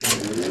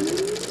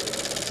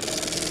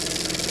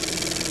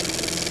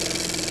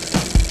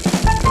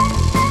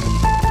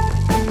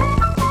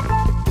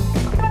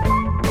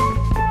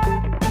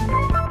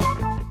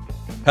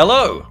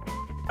Hello,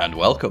 and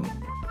welcome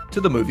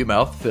to the Movie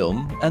Mouth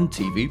Film and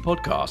TV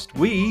Podcast.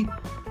 We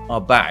are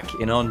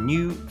back in our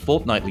new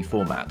fortnightly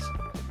format,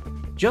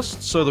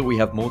 just so that we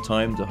have more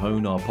time to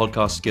hone our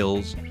podcast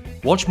skills,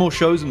 watch more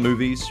shows and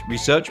movies,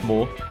 research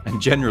more,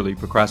 and generally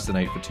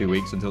procrastinate for 2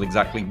 weeks until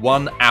exactly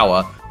 1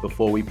 hour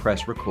before we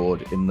press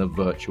record in the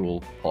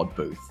virtual pod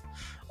booth.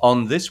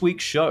 On this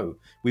week's show,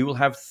 we will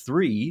have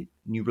 3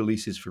 new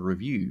releases for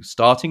review,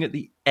 starting at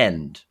the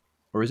end.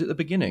 Or is it the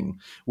beginning?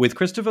 With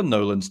Christopher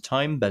Nolan's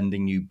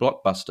time-bending new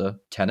blockbuster,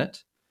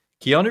 Tenet,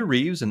 Keanu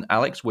Reeves and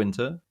Alex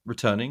Winter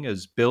returning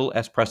as Bill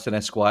S. Preston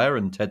Esquire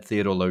and Ted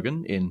Theodore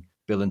Logan in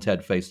Bill and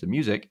Ted Face the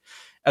Music,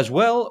 as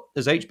well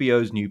as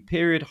HBO's new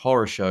period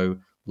horror show,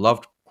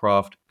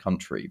 Lovecraft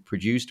Country,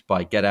 produced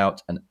by Get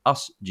Out and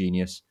Us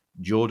genius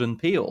Jordan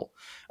Peele.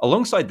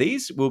 Alongside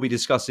these, we'll be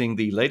discussing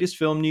the latest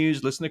film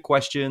news, listener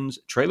questions,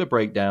 trailer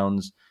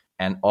breakdowns,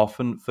 and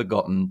often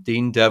forgotten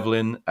Dean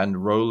Devlin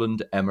and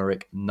Roland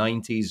Emmerich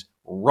 90s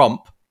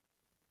romp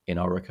in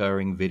our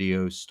recurring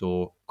video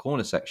store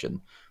corner section.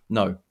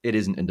 No, it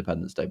isn't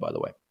Independence Day, by the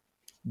way.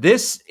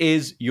 This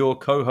is your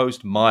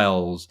co-host,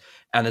 Miles,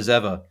 and as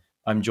ever,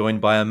 I'm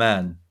joined by a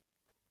man.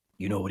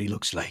 You know what he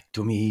looks like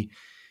to me?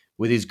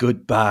 With his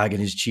good bag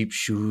and his cheap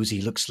shoes,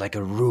 he looks like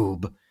a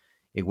rube.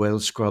 A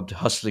well-scrubbed,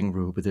 hustling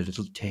rube with a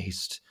little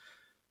taste.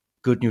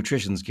 Good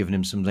nutrition's given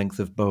him some length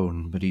of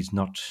bone, but he's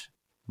not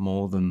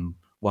more than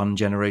one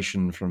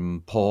generation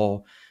from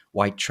poor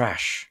white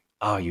trash,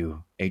 are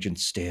you, Agent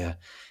Steer?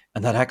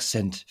 And that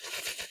accent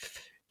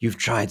you've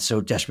tried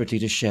so desperately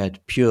to shed,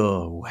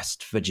 pure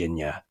West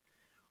Virginia.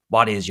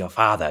 What is your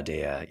father,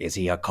 dear? Is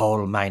he a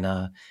coal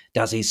miner?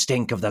 Does he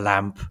stink of the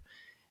lamp?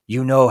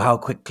 You know how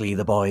quickly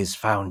the boys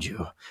found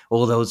you.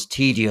 All those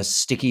tedious,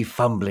 sticky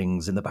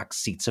fumblings in the back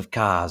seats of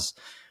cars,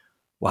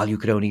 while you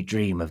could only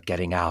dream of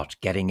getting out,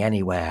 getting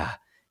anywhere,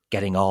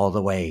 getting all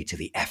the way to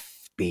the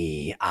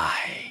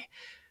FBI.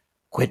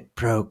 Quid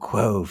pro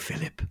quo,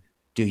 Philip.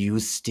 Do you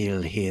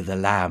still hear the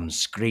lamb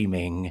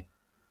screaming?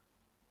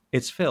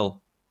 It's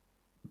Phil.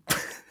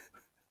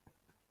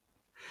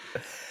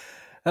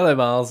 Hello,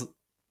 Miles.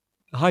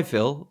 Hi,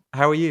 Phil.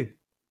 How are you?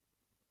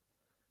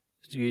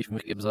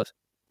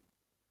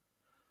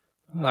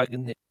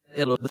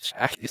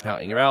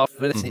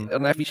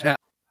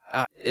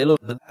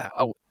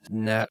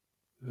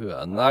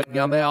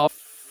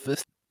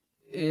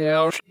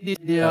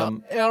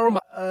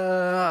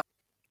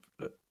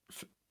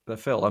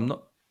 Phil, I'm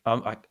not.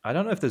 I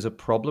don't know if there's a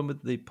problem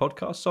with the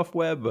podcast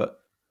software, but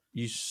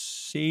you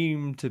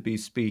seem to be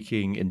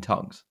speaking in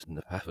tongues.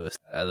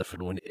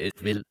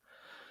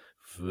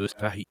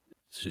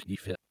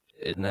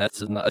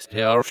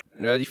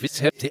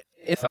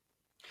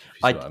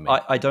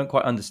 I don't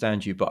quite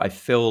understand you, but I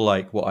feel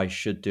like what I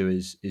should do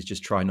is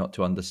just try not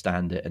to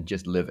understand it and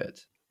just live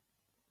it.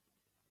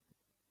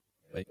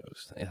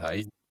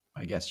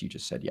 I guess you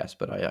just said yes,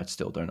 but I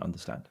still don't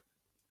understand.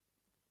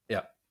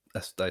 Yeah,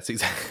 that's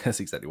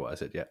exactly what I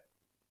said. Yeah.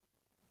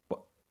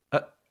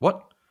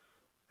 What?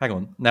 Hang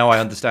on. Now I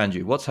understand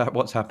you. What's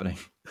happening?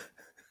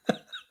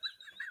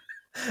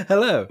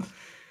 Hello.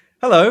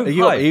 Hello.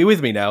 Are you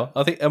with me now?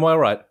 Am I all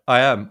right?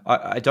 I am.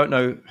 I don't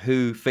know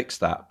who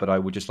fixed that, but I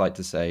would just like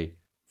to say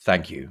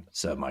thank you,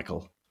 Sir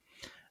Michael.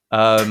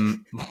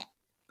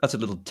 That's a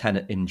little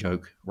Tenet in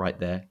joke right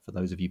there for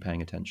those of you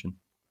paying attention.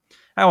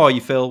 How are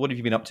you, Phil? What have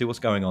you been up to? What's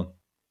going on?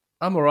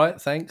 I'm all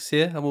right, thanks.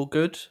 Yeah, I'm all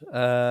good.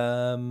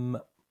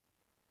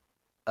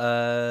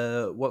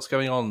 What's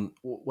going on?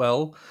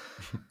 Well,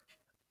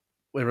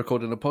 we're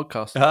recording a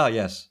podcast. Ah,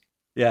 yes.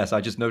 Yes,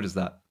 I just noticed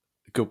that.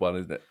 Good one,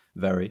 isn't it?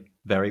 Very,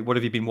 very. What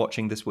have you been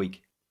watching this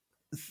week?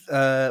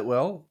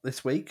 Well,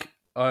 this week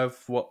I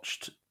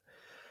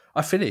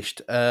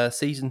finished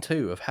season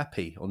 2 of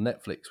Happy on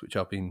Netflix, which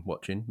I've been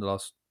watching the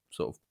last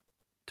sort of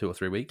 2 or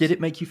 3 weeks. Did it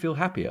make you feel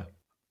happier?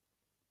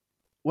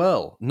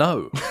 Well,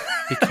 no,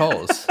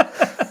 because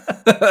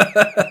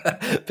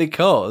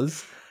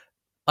because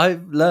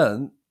I've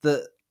learned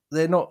that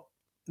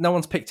no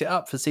one's picked it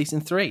up for season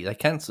 3. They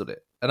cancelled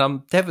it, and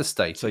I'm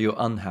devastated. So you're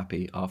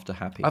unhappy after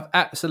Happy? I've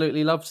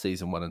absolutely loved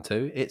season 1 and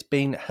 2. It's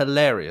been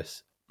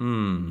hilarious.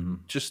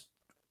 Just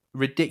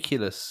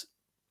ridiculous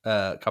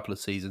couple of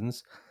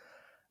seasons.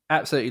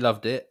 Absolutely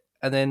loved it.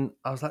 And then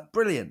I was like,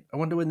 brilliant. I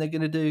wonder when they're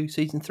going to do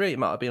season 3. It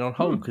might have been on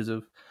hold because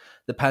of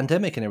the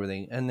pandemic and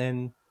everything. And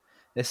then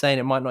they're saying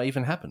it might not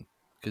even happen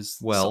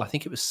because I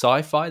think it was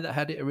Sci-Fi that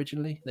had it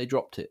originally. They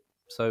dropped it.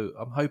 So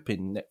I'm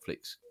hoping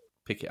Netflix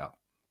pick it up.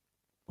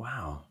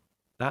 Wow.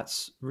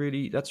 That's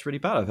really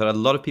bad. I've had a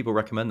lot of people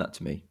recommend that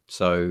to me.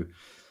 So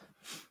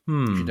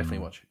you should definitely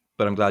watch it.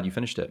 But I'm glad you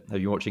finished it. Are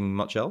you watching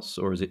much else,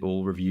 or is it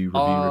all review?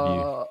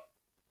 No,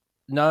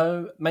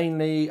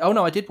 mainly. Oh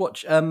no, I did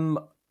watch a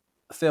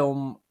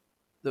film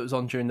that was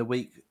on during the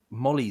week,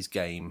 Molly's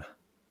Game,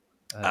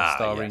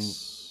 starring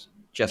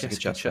Jessica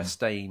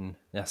Chastain.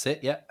 That's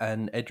it, yeah,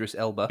 and Idris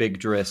Elba. Big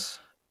Driss.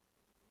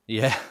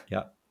 Yeah.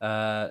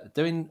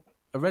 Doing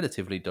a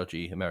relatively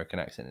dodgy American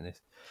accent in this.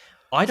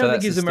 I don't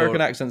think his American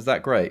accent's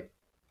that great.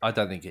 I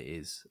don't think it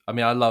is. I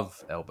mean, I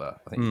love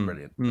Elba. I think he's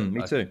brilliant.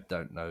 Me too. I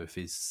don't know if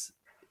his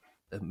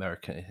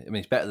American. I mean,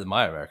 it's better than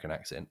my American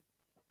accent.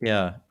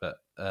 Yeah. But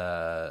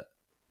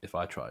if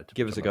I tried,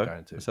 Give us a go.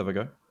 Let's have a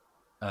go.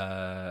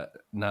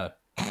 No.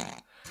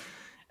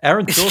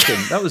 Aaron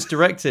Sorkin. That was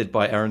directed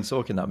by Aaron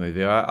Sorkin, that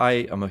movie. I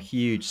am a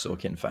huge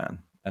Sorkin fan.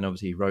 And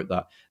obviously he wrote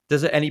that.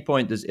 Does at any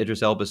point, does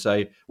Idris Elba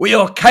say, "We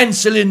are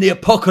cancelling the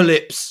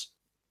apocalypse"?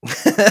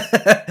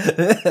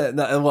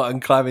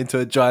 And climb into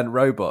a giant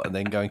robot and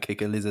then go and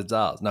kick a lizard's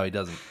ass? No, he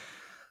doesn't.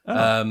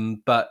 Oh.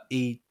 But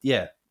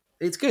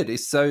it's good.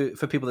 It's so,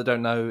 for people that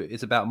don't know,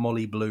 it's about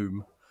Molly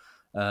Bloom,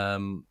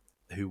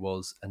 who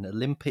was an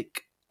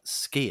Olympic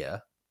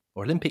skier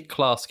or Olympic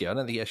class skier. I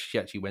don't think she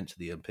actually went to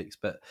the Olympics,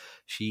 but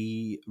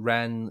she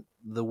ran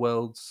the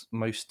world's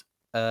most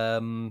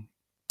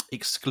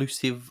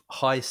exclusive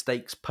high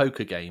stakes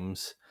poker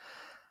games.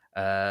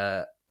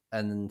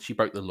 And she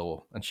broke the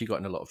law and she got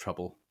in a lot of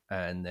trouble.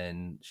 And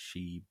then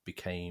she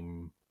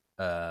became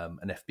an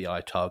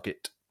FBI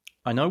target.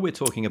 I know we're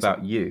talking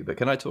about you, but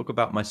can I talk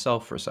about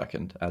myself for a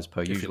second, as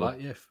per usual? If you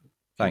like, yeah.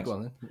 Thanks. Go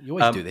on, then. You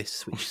always do this.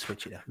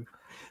 Switch it up.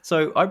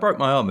 So I broke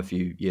my arm a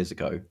few years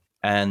ago,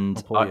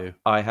 and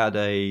I had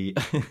a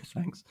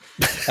thanks,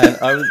 and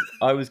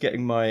I was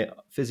getting my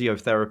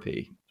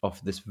physiotherapy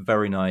off this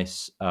very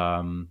nice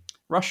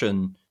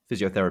Russian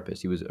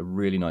physiotherapist. He was a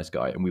really nice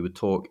guy, and we would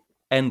talk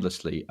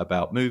endlessly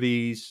about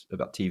movies,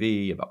 about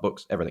TV, about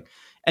books, everything.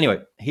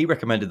 Anyway, he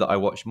recommended that I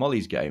watch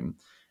Molly's Game,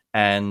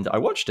 and I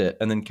watched it,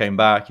 and then came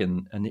back,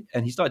 and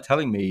he started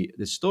telling me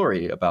this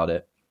story about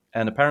it,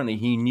 and apparently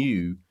he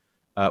knew.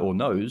 Or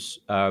knows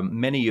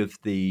many of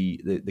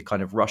the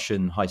kind of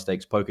Russian high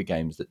stakes poker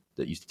games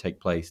that used to take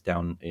place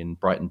down in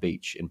Brighton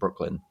Beach in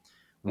Brooklyn,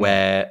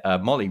 where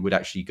Molly would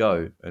actually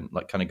go and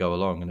like kind of go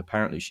along, and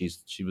apparently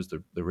she was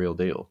the real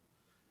deal.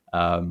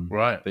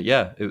 Right. But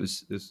yeah, it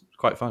was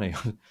quite funny.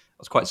 I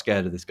was quite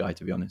scared of this guy,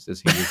 to be honest.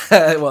 As he was,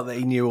 that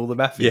he knew all the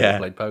mafia that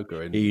played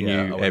poker, and he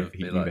knew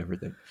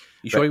everything.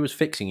 You sure he was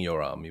fixing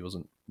your arm? He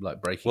wasn't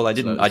like breaking. Well,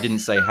 I didn't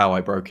say how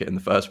I broke it in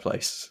the first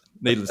place.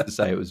 Needless to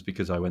say, it was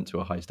because I went to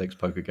a high stakes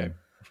poker game.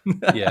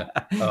 Yeah.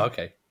 Oh,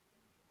 okay.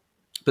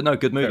 But no,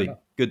 good movie.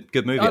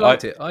 Good movie. I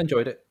liked it. I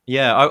enjoyed it.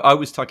 Yeah, I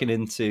was tucking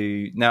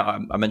into. Now,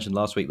 I mentioned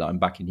last week that I'm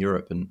back in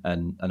Europe,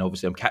 and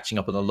obviously I'm catching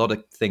up on a lot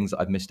of things that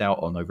I've missed out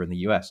on over in the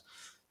US.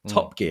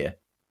 Top Gear,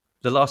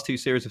 the last two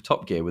series of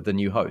Top Gear with the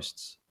new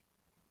hosts.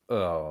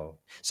 Oh.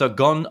 So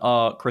gone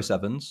are Chris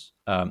Evans,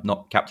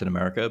 not Captain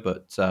America,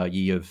 but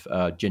ye of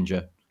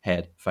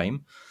ginger-haired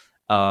fame,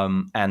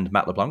 and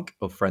Matt LeBlanc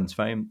of Friends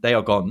fame. They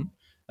are gone.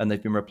 And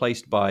they've been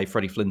replaced by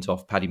Freddie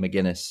Flintoff, Paddy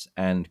McGuinness,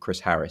 and Chris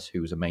Harris, who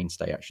was a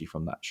mainstay actually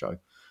from that show.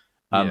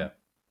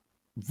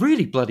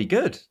 Really bloody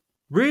good.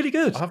 Really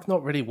good. I've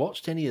not really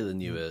watched any of the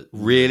newer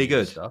really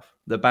good stuff.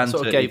 The banter I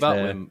sort of gave up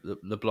when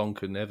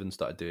LeBlanc and Evans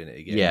started doing it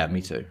again. Yeah,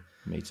 me too.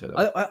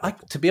 I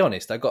to be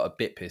honest, I got a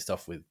bit pissed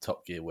off with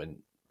Top Gear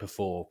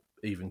before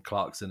even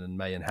Clarkson and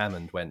May and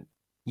Hammond went.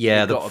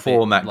 Yeah, the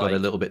format got a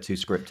little bit too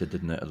scripted,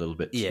 didn't it? A little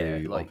bit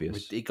too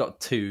obvious. It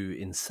got too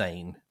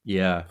insane.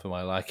 Yeah, for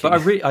my liking. But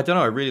I don't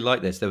know. I really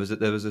like this. There was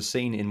a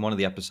scene in one of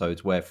the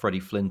episodes where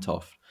Freddie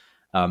Flintoff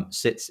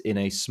sits in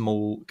a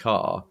small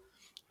car,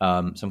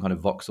 some kind of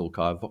Vauxhall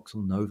car,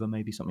 Vauxhall Nova,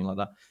 maybe something like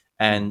that.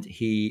 And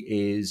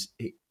he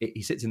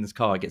sits in this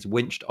car, gets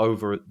winched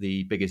over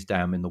the biggest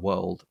dam in the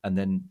world, and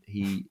then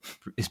he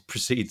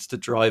proceeds to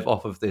drive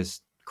off of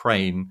this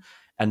crane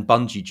and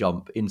bungee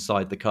jump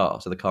inside the car.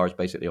 So the car is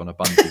basically on a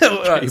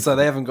bungee. Right, so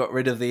they haven't got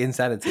rid of the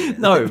insanity.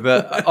 No,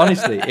 but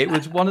honestly, it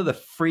was one of the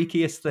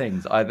freakiest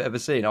things I've ever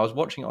seen. I was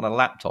watching it on a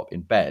laptop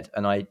in bed,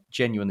 and I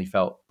genuinely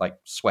felt like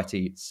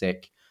sweaty,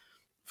 sick.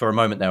 For a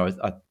moment there,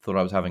 I thought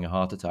I was having a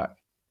heart attack.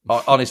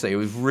 Honestly, it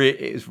was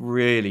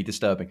really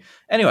disturbing.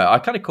 Anyway, I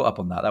kind of caught up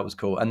on that. That was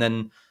cool. And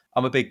then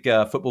I'm a big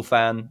football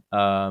fan.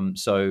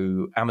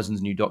 So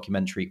Amazon's new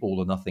documentary, All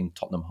or Nothing,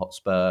 Tottenham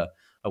Hotspur.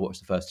 I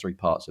watched the first 3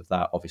 parts of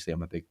that. Obviously,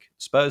 I'm a big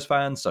Spurs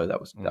fan, so that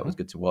was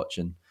good to watch,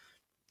 and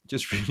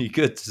just really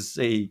good to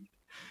see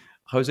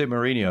Jose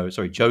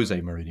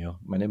Mourinho.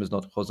 My name is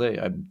not Jose,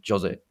 I'm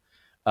Jose.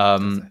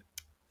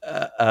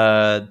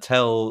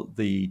 Tell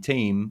the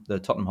team, the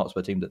Tottenham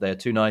Hotspur team, that they're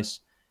too nice,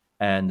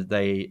 and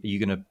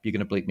you're gonna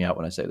bleep me out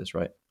when I say this,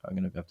 right? I'm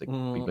gonna have to be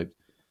bleeped.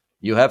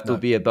 You have to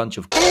be a bunch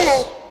of.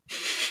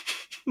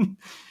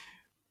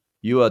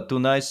 You are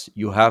too nice.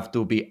 You have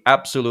to be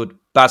absolute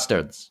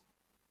bastards.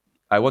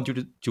 I want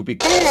you to be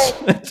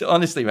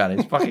honestly, man,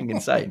 it's fucking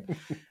insane.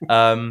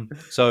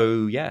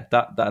 So yeah,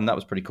 that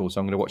was pretty cool.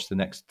 So I'm going to watch the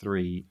next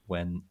 3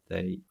 when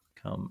they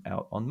come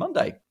out on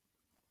Monday.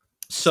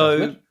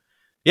 So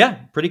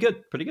yeah, pretty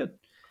good.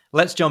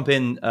 Let's jump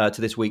in to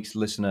this week's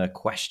listener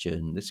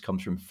question. This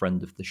comes from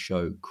friend of the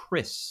show,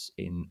 Chris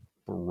in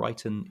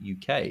Brighton,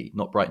 UK,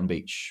 not Brighton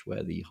Beach,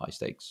 where the high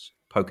stakes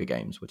poker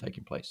games were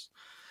taking place.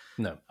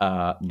 No.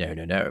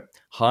 No.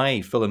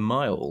 Hi, Phil and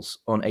Miles.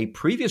 On a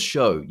previous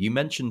show, you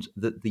mentioned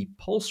that the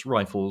pulse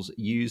rifles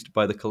used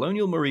by the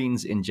Colonial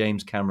Marines in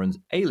James Cameron's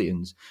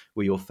Aliens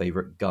were your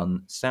favorite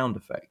gun sound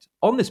effect.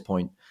 On this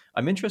point,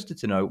 I'm interested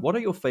to know, what are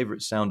your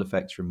favorite sound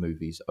effects from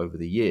movies over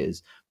the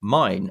years?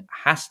 Mine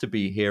has to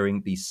be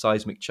hearing the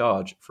seismic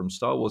charge from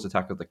Star Wars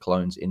Attack of the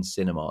Clones in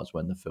cinemas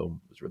when the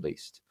film was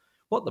released.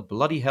 What the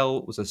bloody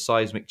hell was a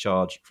seismic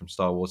charge from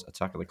Star Wars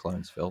Attack of the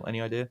Clones, Phil? Any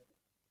idea?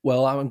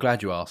 Well, I'm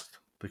glad you asked,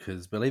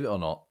 because believe it or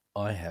not,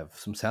 I have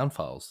some sound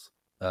files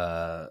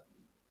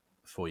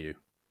for you.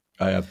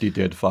 I have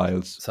detailed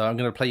files. So I'm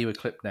going to play you a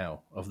clip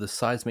now of the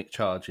seismic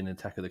charge in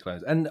Attack of the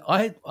Clones. And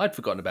I'd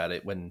forgotten about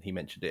it when he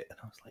mentioned it. And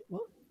I was like,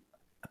 what?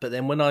 But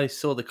then when I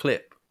saw the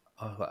clip,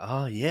 I was like,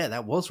 oh, yeah,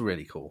 that was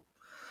really cool.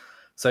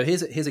 So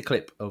here's a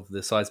clip of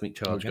the seismic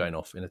charge going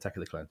off in Attack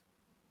of the Clones.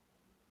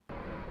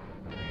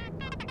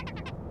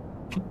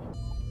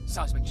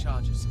 Seismic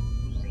charges.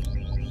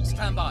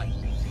 Stand by.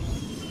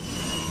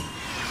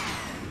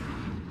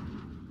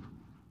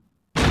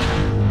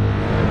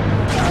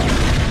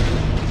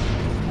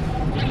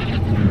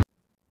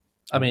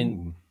 I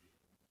mean,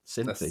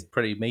 Synthy. that's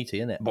pretty meaty,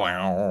 isn't it? That's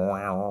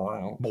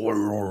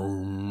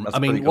I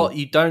mean, pretty cool. what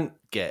you don't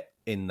get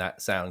in that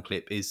sound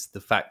clip is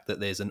the fact that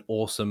there's an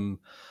awesome,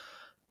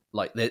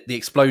 like the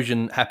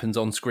explosion happens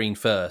on screen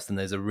first, and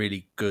there's a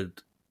really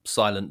good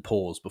silent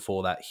pause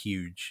before that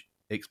huge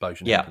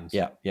explosion happens.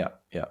 Yeah.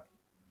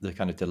 The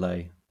kind of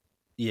delay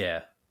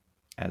Yeah.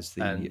 as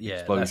the And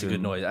explosion that's a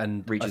good noise.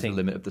 And reaches I think, the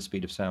limit of the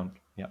speed of sound.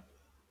 Yeah.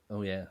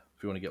 oh yeah,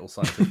 if you want to get all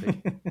scientific.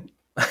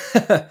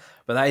 But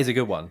that is a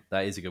good one.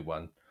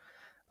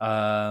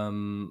 I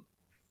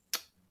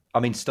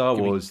mean, Star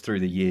Wars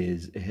through the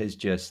years has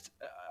just,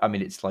 I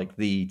mean, it's like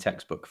the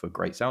textbook for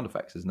great sound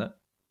effects, isn't it?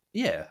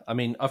 Yeah, I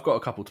mean, I've got a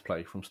couple to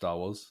play from Star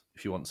Wars.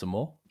 If you want some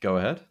more, Go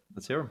ahead.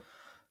 Let's hear them.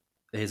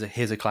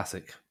 here's a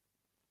classic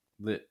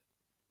that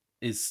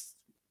is,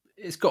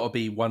 it's got to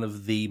be one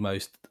of the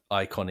most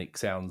iconic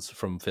sounds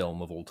from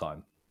film of all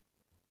time.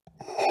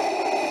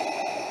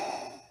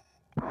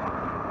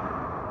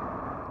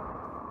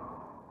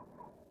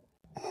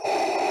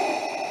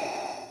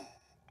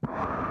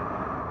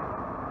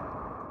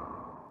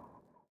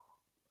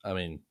 I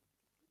mean,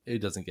 it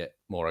doesn't get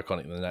more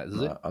iconic than that,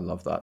 does it? I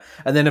love that.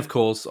 And then, of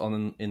course,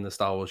 in the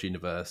Star Wars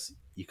universe,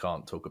 you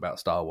can't talk about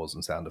Star Wars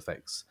and sound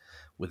effects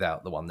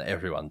without the one that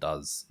everyone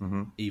does,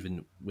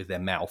 even with their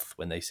mouth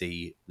when they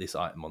see this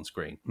item on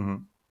screen.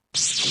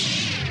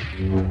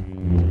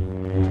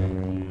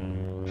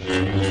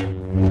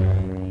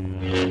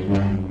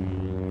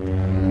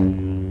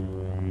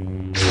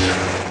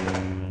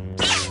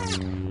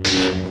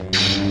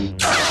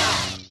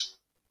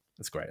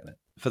 It's great, isn't it?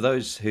 For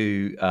those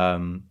who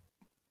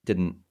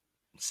didn't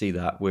see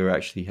that, we're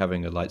actually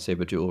having a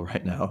lightsaber duel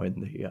right now in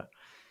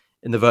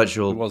the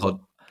virtual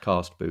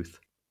podcast booth.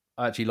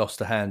 I actually lost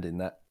a hand in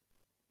that.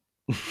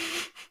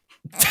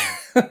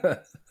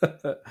 But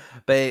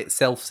it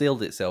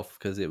self-sealed itself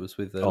because it was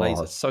with the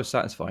laser. It's so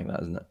satisfying, that,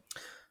 isn't it?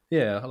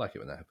 Yeah, I like it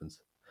when that happens.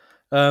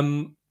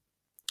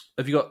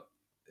 Have you got...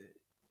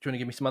 Do you want to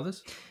give me some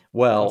others?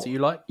 Well, ones that you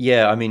like?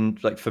 Yeah, I mean,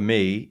 like for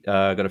me,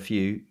 I got a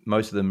few.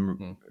 Most of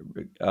them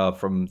are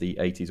from the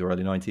 80s or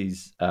early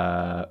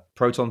 90s.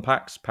 Proton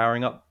packs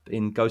powering up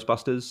in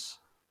Ghostbusters.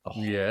 Oh.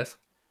 Yes,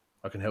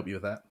 I can help you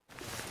with that.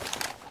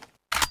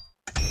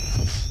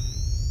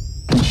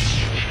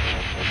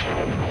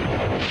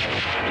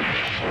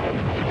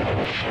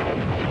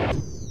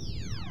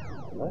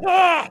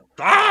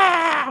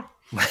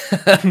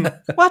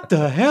 What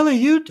the hell are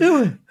you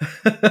doing?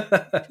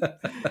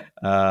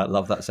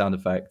 Love that sound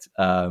effect.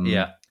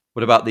 Yeah.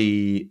 What about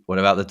the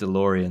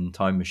DeLorean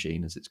time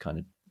machine as it's kind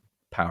of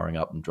powering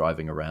up and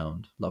driving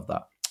around? Love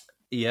that.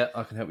 Yeah,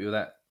 I can help you with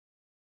that.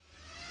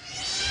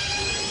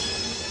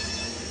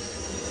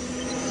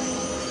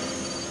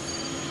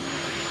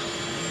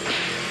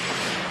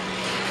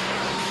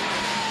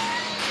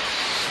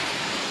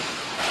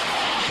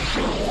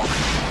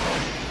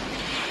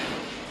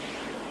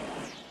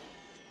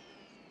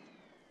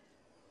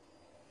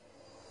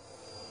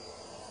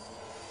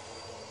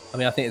 I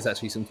mean, I think there's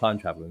actually some time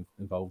traveling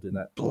involved in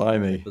that.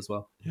 Blimey. As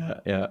well. Yeah.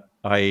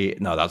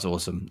 No, that's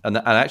awesome. And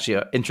actually,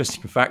 an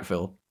interesting fact,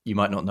 Phil, you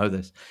might not know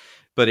this,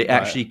 but it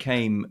actually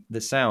came, the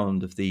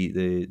sound of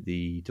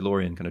the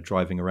DeLorean kind of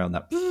driving around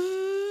that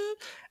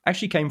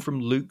actually came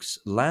from Luke's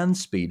land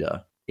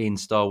speeder in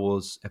Star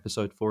Wars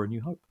Episode 4: A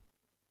New Hope.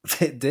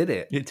 It did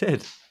it? It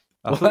did.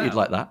 I thought you'd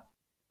like that.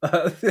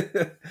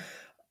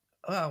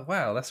 Oh,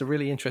 wow. That's a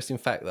really interesting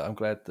fact that I'm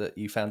glad that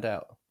you found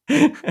out.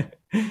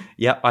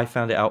 Yeah, I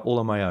found it out all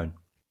on my own.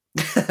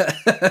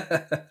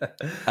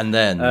 And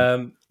then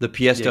the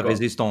pièce de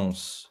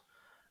résistance,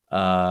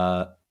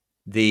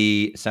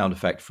 the sound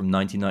effect from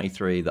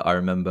 1993 that I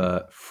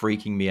remember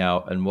freaking me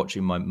out and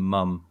watching my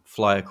mum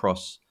fly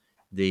across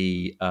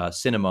the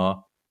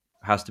cinema,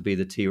 has to be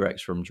the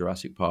T-Rex from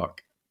Jurassic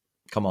Park.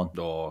 Come on,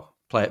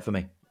 play it for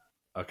me.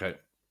 Okay.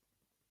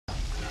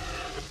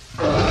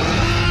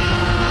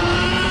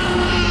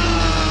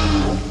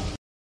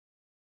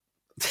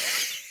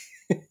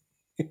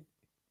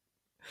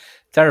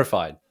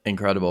 Terrified.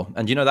 Incredible.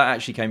 And you know that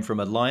actually came from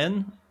a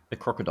lion, a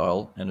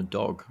crocodile, and a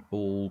dog,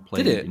 all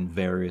played in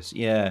various...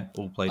 Yeah,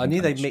 all played I in knew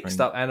they strange...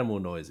 mixed up animal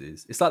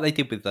noises. It's like they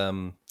did with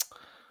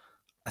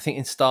I think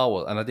in Star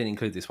Wars, and I didn't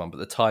include this one, but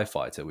the TIE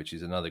Fighter, which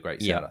is another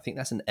great sound. Yeah. I think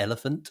that's an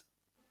elephant.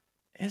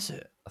 Is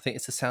it? I think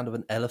it's the sound of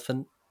an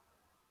elephant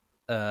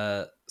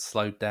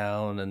slowed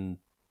down, and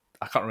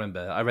I can't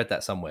remember. I read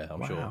that somewhere,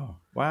 I'm sure.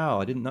 Wow,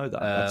 I didn't know that.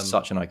 That's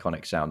such an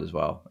iconic sound as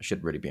well. I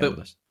should really be on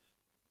this.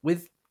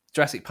 With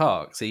Jurassic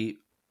Park, see,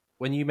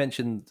 when you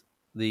mentioned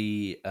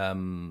the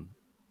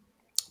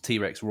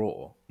T-Rex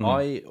roar,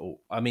 I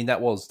mean,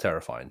 that was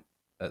terrifying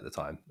at the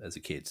time as a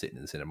kid, sitting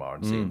in the cinema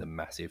and seeing the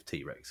massive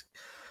T-Rex.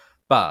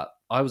 But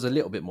I was a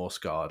little bit more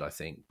scarred, I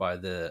think, by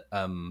the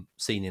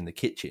scene in the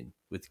kitchen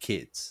with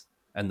kids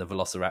and the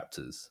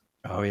velociraptors.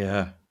 Oh,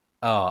 yeah.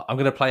 I'm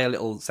going to play a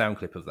little sound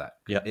clip of that.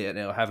 Yeah.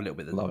 It'll have a little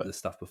bit of the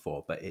stuff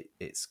before, but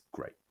it's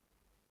great.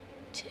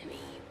 Timmy,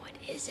 what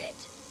is it?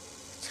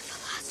 It's a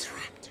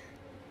velociraptor.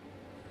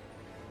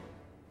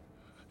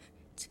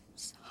 It's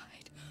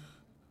inside.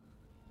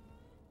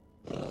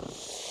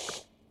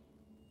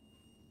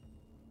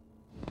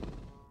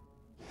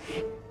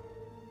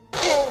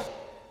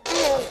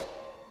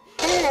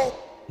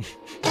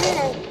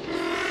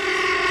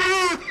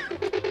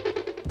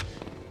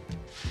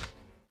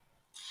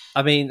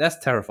 I mean, that's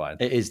terrifying.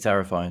 It is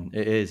terrifying.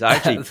 It is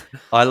actually.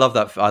 I love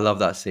that. I love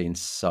that scene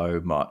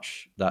so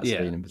much. That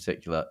scene in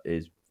particular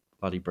is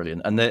bloody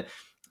brilliant. And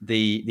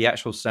the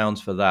actual sounds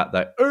for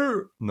that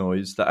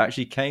noise that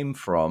actually came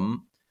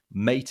from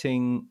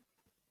mating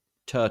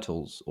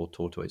turtles or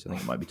tortoise. I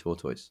think it might be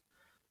tortoise.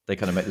 They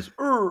kind of make this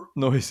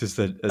noise as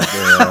they're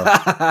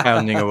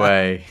pounding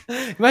away.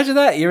 Imagine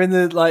that. You're in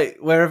the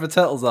wherever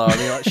turtles are, and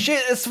you're like,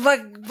 shit, it's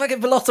fucking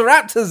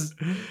velociraptors.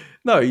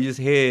 No, you just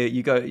hear,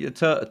 a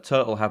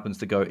turtle happens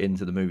to go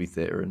into the movie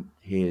theater and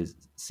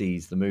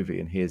sees the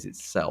movie and hears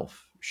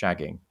itself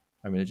shagging.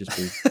 I mean, it'd just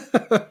be,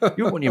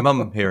 you wouldn't want your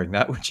mum hearing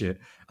that, would you?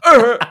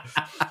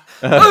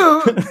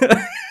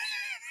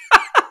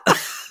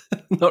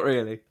 Not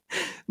really.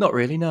 Not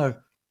really, no.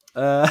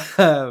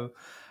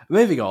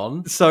 Moving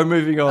on.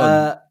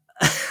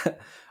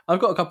 I've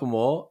got a couple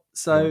more.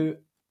 So,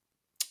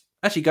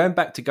 actually, going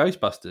back to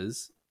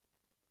Ghostbusters,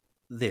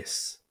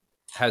 this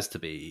has to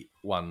be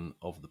one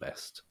of the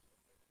best.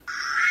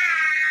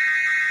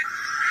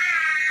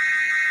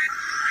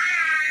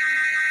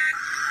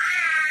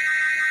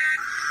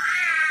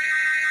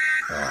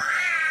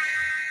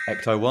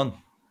 Ecto 1.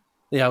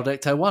 The old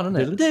Ecto 1,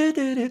 isn't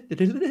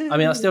it? I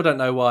mean, I still don't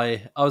know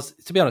why.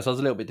 To be honest, I was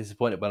a little bit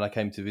disappointed when I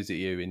came to visit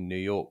you in New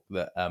York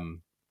that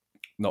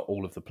not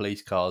all of the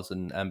police cars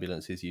and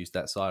ambulances used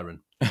that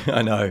siren.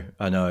 I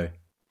know.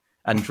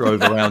 And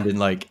drove around in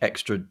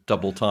extra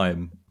double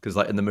time because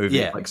in the movie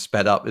it's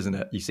sped up, isn't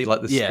it? You see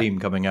the steam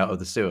coming out of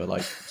the sewer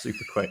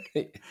super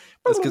quick.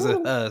 That's because a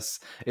hearse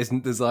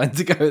isn't designed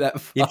to go that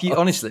fast. If you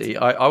honestly,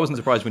 I wasn't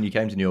surprised when you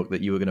came to New York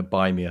that you were going to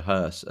buy me a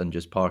hearse and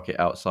just park it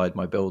outside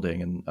my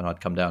building, and I'd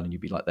come down and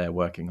you'd be there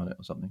working on it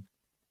or something.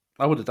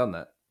 I would have done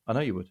that. I know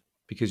you would,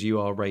 because you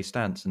are Ray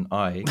Stantz and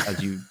I,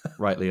 as you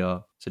rightly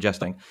are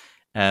suggesting,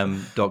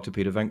 Dr.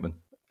 Peter Venkman.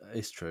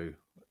 It's true.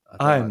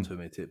 I don't like to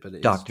admit it, but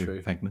it Dr. is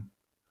true. Venkman.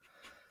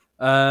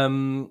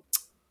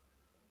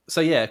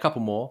 So yeah, a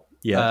couple more.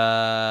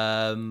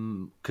 Yeah.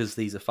 Because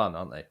these are fun,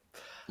 aren't they?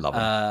 Love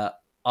them.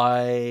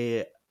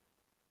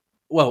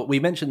 We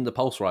mentioned the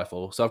pulse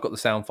rifle, so I've got the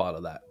sound file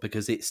of that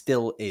because it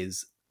still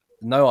is,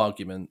 no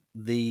argument,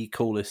 the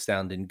coolest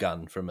sounding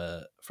gun from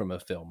a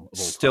film.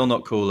 Still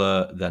not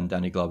cooler than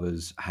Danny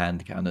Glover's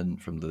hand cannon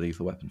from the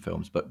Lethal Weapon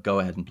films, but go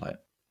ahead and play it.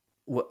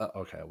 Well,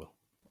 okay, I will.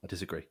 I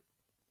disagree.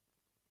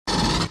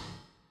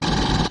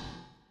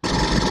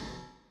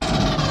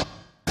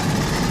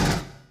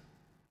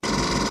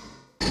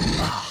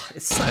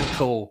 It's so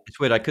cool. It's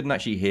weird. I couldn't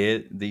actually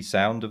hear the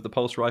sound of the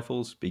pulse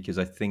rifles because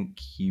I think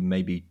you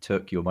maybe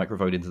took your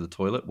microphone into the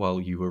toilet while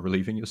you were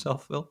relieving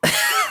yourself, Phil.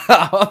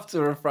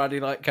 After a Friday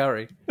night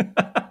curry.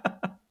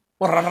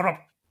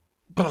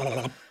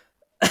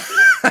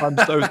 I'm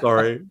so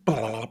sorry.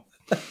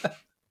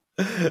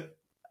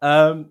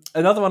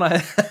 Another one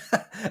I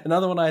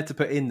had to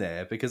put in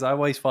there because I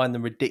always find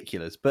them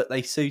ridiculous, but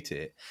they suit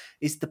it,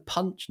 is the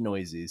punch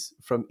noises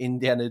from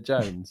Indiana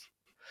Jones.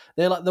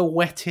 They're like the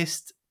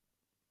wettest,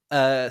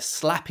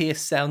 slappiest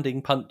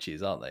sounding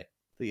punches, aren't they?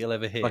 That you'll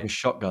ever hear. Like a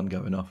shotgun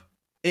going off.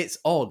 It's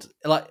odd.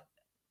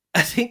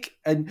 I think,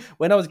 and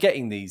when I was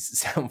getting these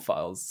sound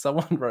files,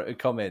 someone wrote a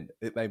comment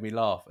that made me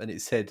laugh, and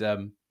it said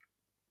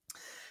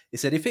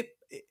if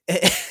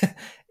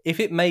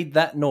it made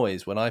that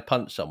noise when I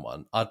punch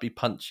someone, I'd be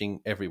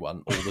punching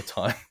everyone all the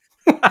time.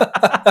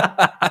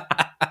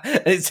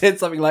 And it said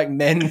something like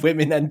men,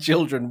 women, and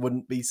children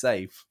wouldn't be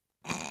safe.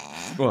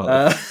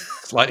 Well,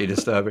 slightly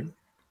disturbing.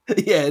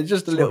 Yeah,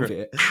 just a little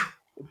bit.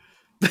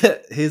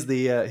 But here's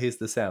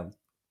the sound.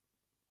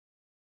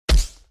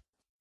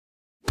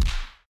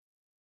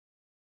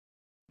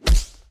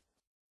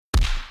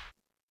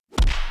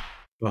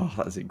 Oh,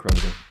 that's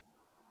incredible.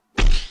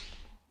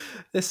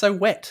 They're so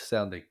wet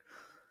sounding.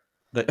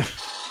 I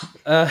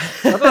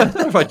don't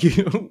know if I'd use.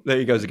 There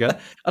he goes again.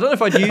 I don't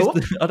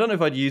know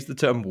if I'd use the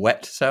term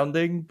wet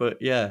sounding, but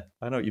yeah,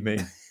 I know what you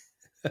mean.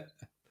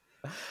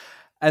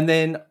 And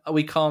then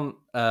we can't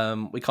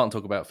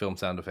talk about film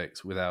sound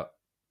effects without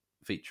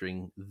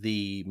featuring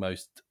the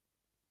most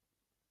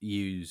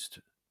used.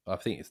 I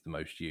think it's the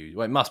most used.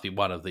 Well, it must be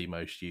one of the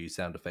most used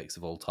sound effects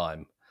of all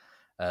time.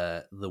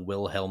 The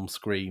Wilhelm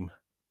scream.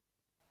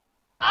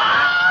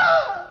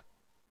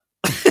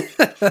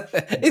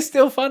 It's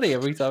still funny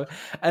every time,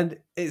 and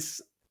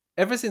it's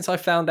ever since I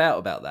found out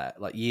about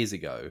that like years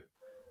ago.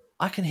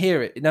 I can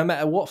hear it no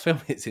matter what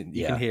film it's in.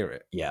 You can hear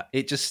it. Yeah.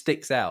 It just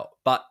sticks out,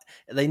 but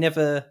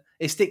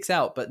it sticks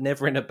out, but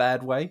never in a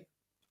bad way.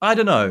 I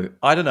don't know.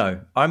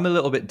 I'm a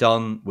little bit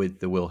done with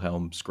the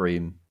Wilhelm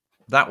scream.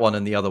 That one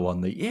and the other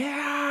one.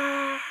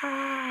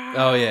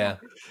 Oh yeah.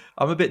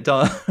 I'm a bit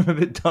done. I'm a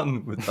bit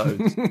done with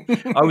those.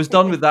 I was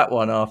done with that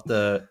one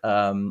after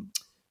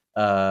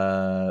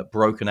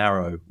Broken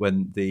Arrow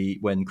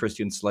when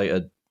Christian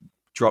Slater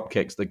drop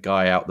kicks the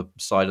guy out the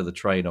side of the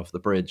train off the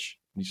bridge.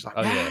 And he's just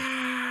like, Oh yeah.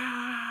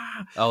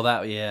 Oh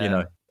that yeah. You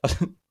know,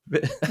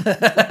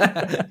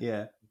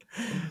 Yeah.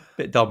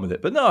 Bit done with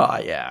it, but no,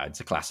 yeah, it's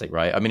a classic,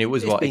 right? I mean, it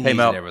was It's what it been came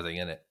used in out. everything,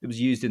 isn't it? It was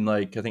used in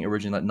like I think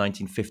originally like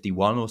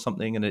 1951 or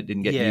something, and it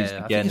didn't get used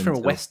again. I think it's from a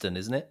until, Western,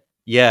 isn't it?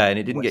 Yeah, and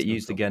it didn't get Western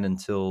used film. again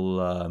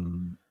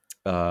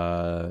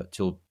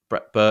till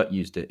Brett Burt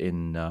used it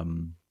in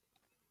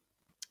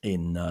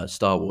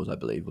Star Wars, I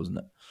believe, wasn't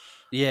it?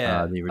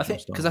 Yeah, the original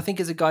Star because Wars. I think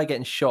it's a guy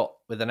getting shot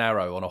with an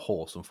arrow on a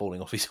horse and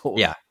falling off his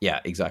horse. Yeah,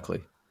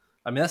 exactly.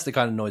 I mean that's the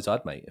kind of noise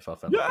I'd make if I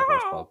found a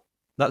horse pub.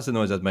 That's the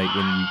noise I'd make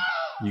when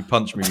you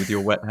punch me with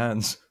your wet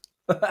hands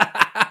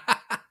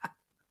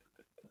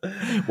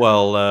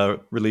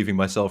while relieving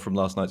myself from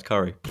last night's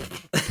curry.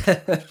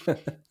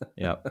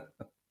 Yeah.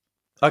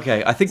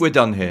 Okay, I think we're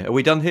done here. Are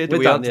we done here? Did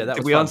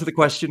we answer the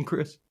question,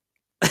 Chris?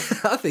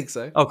 I think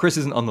so. Oh, Chris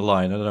isn't on the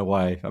line. I don't know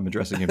why I'm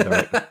addressing him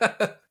directly.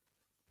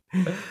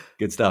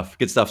 Good stuff.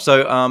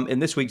 So in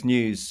this week's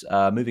news,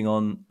 moving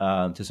on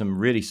to some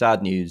really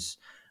sad news.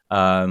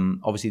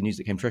 Obviously, the news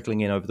that came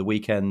trickling in over the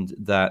weekend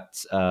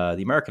that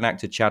the American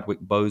actor Chadwick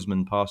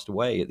Boseman passed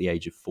away at the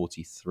age of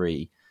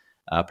 43.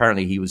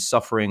 Apparently, he was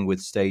suffering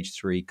with stage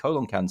 3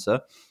 colon cancer,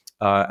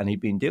 and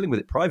he'd been dealing with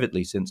it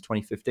privately since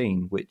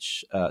 2015,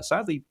 which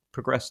sadly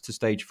progressed to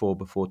stage 4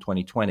 before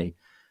 2020.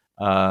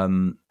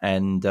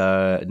 And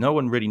no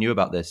one really knew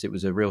about this. It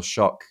was a real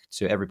shock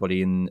to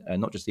everybody in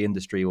not just the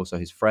industry, also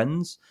his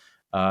friends.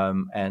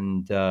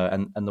 And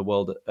the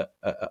world at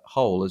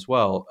whole as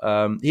well.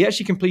 He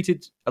actually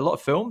completed a lot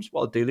of films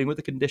while dealing with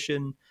the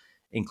condition,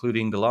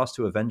 including the last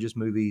 2 Avengers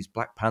movies,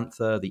 Black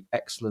Panther, the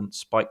excellent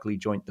Spike Lee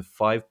joint The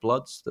Five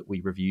Bloods that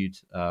we reviewed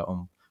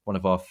on one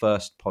of our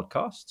first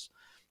podcasts,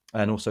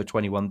 and also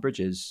 21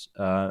 Bridges.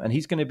 And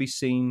he's going to be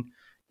seen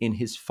in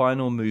his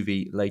final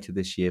movie later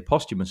this year,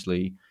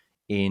 posthumously,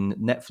 in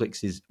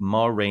Netflix's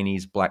Ma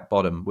Rainey's Black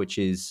Bottom, which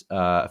is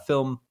a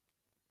film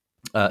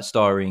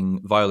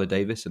starring Viola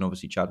Davis and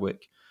obviously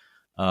Chadwick,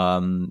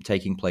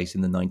 taking place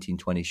in the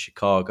 1920s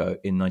Chicago.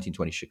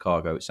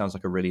 It sounds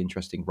like a really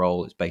interesting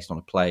role. It's based on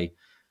a play.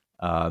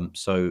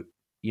 So,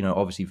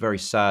 obviously very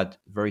sad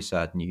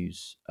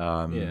news.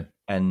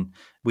 And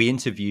we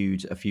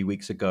interviewed a few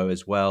weeks ago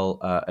as well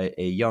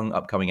a young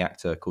upcoming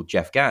actor called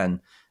Jeff Gann,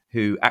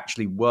 who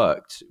actually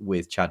worked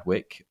with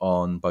Chadwick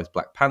on both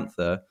Black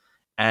Panther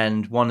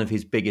and one of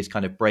his biggest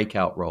kind of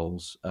breakout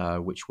roles,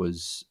 which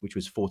was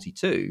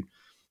 42.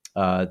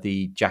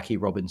 The Jackie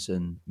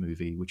Robinson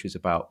movie, which was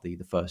about the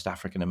first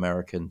African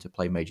American to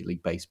play Major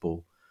League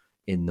Baseball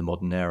in the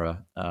modern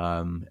era.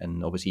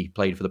 And obviously he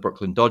played for the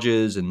Brooklyn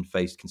Dodgers and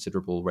faced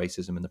considerable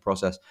racism in the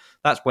process.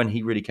 That's when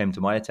he really came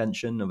to my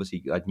attention.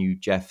 Obviously I knew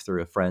Jeff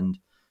through a friend,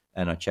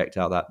 and I checked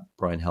out that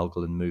Brian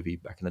Helgeland movie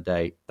back in the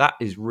day. That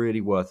is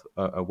really worth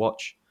a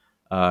watch.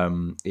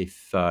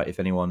 If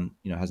anyone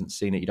hasn't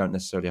seen it, you don't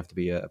necessarily have to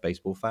be a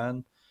baseball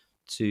fan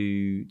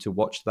to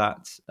watch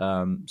that.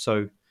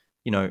 So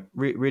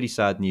really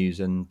sad news,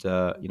 and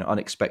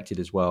unexpected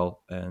as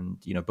well.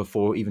 And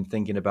before even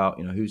thinking about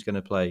who's going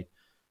to play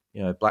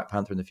Black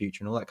Panther in the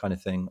future and all that kind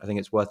of thing, I think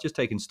it's worth just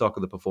taking stock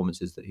of the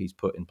performances that he's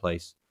put in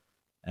place,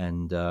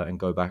 and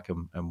go back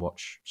and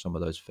watch some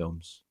of those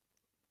films.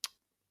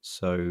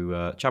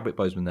 So Chadwick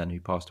Boseman then,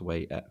 who passed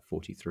away at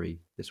 43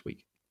 this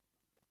week.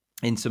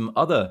 In some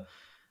other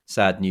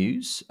sad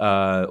news,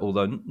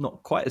 although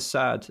not quite as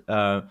sad,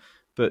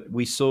 but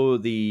we saw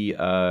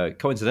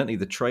coincidentally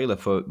the trailer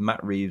for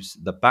Matt Reeves'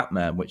 The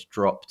Batman, which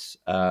dropped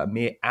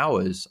mere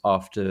hours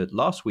after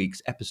last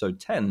week's episode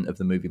 10 of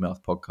the Movie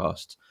Mouth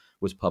podcast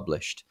was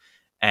published.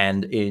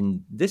 And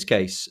in this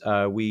case,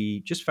 we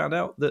just found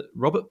out that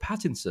Robert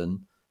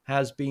Pattinson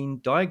has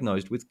been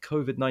diagnosed with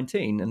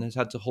COVID-19 and has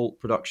had to halt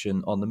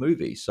production on the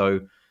movie.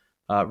 So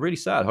really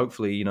sad.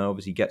 Hopefully,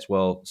 obviously gets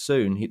well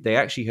soon. They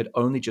actually had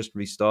only just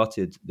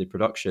restarted the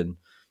production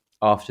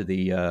after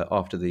the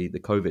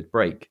COVID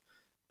break.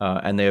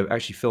 And they're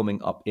actually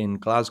filming up in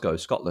Glasgow,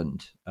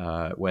 Scotland,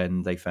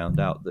 when they found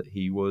out that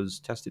he was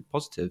tested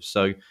positive.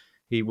 So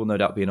he will no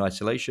doubt be in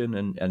isolation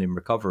and in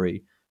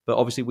recovery. But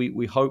obviously,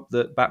 we hope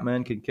that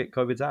Batman can kick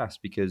COVID's ass,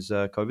 because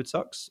COVID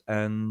sucks.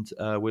 And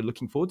we're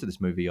looking forward to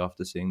this movie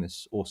after seeing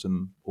this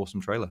awesome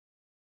trailer.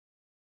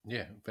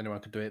 Yeah, if anyone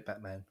could do it,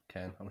 Batman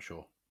can, I'm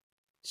sure.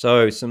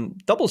 So, some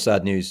double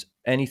sad news.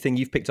 Anything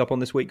you've picked up on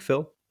this week,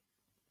 Phil?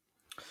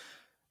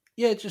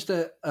 Yeah, just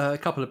a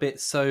couple of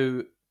bits.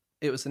 So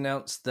it was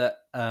announced that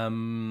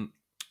The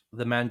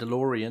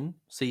Mandalorian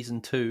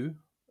Season 2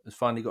 has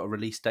finally got a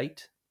release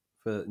date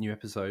for new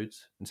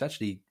episodes. It's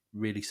actually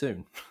really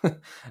soon. It's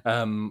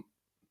going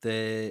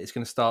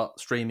to start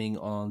streaming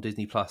on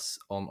Disney Plus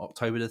on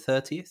October the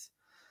 30th.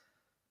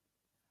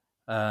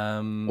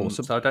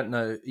 Awesome. So I don't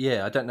know.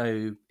 Yeah, I don't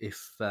know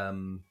if they're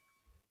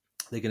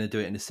going to do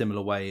it in a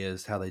similar way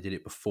as how they did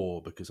it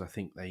before, because I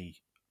think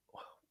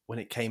when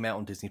it came out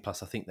on Disney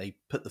Plus, I think they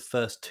put the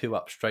first 2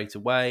 up straight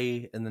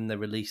away, and then they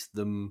released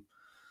them.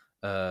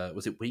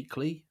 Was it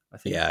weekly? I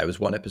think. Yeah, it was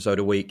 1 episode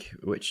a week,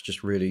 which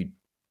just really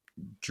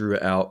drew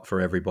it out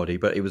for everybody.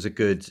 But it was a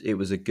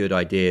good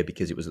idea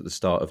because it was at the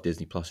start of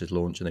Disney Plus's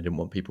launch, and they didn't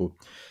want people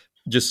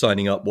just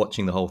signing up,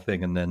 watching the whole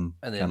thing, and then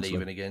cancelling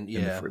leaving again.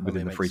 Yeah,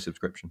 within the free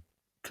subscription.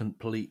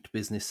 Complete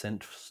business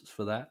sense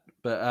for that.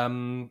 But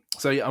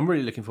so yeah, I'm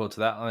really looking forward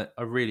to that.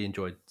 I really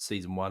enjoyed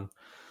season 1,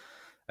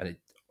 and it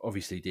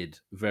obviously did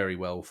very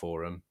well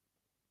for them.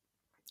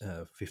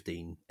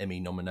 15 Emmy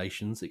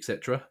nominations,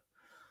 etc.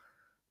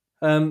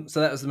 So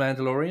that was The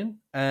Mandalorian,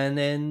 and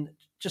then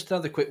just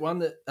another quick one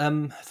that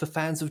for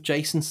fans of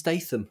Jason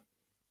Statham.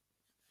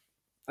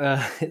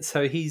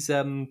 So he's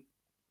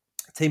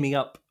teaming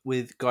up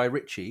with Guy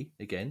Ritchie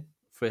again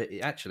for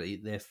actually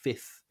their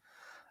 5th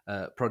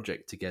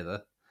project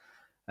together,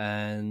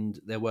 and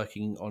they're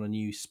working on a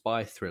new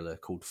spy thriller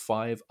called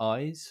Five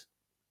Eyes,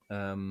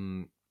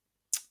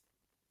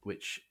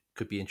 which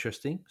could be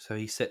interesting. So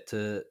he's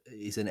an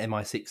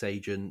MI6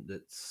 agent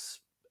that's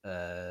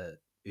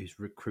who's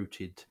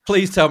recruited.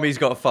 Please tell me he's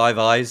got 5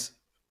 eyes.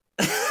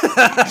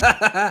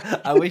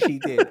 I wish he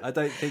did. I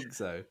don't think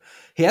so.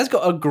 He has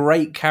got a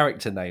great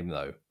character name,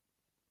 though.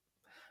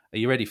 Are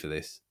you ready for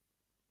this?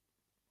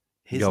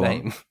 His Go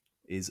name on.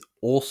 is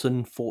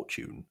Orson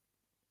Fortune.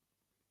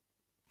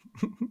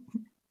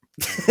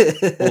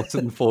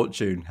 Orson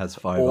Fortune has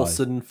 5 eyes.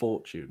 Orson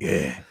Fortune.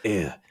 Yeah.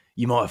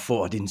 You might have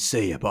thought I didn't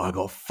see you, but I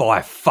got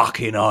 5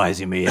 fucking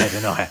eyes in me head,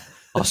 and I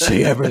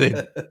see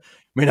everything.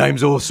 My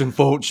name's Orson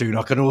Fortune.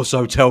 I can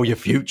also tell your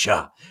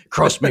future.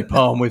 Cross me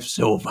palm with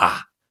silver.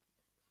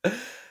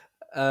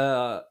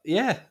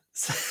 Yeah.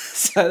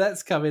 So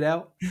that's coming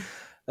out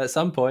at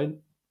some point.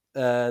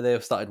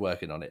 They've started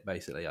working on it,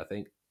 basically, I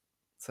think.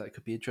 So it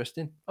could be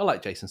interesting. I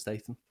like Jason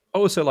Statham. I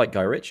also like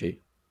Guy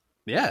Ritchie.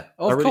 Yeah,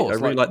 I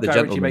really like The Guy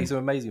Gentleman. Ritchie makes some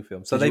amazing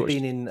films. So they've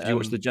been in. Did you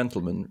watch The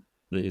Gentleman,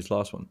 his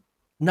last one?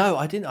 No,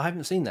 I didn't. I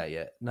haven't seen that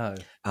yet. No.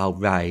 Oh,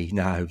 Ray,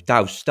 no.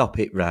 Don't stop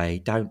it,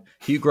 Ray. Don't.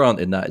 Hugh Grant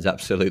in that is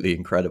absolutely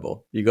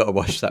incredible. You got to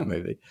watch that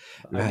movie.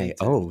 Ray,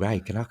 Ray,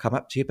 can I come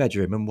up to your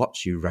bedroom and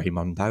watch you,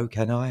 Raymondo?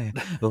 Can I?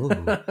 Oh.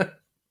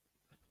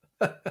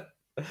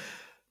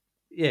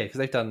 Yeah, because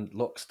they've done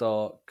Lock,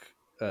 Stock,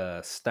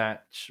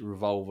 Snatch,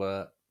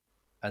 Revolver,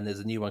 and there's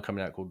a new one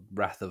coming out called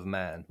Wrath of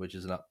Man, which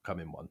is an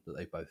upcoming one that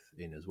they're both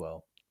in as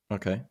well.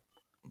 Okay.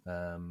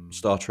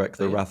 Star Trek: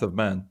 The Wrath of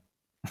Man.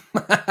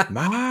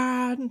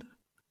 Man.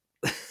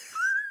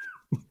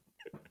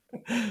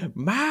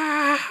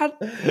 Man.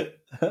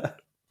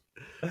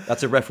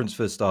 That's a reference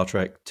for Star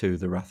Trek to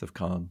The Wrath of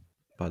Khan,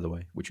 by the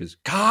way, which is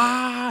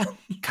Khan.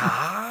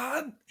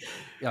 Khan.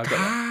 Yeah, I got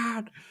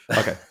Khan.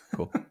 Okay,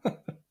 cool.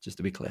 Just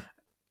to be clear.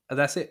 And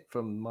that's it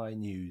from my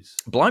news.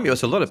 Blimey,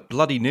 it's a lot of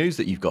bloody news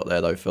that you've got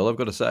there, though, Phil. I've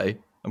got to say,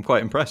 I'm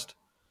quite impressed.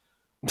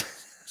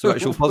 So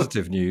actual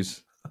positive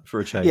news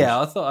for a change.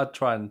 Yeah, I thought I'd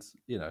try and,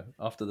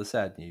 after the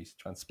sad news,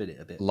 try and spin it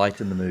a bit.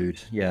 Lighten the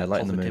mood. Yeah,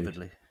 lighten the mood.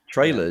 Positively.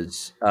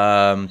 Trailers.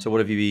 So what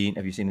have you been?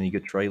 Have you seen any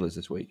good trailers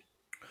this week?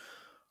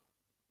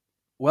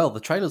 Well, the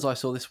trailers I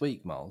saw this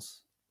week,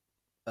 Miles,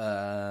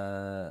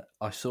 I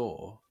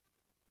saw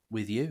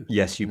with you.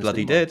 Yes, you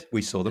bloody did.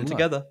 We saw them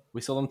together.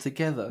 We saw them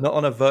together. Not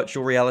on a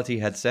virtual reality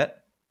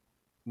headset.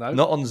 No.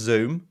 Not on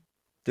Zoom.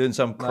 Doing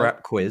some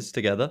crap quiz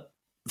together.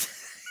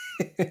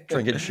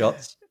 Drinking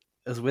shots.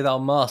 It was with our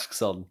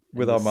masks on.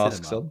 With our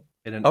masks on.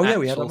 In an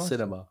we had our masks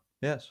cinema. on.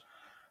 Yes.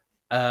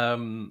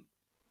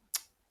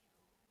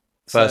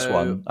 First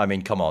one. I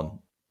mean, come on.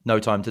 No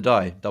Time to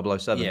Die.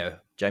 007. Yeah.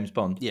 James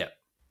Bond. Yeah.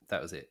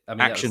 That was it. I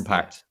mean,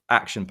 Action-packed.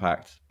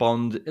 Action-packed.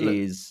 Bond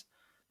he's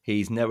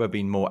never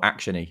been more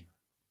actiony.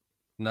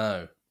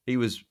 No. He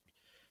was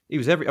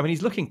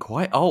he's looking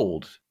quite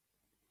old,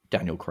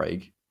 Daniel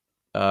Craig.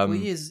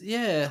 He is,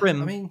 yeah.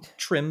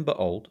 Trim but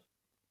old.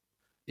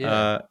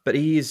 Yeah. But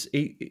he's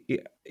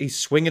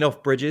swinging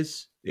off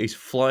bridges. He's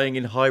flying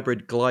in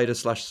hybrid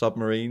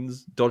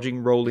glider/submarines, dodging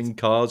rolling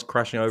cars,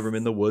 crashing over him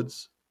in the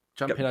woods,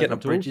 jumping over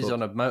bridges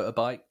on a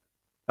motorbike.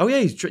 Oh yeah,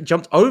 he's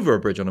jumped over a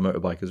bridge on a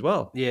motorbike as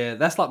well. Yeah,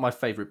 that's like my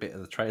favourite bit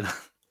of the trailer.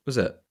 Was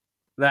it?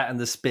 That and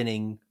the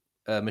spinning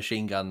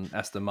machine gun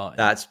Aston Martin.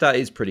 That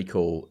is pretty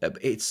cool.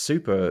 It's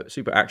super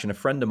action. A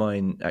friend of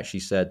mine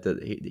actually said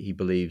that he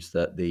believes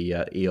that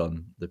the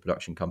Eon, the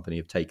production company,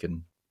 have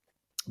taken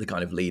the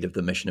kind of lead of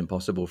the Mission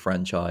Impossible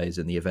franchise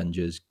and the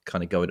Avengers,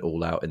 kind of going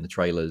all out in the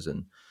trailers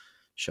and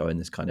showing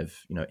this kind of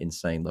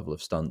insane level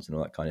of stunts and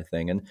all that kind of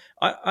thing. And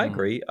I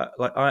agree.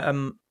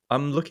 I'm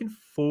looking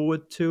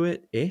forward to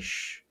it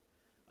ish.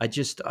 I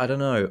don't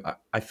know.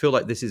 I feel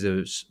like this is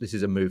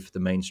a move for the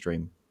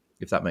mainstream,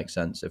 if that makes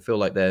sense. I feel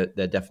like they're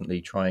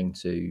definitely trying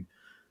to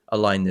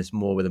align this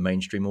more with a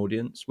mainstream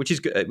audience, which is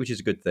good, which is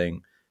a good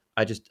thing.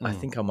 I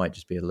think I might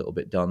just be a little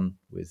bit done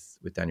with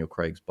Daniel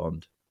Craig's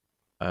Bond.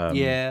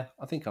 Yeah,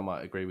 I think I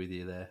might agree with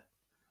you there.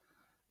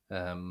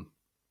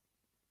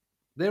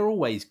 They're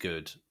always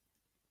good.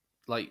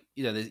 Like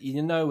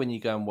when you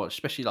go and watch,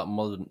 especially like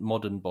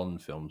modern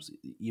Bond films,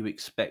 you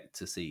expect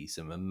to see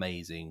some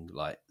amazing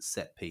like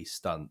set piece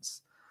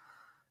stunts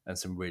and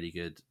some really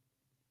good,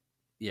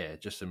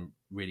 just some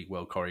really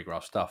well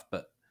choreographed stuff.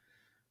 But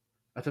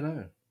I don't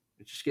know,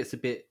 it just gets a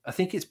bit. I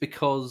think it's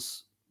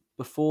because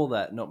before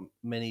that, not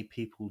many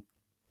people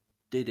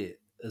did it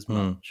as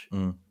much,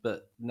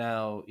 but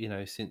now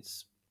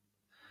since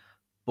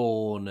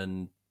Bourne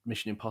and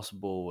Mission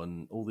Impossible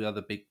and all the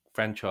other big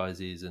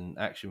franchises and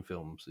action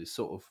films, it's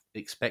sort of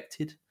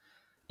expected.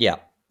 Yeah.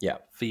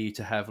 For you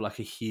to have like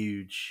a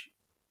huge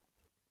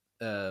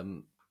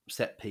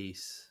set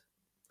piece.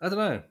 I don't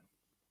know,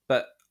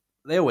 but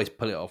they always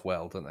pull it off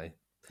well, don't they?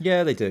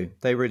 Yeah, they do.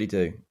 They really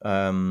do.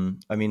 I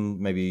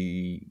mean,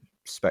 maybe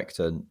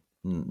Spectre,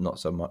 not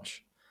so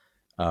much.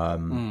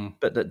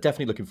 But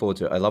definitely looking forward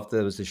to it. I love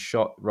there was this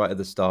shot right at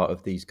the start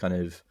of these kind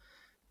of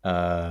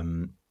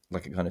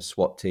like a kind of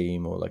SWAT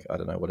team or like I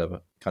don't know whatever,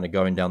 kind of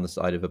going down the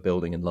side of a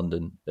building in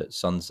London at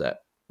sunset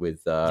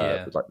with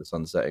like the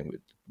sun setting,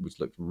 which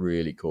looked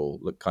really cool.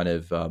 Looked kind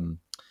of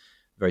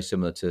very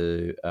similar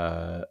to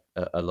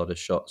a lot of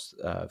shots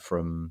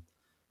from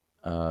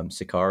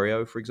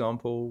Sicario, for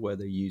example, where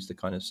they use the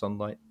kind of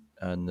sunlight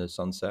and the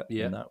sunset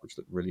in that, which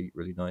looked really,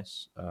 really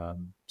nice.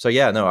 So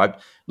yeah, no, I'm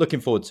looking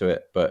forward to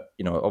it, but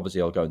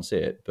obviously I'll go and see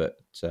it, but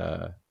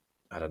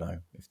I don't know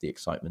if the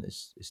excitement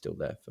is still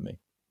there for me.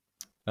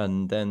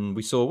 And then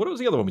we saw, what was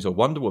the other one we saw?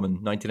 Wonder Woman,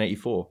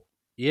 1984.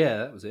 Yeah,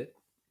 that was it.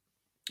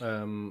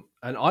 And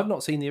I've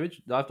not seen the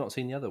original. I've not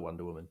seen the other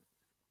Wonder Woman,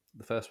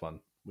 the first one,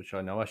 which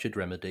I know I should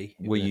remedy.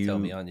 You're going to tell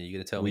me, aren't you? You're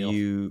going to tell me off. Were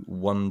you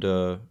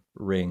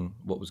wondering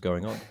what was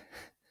going on?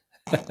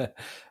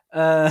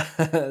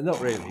 Not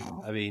really.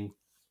 I mean,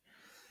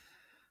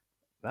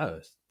 no,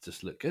 it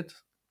just looked good.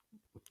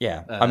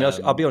 Yeah, I mean,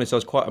 I'll be honest.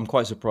 I'm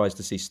quite surprised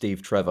to see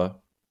Steve Trevor,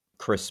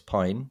 Chris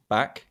Pine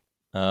back.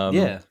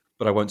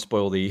 But I won't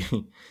spoil the.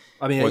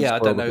 I mean, I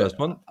don't know. First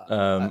one.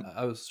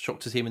 I was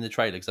shocked to see him in the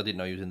trailer because I didn't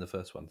know he was in the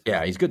first one.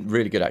 Yeah, he's good,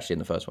 really good actually in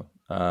the first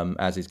one.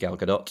 As is Gal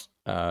Gadot.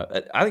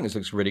 I think this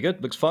looks really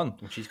good. Looks fun.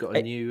 And she's got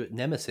a new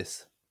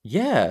nemesis.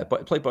 Yeah,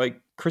 played by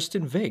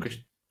Kristen Wiig.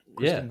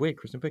 Kristen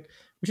Wiig,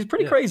 which is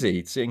pretty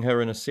crazy. Seeing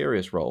her in a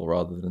serious role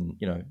rather than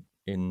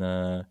in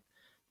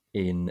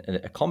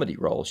a comedy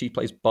role. She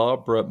plays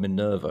Barbara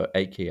Minerva,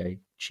 aka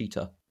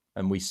Cheetah,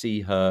 and we see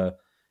her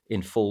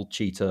in full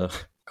cheetah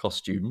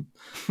costume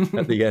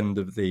at the end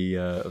of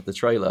the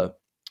trailer.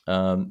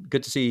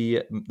 Good to see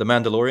the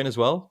Mandalorian as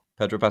well.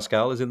 Pedro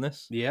Pascal is in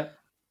this. Yeah,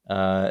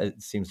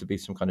 it seems to be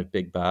some kind of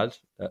big bad,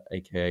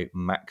 aka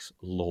Max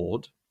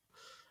Lord.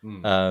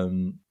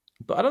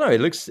 But I don't know.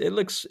 It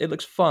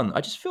looks fun.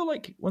 I just feel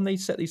like when they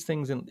set these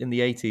things in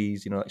the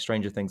 80s, like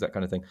Stranger Things, that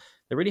kind of thing,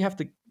 they really have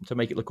to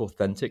make it look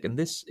authentic. And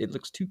it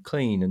looks too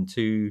clean and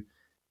too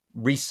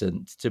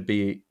recent to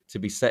be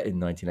set in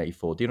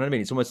 1984. Do you know what I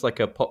mean? It's almost like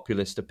a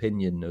populist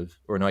opinion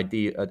or an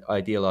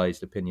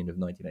idealized opinion of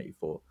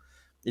 1984.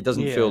 It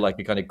doesn't feel like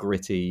a kind of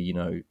gritty,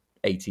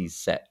 80s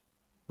set.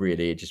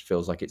 Really, it just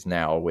feels like it's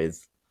now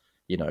with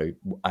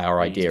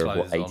our idea of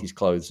what 80s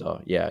clothes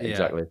are. Yeah,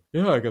 exactly.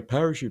 Yeah, I got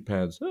parachute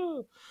pants.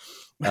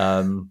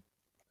 And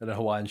a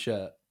Hawaiian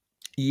shirt.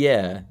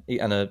 Yeah,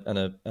 and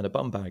a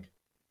bum bag.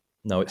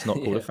 No, it's not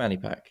called a fanny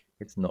pack.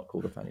 It's not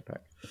called a fanny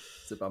pack.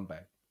 It's a bum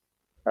bag.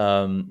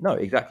 No,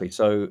 exactly.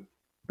 So,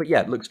 but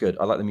yeah, it looks good.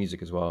 I like the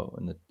music as well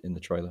in the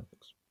trailer. It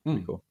looks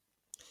pretty cool.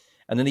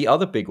 And then the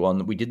other big one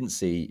that we didn't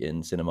see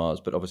in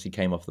cinemas, but obviously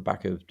came off the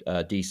back of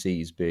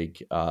DC's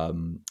big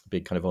kind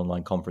of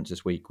online conference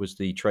this week, was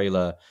the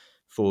trailer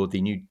for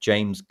the new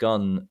James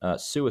Gunn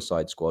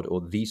Suicide Squad, or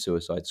The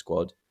Suicide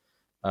Squad,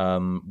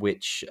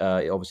 which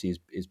obviously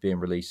is being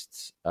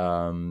released.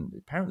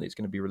 Apparently, it's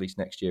going to be released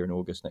next year, in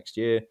August next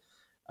year.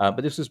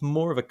 But this was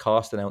more of a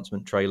cast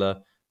announcement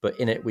trailer. But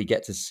in it, we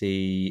get to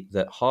see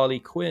that Harley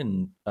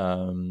Quinn,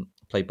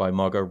 played by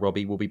Margot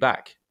Robbie, will be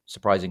back,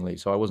 surprisingly.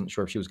 So I wasn't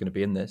sure if she was going to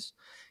be in this.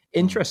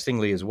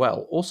 Interestingly as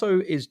well, also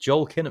is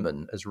Joel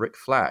Kinnaman as Rick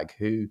Flag,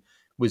 who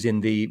was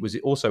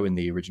also in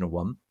the original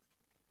one,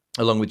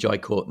 along with Jai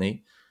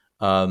Courtney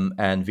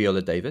and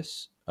Viola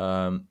Davis.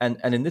 And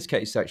in this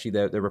case, actually,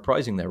 they're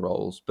reprising their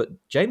roles. But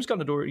James Gunn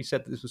had already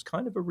said that this was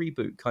kind of a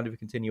reboot, kind of a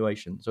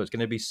continuation. So it's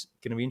going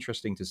to be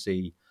interesting to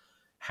see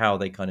how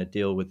they kind of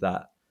deal with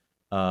that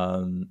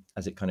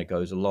as it kind of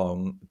goes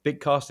along. Big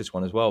cast this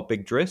one as well.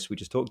 Big Driss, we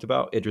just talked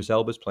about. Idris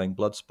Elba's playing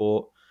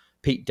Bloodsport.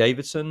 Pete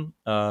Davidson,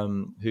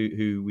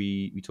 who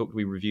we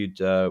reviewed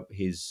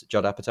his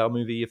Judd Apatow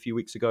movie a few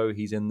weeks ago.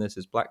 He's in this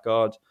as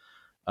Blackguard.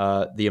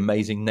 the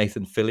amazing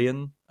Nathan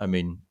Fillion. I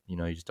mean,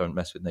 you just don't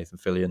mess with Nathan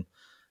Fillion.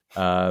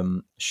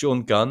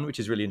 Sean Gunn, which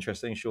is really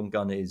interesting. Sean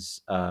Gunn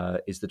is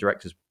the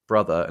director's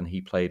brother, and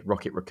he played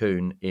Rocket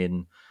Raccoon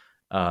in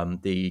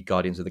the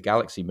Guardians of the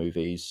Galaxy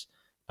movies.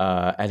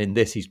 And in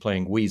this, he's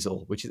playing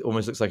Weasel, which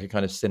almost looks like a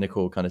kind of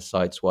cynical kind of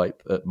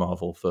sideswipe at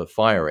Marvel for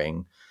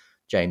firing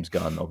James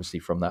Gunn, obviously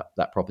from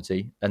that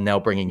property, and now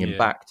bringing him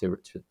back to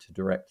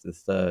direct the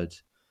third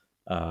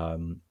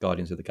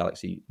Guardians of the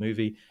Galaxy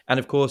movie. And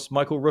of course,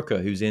 Michael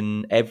Rooker, who's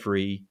in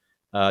every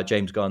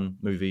James Gunn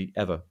movie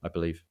ever, I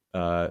believe,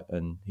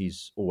 and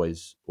he's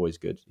always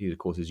good. He of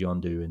course is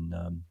Yondu in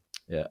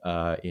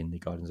the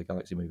Guardians of the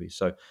Galaxy movies.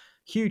 So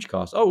huge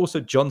cast. Oh, also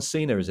John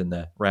Cena is in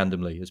there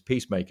randomly as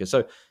Peacemaker.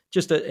 So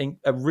just a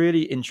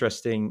really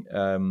interesting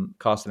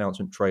cast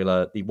announcement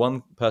trailer. The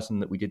one person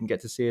that we didn't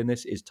get to see in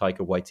this is Taika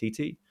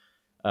Waititi.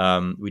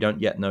 We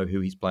don't yet know who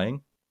he's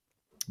playing,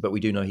 but we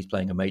do know he's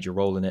playing a major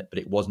role in it, but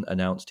it wasn't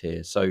announced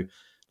here. So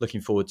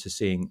looking forward to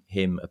seeing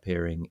him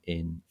appearing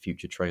in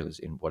future trailers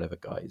in whatever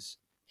guise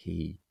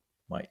he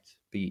might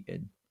be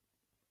in.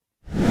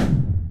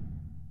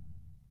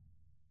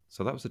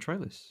 So that was the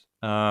trailers.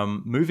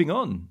 Moving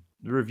on,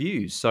 the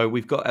reviews. So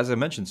we've got, as I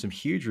mentioned, some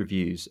huge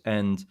reviews,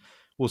 and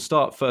we'll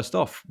start first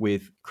off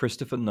with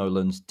Christopher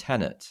Nolan's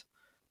Tenet.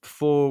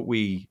 Before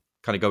we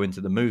kind of go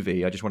into the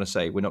movie, I just want to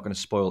say we're not going to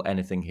spoil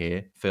anything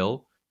here.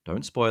 Phil,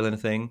 don't spoil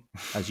anything,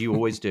 as you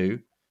always do.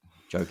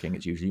 Joking,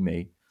 it's usually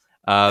me.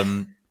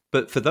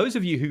 But for those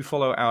of you who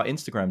follow our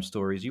Instagram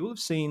stories, you will have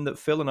seen that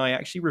Phil and I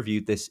actually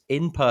reviewed this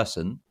in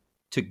person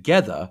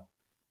together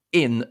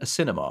in a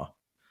cinema.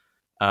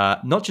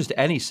 Not just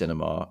any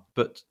cinema,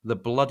 but the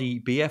bloody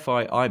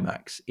BFI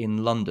IMAX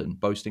in London,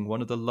 boasting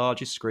one of the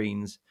largest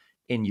screens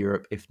in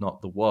Europe, if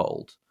not the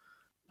world.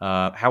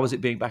 How was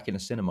it being back in a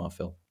cinema,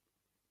 Phil?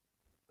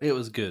 It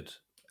was good,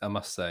 I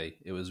must say.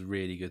 It was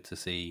really good to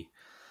see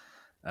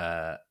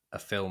a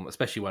film,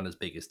 especially one as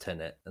big as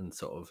Tenet, and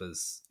sort of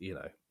as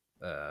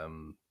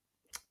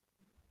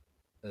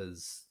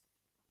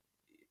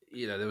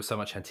there was so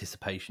much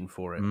anticipation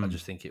for it. I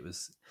just think it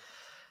was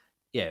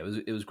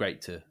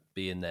great to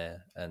be in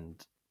there,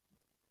 and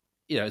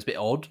it was a bit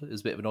odd. It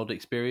was a bit of an odd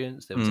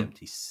experience. There was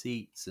empty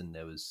seats, and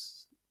there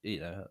was,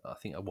 I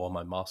think I wore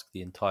my mask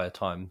the entire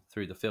time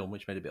through the film,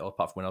 which made it a bit odd,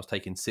 apart from when I was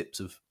taking sips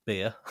of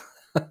beer.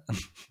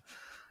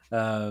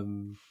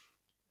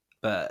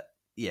 But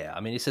yeah,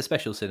 I mean, it's a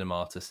special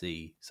cinema to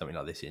see something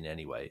like this in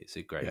anyway. It's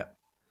a great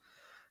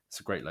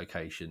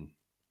location.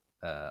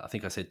 I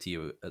think I said to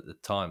you at the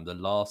time, the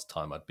last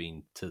time I'd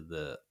been to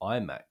the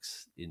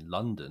IMAX in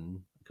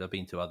London, because I've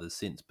been to others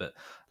since, but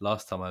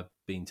last time I've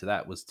been to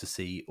that was to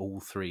see all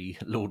 3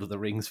 Lord of the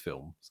Rings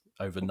films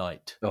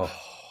overnight. Oh,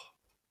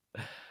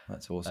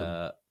 that's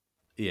awesome.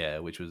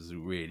 Which was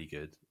really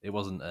good. It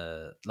wasn't,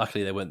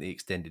 luckily they weren't the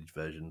extended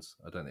versions.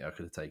 I don't think I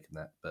could have taken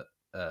that, but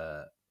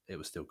it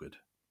was still good.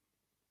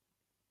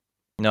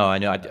 No, I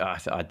know.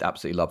 I'd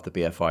absolutely love the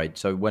BFI.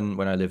 So when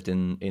I lived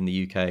in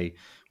the UK,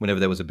 whenever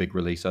there was a big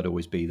release, I'd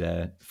always be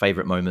there.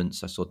 Favorite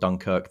moments: I saw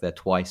Dunkirk there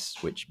twice,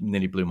 which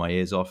nearly blew my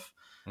ears off.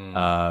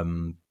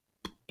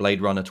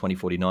 Blade Runner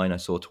 2049 I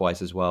saw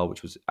twice as well,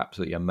 which was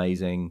absolutely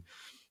amazing.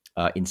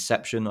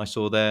 Inception I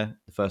saw there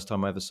the first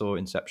time I ever saw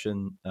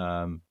Inception.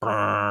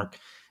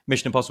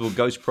 Mission Impossible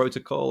Ghost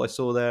Protocol I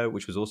saw there,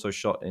 which was also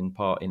shot in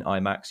part in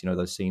IMAX.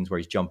 Those scenes where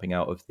he's jumping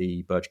out of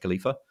the Burj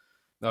Khalifa.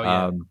 Oh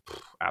yeah,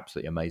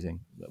 absolutely amazing.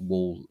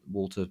 Wall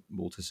to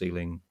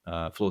ceiling,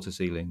 floor to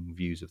ceiling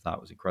views of that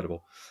was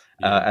incredible.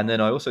 And then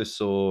I also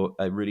saw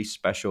a really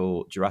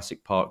special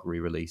Jurassic Park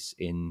re-release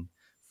in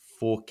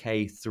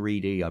 4K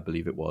 3D, I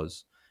believe it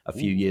was, a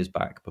few years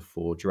back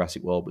before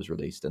Jurassic World was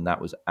released, and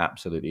that was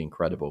absolutely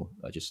incredible.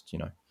 I just,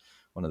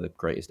 one of the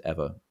greatest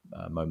ever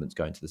moments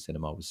going to the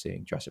cinema was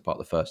seeing Jurassic Park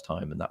the first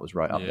time, and that was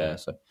right up there.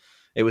 So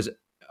it was.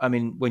 I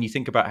mean, when you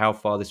think about how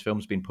far this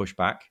film's been pushed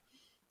back.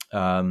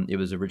 It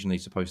was originally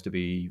supposed to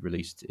be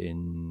released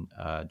in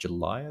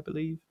July, I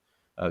believe,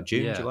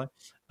 June, July.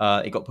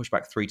 It got pushed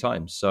back 3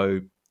 times. So,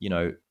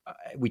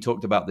 we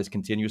talked about this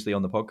continuously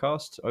on the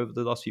podcast over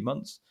the last few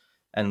months,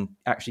 and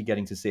actually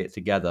getting to see it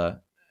together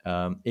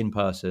in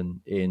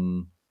person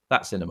in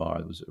that cinema,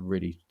 it was a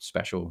really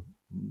special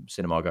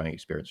cinema going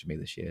experience for me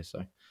this year.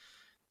 So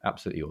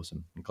absolutely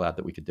awesome. I'm glad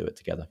that we could do it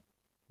together.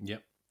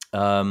 Yep.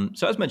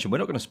 So as mentioned, we're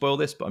not going to spoil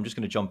this, but I'm just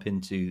going to jump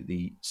into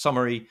the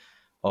summary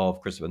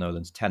of Christopher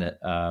Nolan's Tenet.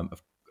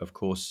 Of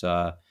course,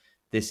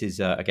 this is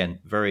again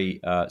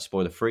very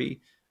spoiler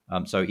free.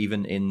 So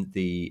even in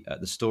the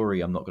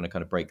story, I'm not going to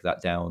kind of break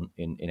that down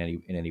in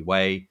any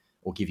way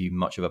or give you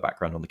much of a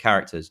background on the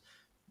characters.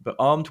 But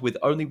armed with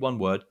only one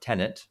word,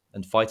 Tenet,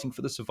 and fighting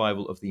for the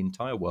survival of the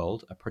entire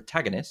world, a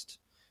protagonist,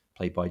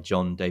 played by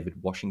John David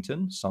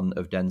Washington, son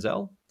of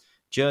Denzel,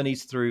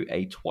 journeys through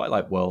a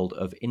twilight world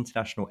of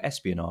international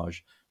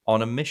espionage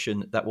on a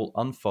mission that will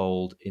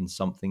unfold in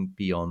something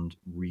beyond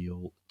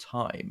real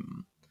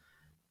time.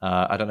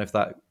 I don't know if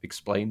that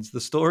explains the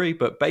story,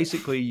 but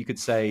basically you could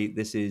say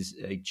this is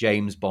a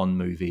James Bond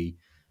movie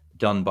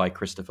done by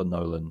Christopher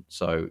Nolan.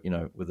 So,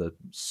 with a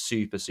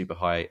super, super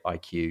high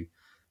IQ.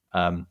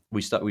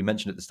 We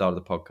mentioned at the start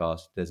of the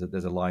podcast. There's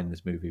a line in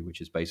this movie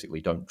which is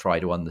basically don't try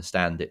to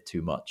understand it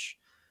too much.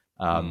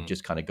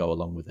 Just kind of go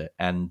along with it,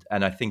 and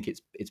I think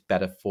it's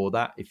better for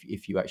that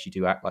if you actually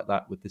do act like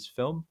that with this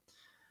film.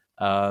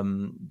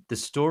 The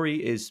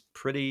story is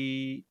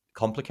pretty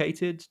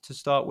complicated to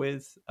start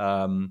with.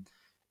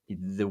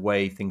 The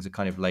way things are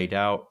kind of laid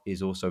out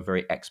is also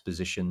very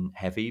exposition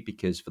heavy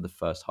because for the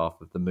first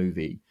half of the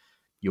movie,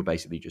 you're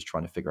basically just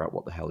trying to figure out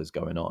what the hell is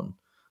going on.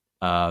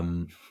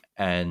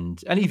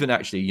 And even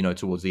actually,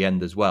 towards the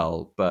end as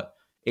well. But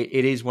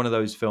it is one of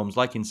those films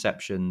like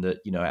Inception that,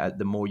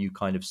 the more you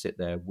kind of sit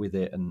there with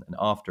it and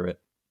after it,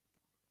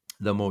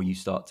 the more you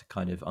start to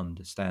kind of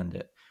understand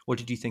it. What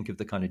did you think of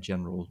the kind of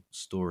general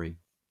story?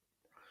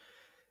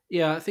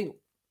 Yeah, I think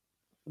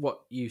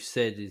what you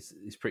said is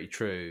pretty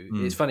true.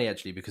 It's funny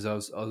actually because I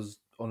was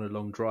on a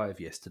long drive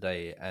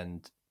yesterday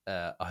and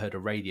I heard a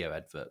radio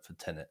advert for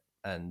Tenet,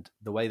 and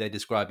the way they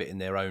describe it in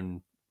their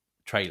own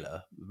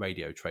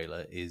radio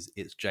trailer, is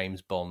it's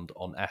James Bond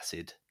on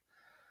acid,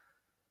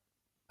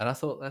 and I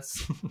thought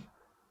that's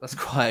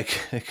quite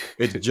a good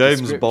It's James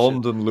description.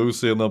 Bond and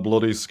Lucy in a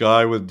bloody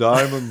sky with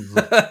diamonds.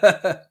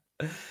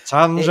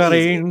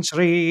 Tangerine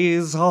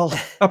trees all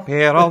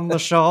appear on the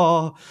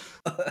shore.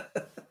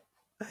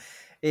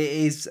 It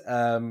is.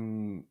 I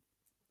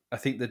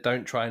think the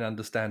 "don't try and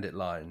understand it"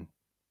 line.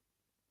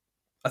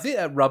 I think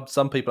that rubbed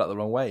some people up the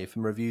wrong way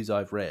from reviews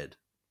I've read.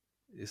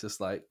 It's just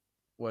like,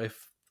 well,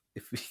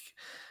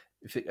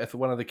 if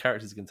one of the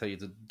characters can tell you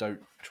to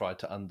don't try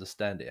to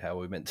understand it, how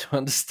are we meant to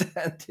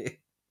understand it?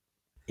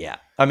 Yeah,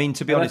 I mean,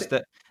 to be honest,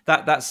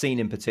 that scene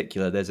in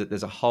particular,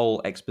 there's a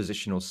whole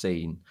expositional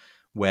scene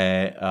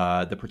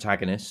where the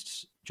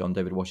protagonist, John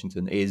David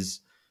Washington,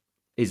 is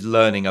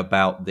learning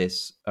about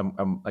this.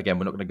 Again,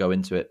 we're not going to go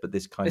into it, but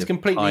this kind it's of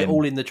completely time...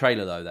 all in the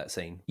trailer, though. That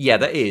scene, yeah,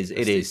 that is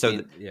That's it is. So,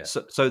 scene, yeah.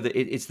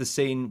 It's the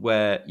scene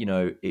where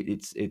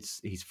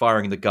it's he's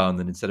firing the gun,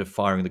 and instead of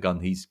firing the gun,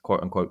 he's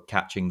quote unquote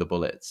catching the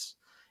bullets.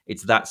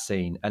 It's that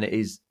scene, and it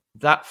is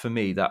that for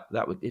me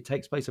it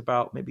takes place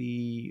about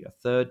maybe a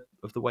third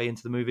of the way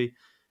into the movie.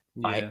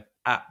 Yeah. I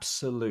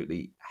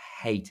absolutely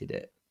hated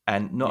it,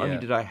 and not only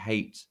did I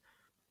hate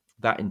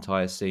that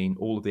entire scene,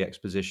 all of the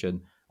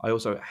exposition, I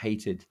also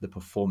hated the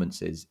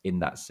performances in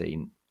that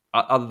scene.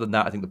 Other than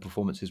that, I think the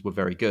performances were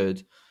very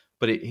good,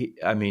 but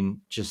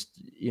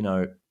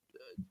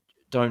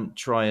don't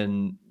try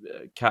and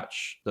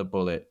catch the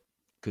bullet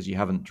because you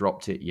haven't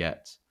dropped it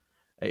yet.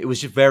 It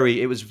was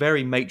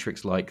very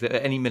Matrix-like.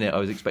 At any minute, I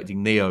was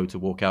expecting Neo to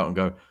walk out and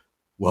go,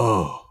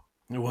 "Whoa,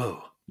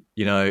 Whoa!"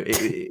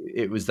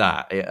 It was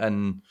that,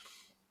 and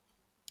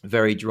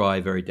very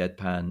dry, very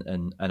deadpan,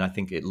 and I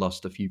think it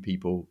lost a few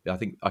people. I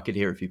think I could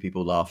hear a few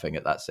people laughing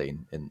at that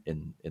scene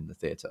in the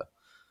theater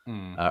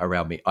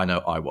around me. I know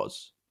I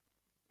was.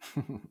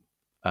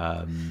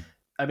 I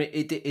mean,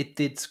 it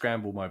did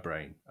scramble my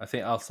brain. I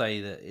think I'll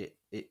say that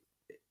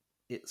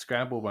it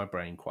scrambled my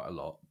brain quite a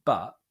lot,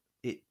 but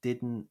it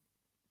didn't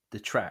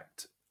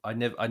detract. I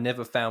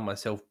never found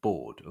myself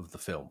bored of the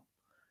film.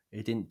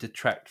 It didn't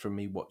detract from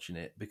me watching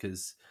it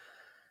because,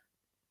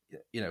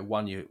 we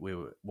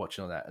were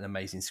watching on an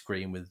amazing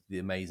screen with the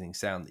amazing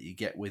sound that you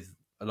get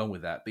along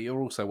with that, but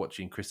you're also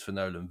watching Christopher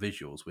Nolan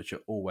visuals, which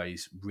are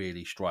always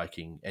really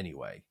striking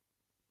anyway.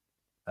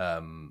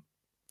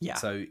 Yeah.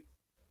 So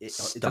it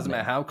doesn't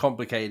matter how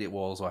complicated it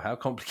was or how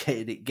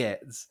complicated it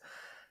gets.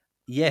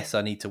 Yes,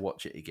 I need to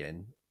watch it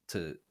again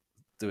to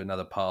do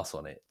another pass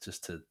on it,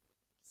 just to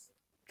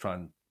try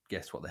and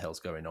guess what the hell's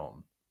going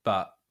on.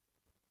 But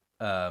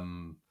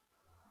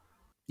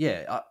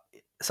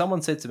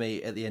someone said to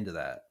me at the end of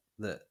that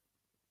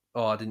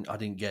I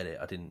didn't get it.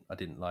 I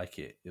didn't like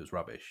it. It was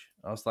rubbish.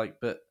 I was like,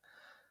 but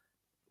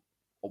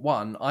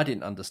one, I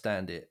didn't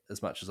understand it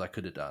as much as I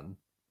could have done,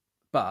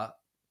 but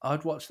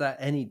I'd watch that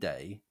any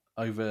day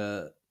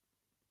over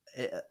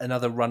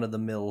another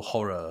run-of-the-mill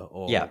horror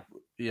or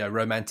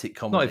romantic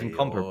comedy. Not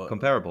even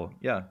comparable.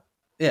 Yeah,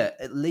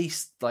 at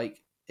least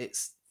like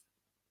it's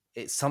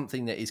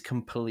something that is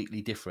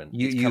completely different.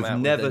 You've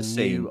never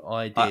seen new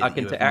idea. I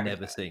can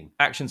never seen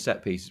action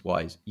set piece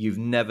wise. You've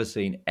never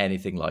seen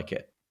anything like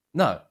it.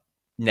 No,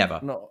 never,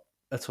 not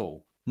at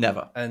all.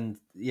 Never. And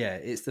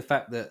it's the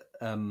fact that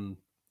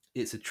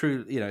it's a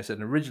true, it's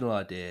an original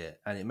idea,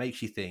 and it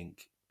makes you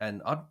think.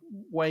 And I'd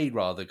way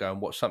rather go and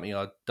watch something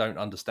I don't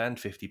understand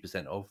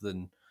 50% of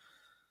than,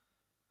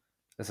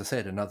 as I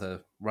said,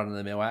 another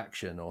run-of-the-mill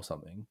action or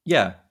something.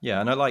 Yeah,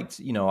 and I liked,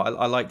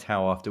 I liked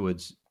how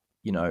afterwards,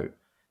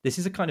 this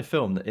is a kind of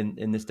film that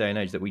in this day and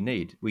age that we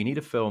need. We need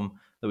a film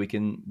that we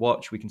can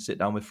watch, we can sit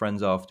down with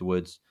friends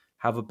afterwards,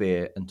 have a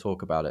beer, and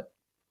talk about it.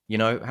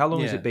 How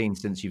long has it been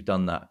since you've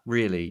done that?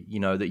 Really,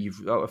 that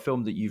you've a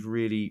film that you've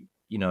really,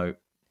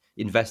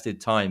 invested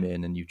time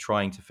in, and you're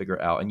trying to figure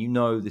it out,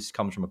 and this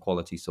comes from a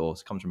quality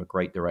source, comes from a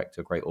great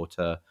director, great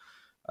auteur,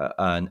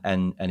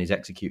 and is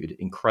executed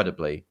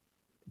incredibly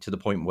to the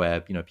point where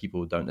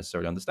people don't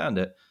necessarily understand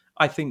it.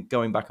 I think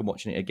going back and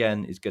watching it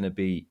again is going to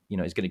be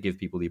is going to give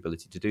people the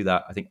ability to do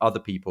that. I think other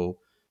people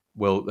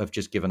will have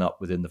just given up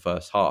within the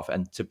first half,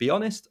 and to be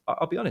honest,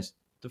 I'll be honest,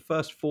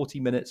 first 40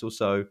 minutes or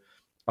so,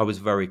 I was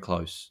very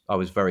close. I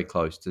was very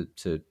close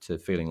to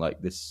feeling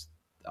like this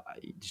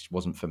it just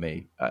wasn't for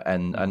me.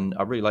 And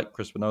I really like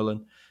Christopher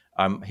Nolan.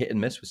 I'm hit and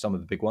miss with some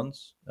of the big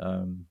ones.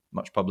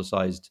 Much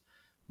publicized.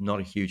 Not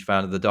a huge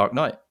fan of The Dark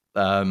Knight.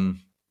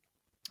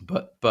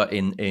 But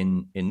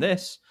in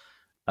this,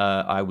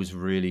 I was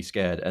really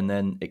scared. And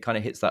then it kind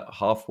of hits that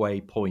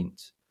halfway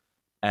point,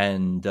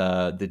 and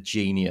the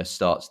genius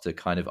starts to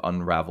kind of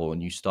unravel,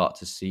 and you start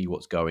to see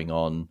what's going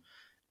on,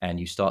 and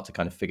you start to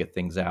kind of figure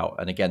things out.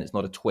 And again, it's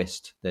not a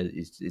twist.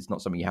 It's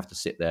not something you have to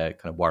sit there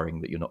kind of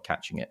worrying that you're not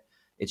catching it.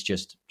 It's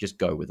just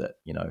go with it,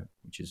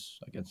 which is,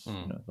 I guess,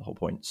 the whole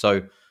point.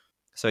 So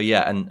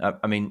yeah, and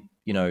I mean,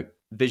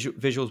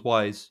 visuals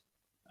wise,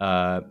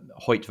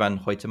 Hoyt van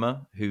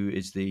Hoytema, who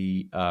is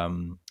the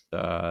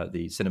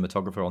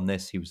cinematographer on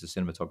this, he was the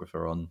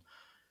cinematographer on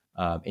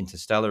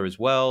Interstellar as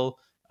well,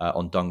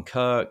 on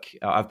Dunkirk.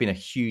 I've been a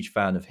huge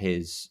fan of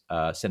his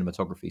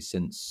cinematography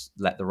since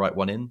Let the Right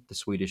One In, the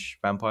Swedish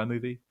vampire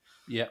movie.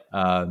 Yeah.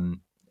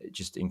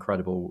 Just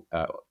incredible.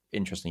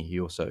 Interesting, he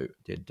also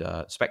did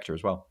Spectre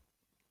as well.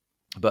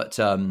 But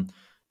I'm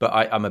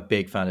a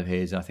big fan of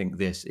his, and I think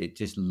it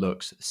just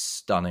looks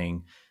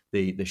stunning.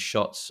 The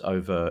shots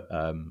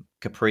over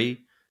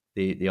Capri,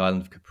 the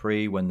island of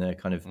Capri, when they're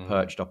kind of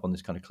perched up on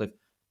this kind of cliff.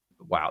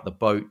 Wow, the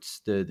boats,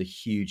 the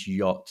huge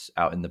yachts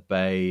out in the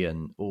bay,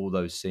 and all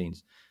those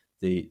scenes.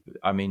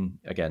 I mean,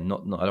 again,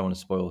 not I don't want to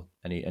spoil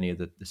any of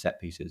the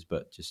set pieces,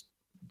 but just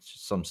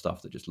some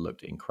stuff that just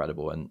looked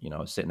incredible. And I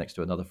was sitting next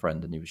to another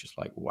friend, and he was just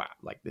like, "Wow,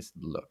 like this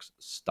looks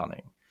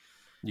stunning."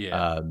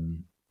 Yeah.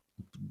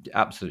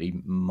 Absolutely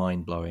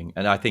mind-blowing.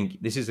 And I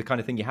think this is the kind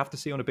of thing you have to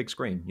see on a big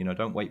screen.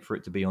 Don't wait for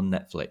it to be on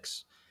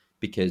Netflix,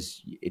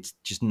 because it's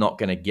just not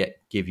going to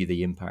give you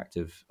the impact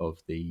of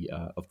the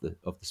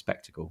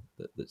spectacle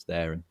that's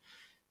there. And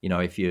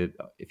if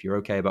you're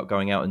okay about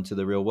going out into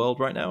the real world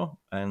right now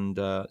and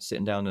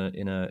sitting down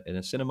in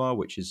a cinema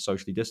which is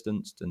socially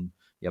distanced and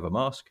you have a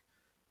mask,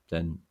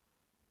 then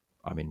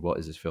I mean, what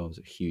is this film? It's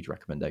a huge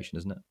recommendation,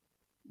 isn't it?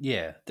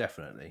 Yeah,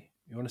 definitely.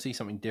 You want to see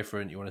something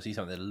different. You want to see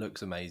something that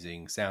looks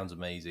amazing, sounds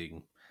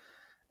amazing,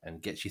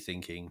 and gets you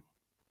thinking.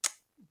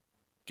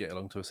 Get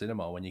along to a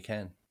cinema when you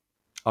can.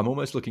 I'm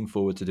almost looking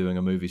forward to doing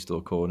a movie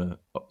store corner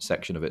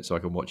section of it, so I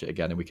can watch it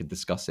again and we can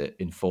discuss it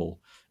in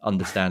full,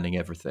 understanding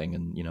everything,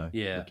 and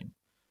Yeah.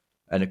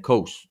 And of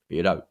course,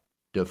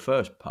 the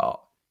first part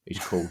is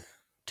called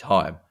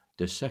time.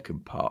 The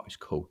second part is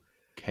called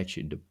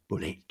catching the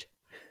bullet.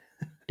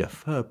 The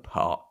third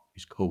part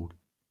is called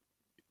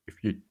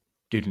if you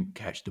didn't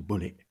catch the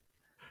bullet,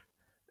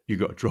 you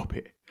got to drop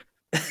it.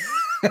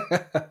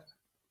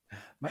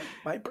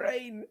 my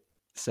brain.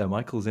 Sir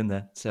Michael's in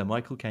there. Sir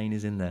Michael Caine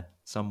is in there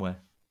somewhere.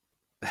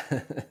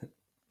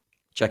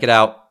 Check it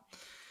out.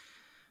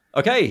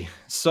 Okay,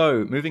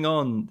 so moving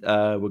on,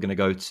 we're going to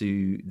go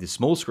to the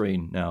small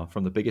screen now,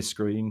 from the biggest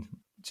screen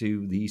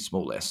to the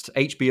smallest.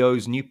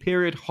 HBO's new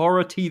period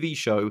horror TV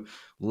show,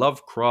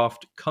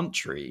 Lovecraft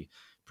Country,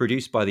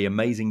 produced by the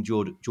amazing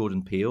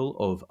Jordan Peele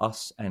of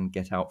Us and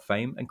Get Out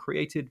fame, and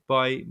created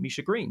by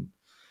Misha Green.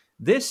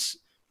 This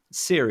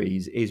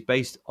series is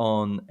based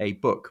on a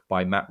book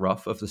by Matt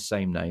Ruff of the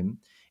same name.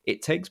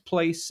 It takes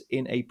place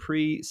in a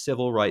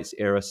pre-civil rights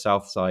era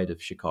south side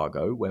of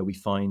Chicago, where we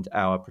find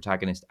our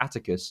protagonist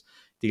Atticus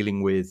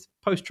dealing with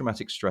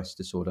post-traumatic stress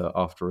disorder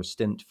after a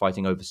stint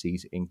fighting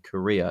overseas in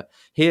Korea.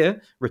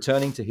 Here,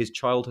 returning to his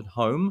childhood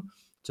home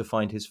to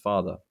find his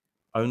father.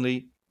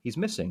 Only he's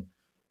missing,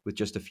 with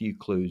just a few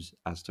clues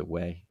as to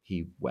where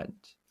he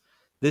went.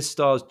 This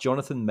stars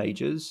Jonathan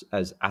Majors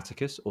as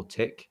Atticus, or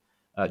Tick,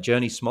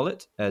 Journey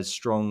Smollett as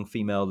strong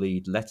female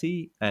lead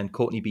Letty, and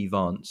Courtney B.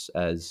 Vance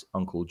as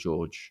Uncle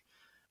George.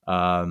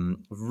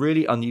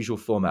 Really unusual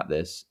format,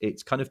 this.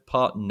 It's kind of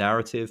part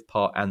narrative,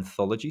 part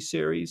anthology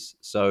series.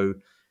 So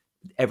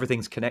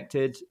everything's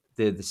connected.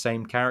 They're the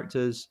same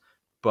characters,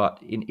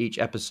 but in each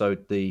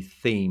episode, the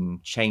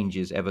theme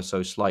changes ever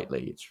so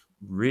slightly. It's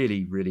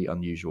really, really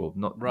unusual.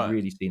 Not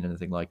really seen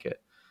anything like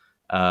it.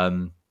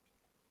 And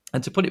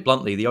to put it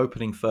bluntly, the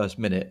opening first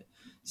minute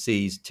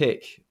sees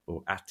Tick,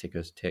 or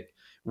Atticus Tick,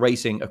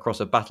 racing across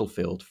a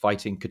battlefield,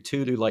 fighting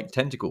Cthulhu-like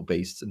tentacle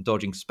beasts and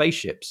dodging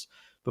spaceships,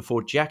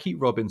 before Jackie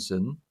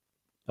Robinson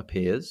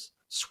appears,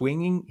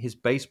 swinging his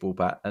baseball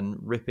bat and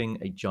ripping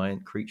a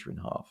giant creature in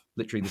half.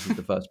 Literally, this is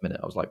the first minute.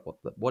 I was like,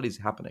 what is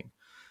happening?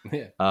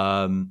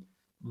 Yeah.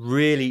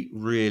 Really,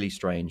 really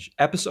strange.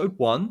 Episode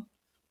 1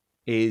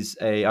 is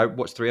I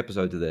watched 3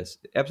 episodes of this.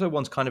 Episode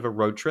 1's kind of a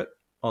road trip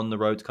on the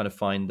road to kind of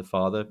find the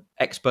father,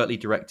 expertly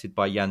directed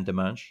by Yann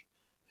Demange,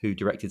 who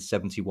directed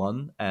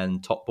 71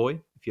 and Top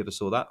Boy, if you ever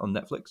saw that on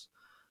Netflix.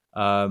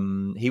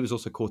 He was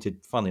also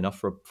courted, funnily enough,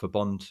 for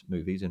Bond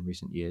movies in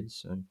recent years,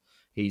 so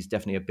he's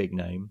definitely a big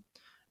name.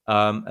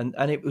 And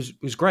it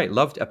was great.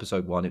 Loved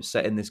episode 1. It was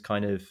set in this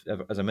kind of,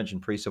 as I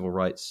mentioned, pre-civil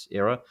rights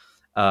era.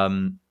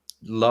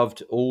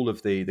 Loved all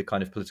of the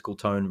kind of political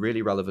tone,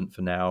 really relevant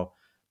for now.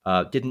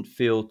 Didn't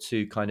feel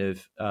too kind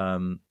of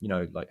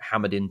like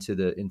hammered into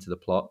the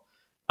plot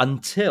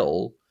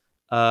until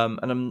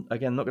And I'm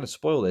again not going to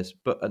spoil this,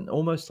 but an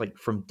almost like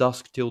from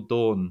dusk till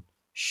dawn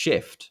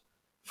shift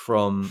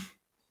from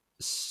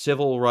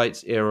civil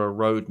rights era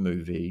road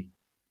movie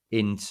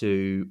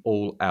into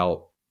all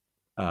out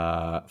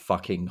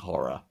fucking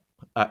horror.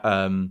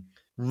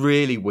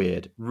 Really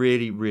weird,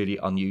 really, really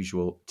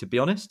unusual. To be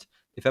honest,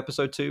 if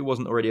episode 2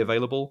 wasn't already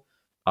available,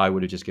 I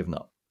would have just given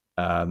up.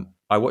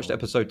 I watched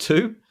episode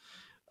 2.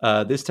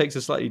 This takes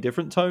a slightly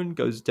different tone,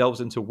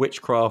 delves into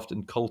witchcraft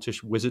and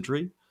cultish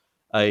wizardry,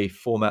 a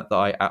format that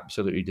I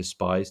absolutely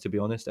despise. To be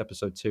honest,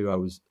 episode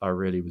 2 I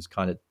really was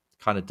kind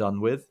of done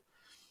with.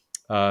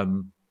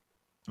 And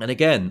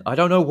again, I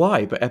don't know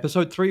why, but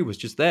episode 3 was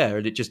just there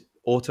and it just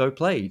auto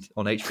played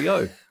on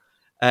HBO.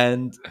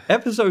 And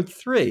episode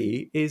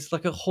 3 is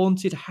like a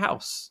haunted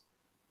house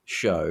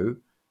show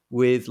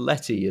with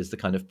Letty as the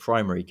kind of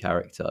primary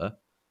character.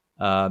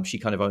 She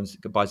kind of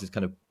buys this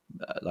kind of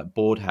like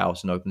board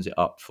house and opens it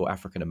up for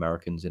African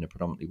Americans in a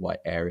predominantly white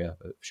area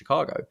of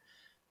Chicago.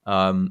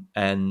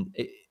 And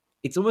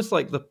it's almost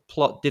like the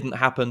plot didn't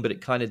happen, but it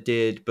kind of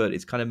did, but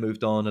it's kind of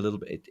moved on a little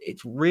bit.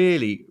 It's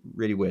really,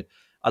 really weird.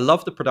 I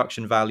love the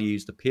production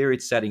values. The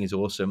period setting is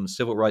awesome.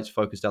 Civil rights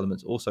focused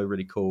elements also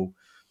really cool.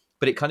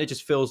 But it kind of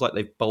just feels like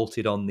they've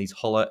bolted on these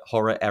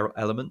horror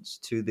elements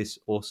to this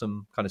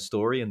awesome kind of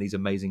story and these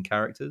amazing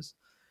characters.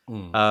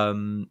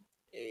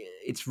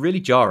 It's really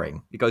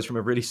jarring. It goes from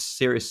a really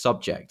serious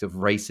subject of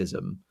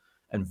racism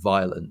and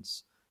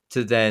violence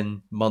to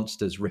then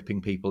monsters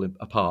ripping people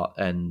apart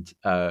and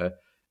a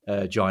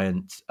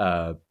giant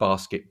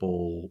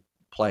basketball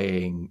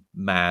playing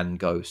man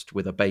ghost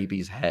with a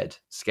baby's head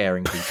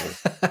scaring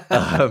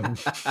people.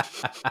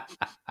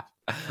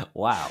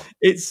 Wow.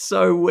 It's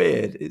so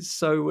weird. It's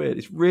so weird.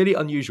 It's really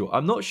unusual.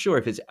 I'm not sure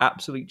if it's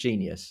absolute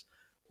genius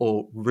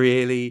or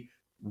really,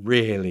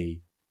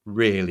 really,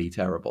 really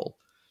terrible.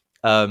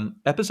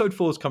 Episode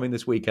 4 is coming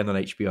this weekend on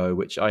HBO,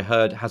 which I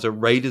heard has a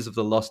Raiders of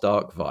the Lost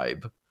Ark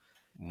vibe.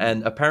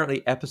 And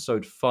apparently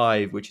episode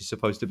 5, which is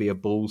supposed to be a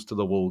balls to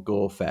the wall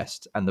gore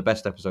fest and the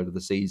best episode of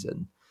the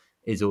season,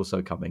 is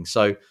also coming.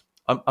 So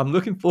I'm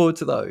looking forward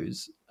to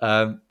those,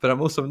 but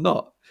I'm also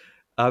not.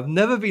 I've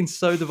never been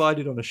so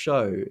divided on a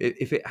show.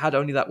 If it had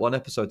only that one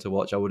episode to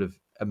watch, I would have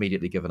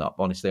immediately given up.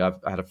 Honestly, I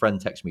had a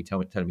friend text me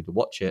telling me to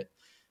watch it,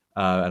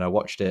 and I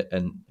watched it,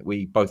 and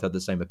we both had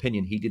the same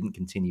opinion. He didn't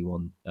continue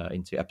on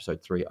into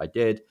episode 3. I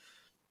did.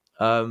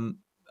 And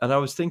I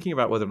was thinking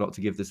about whether or not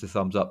to give this a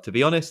thumbs up. To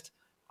be honest,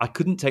 I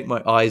couldn't take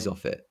my eyes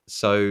off it.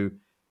 So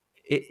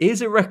it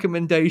is a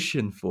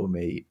recommendation for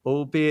me,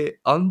 albeit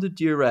under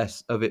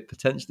duress of it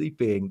potentially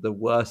being the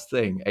worst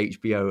thing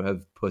HBO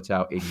have put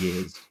out in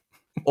years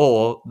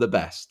or the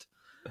best.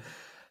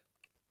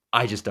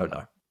 I just don't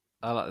know.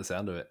 I like the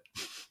sound of it.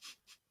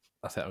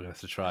 I think I'm going to have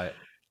to try it.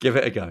 Give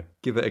it a go.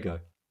 Give it a go.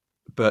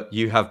 But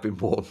you have been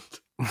warned.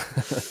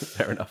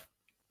 Fair enough.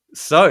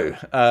 So,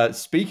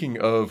 speaking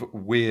of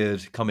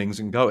weird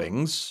comings and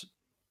goings,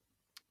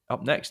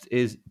 up next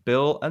is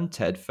Bill and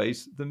Ted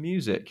Face the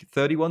Music.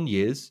 31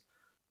 years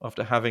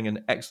after having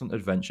an excellent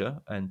adventure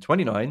and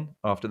 29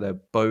 after their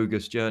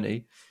bogus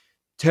journey,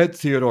 Ted,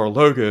 Theodore,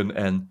 Logan,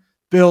 and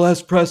Bill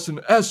S. Preston,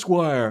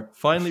 Esquire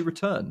finally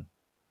return.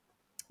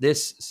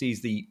 This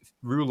sees the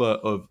ruler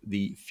of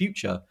the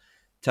future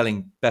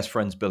telling best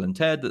friends Bill and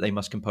Ted that they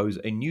must compose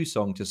a new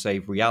song to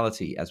save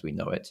reality as we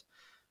know it.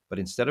 But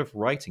instead of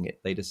writing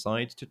it, they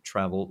decide to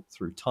travel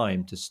through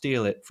time to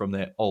steal it from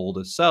their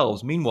older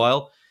selves.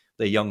 Meanwhile,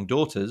 their young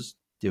daughters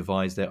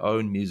devise their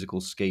own musical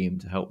scheme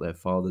to help their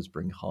fathers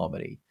bring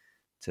harmony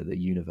to the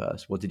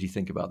universe. What did you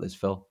think about this,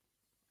 Phil?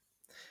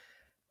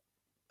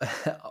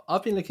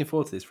 I've been looking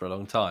forward to this for a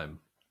long time.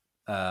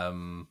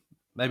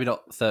 Maybe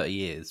not 30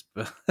 years,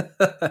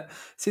 but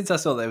since I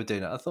saw they were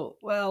doing it, I thought,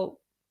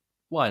 well,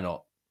 why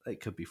not? It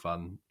could be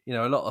fun. You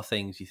know, a lot of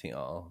things you think,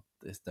 oh,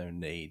 there's no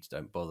need,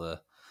 don't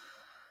bother.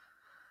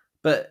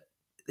 But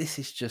this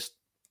is just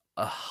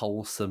a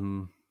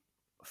wholesome,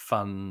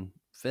 fun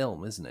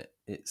film, isn't it?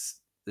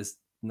 There's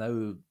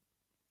no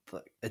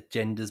like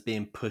agendas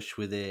being pushed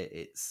with it.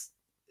 It's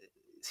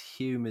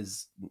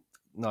humor's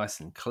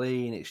nice and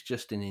clean. It's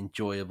just an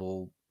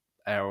enjoyable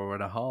hour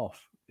and a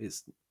half.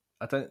 It's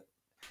not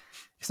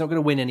going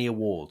to win any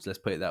awards. Let's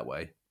put it that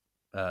way.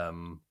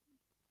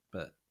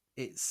 But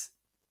it's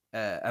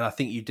and I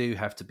think you do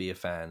have to be a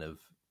fan of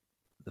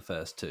the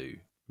first two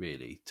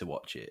really to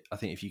watch it. I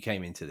think if you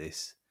came into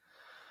this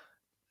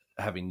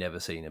having never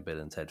seen a Bill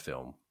and Ted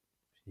film,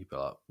 you'd be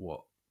like,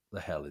 what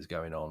the hell is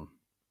going on?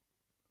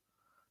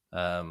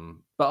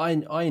 But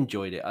I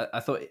enjoyed it. I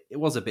thought it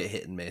was a bit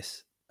hit and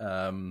miss.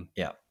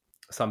 Yeah.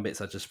 Some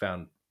bits I just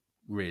found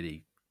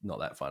really not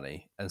that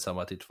funny, and some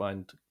I did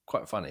find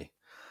quite funny.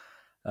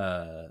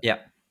 Yeah.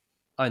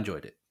 I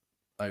enjoyed it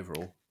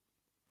overall.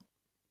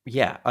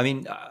 Yeah, I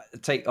mean,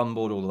 take on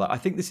board all of that. I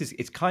think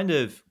it's kind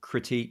of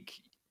critique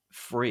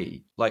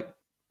free. Like,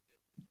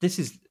 this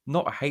is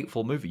not a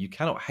hateful movie. You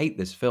cannot hate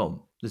this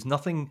film. There's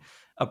nothing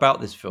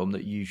about this film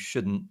that you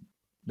shouldn't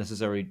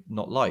necessarily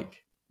not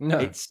like. No,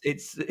 It's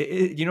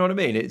you know what I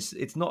mean?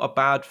 It's not a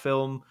bad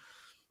film.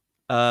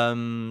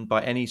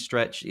 by any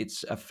stretch.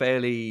 It's a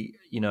fairly,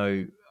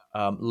 low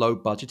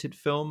budgeted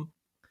film.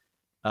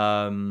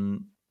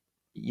 And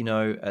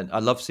I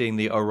love seeing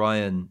the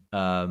Orion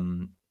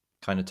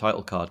kind of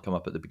title card come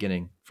up at the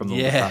beginning from all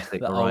the classic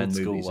the Orion old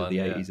school movies of one, the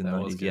yeah, 80s and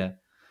that was 90s. good. Yeah,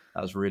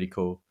 that was really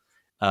cool.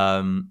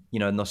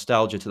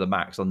 Nostalgia to the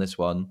max on this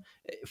one.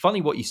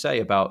 Funny what you say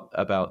about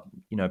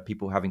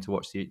people having to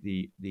watch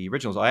the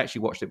originals. I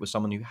actually watched it with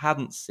someone who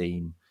hadn't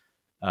seen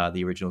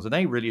the originals, and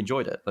they really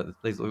enjoyed it.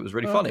 They thought it was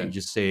really funny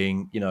just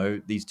seeing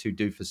these two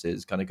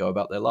doofuses kind of go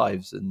about their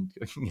lives and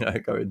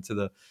go into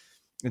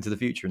the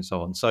future and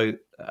so on. So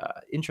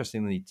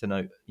interestingly to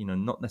note,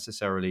 not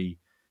necessarily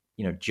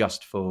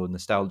just for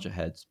nostalgia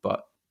heads,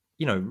 but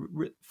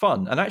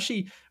fun. And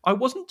actually, I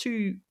wasn't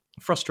too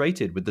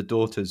frustrated with the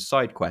daughter's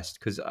side quest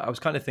because I was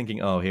kind of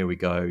thinking, oh, here we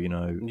go,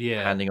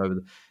 Yeah. handing over.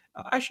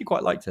 I actually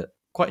quite liked it.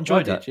 Quite I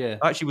enjoyed did, that. yeah.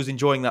 I actually was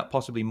enjoying that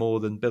possibly more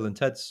than Bill and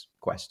Ted's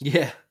quest.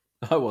 Yeah,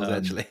 I was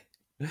actually.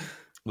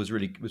 Was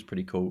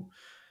pretty cool.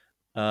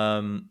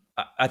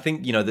 I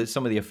think that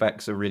some of the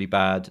effects are really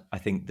bad. I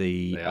think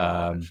They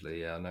are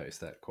actually, yeah, I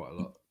noticed that quite a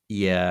lot.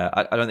 Yeah,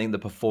 I don't think the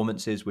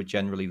performances were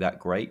generally that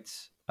great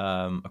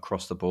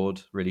across the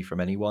board, really, from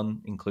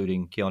anyone,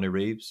 including Keanu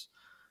Reeves.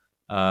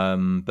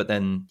 But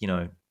then,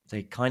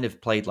 they kind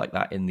of played like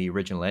that in the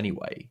original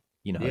anyway,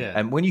 Yeah.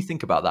 And when you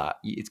think about that,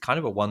 it's kind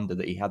of a wonder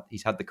that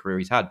he's had the career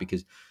he's had,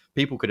 because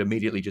people could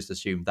immediately just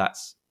assume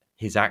that's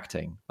his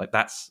acting. Like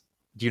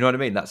do you know what I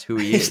mean? That's who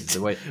he is.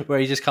 The way Where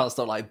he just can't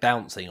stop like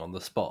bouncing on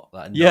the spot,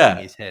 like Yeah,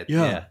 nodding his head.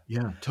 yeah,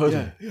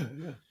 totally. Yeah,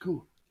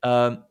 cool.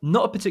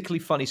 Not a particularly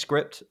funny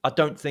script. I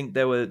don't think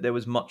there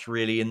was much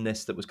really in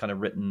this that was kind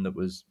of written that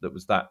was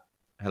that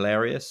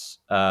hilarious.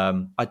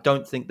 I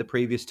don't think the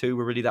previous two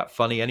were really that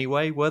funny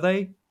anyway. Were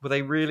they? Were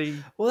they really?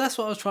 Well, that's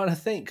what I was trying to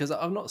think, because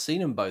I've not seen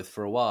them both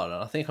for a while, and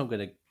I think I'm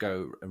going to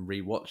go and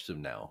rewatch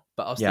them now.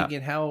 But I was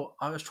thinking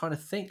trying to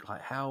think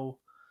like how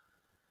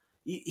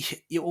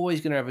you're always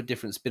going to have a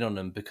different spin on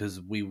them, because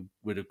we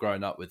would have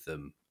grown up with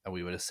them and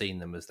we would have seen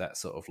them as that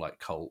sort of like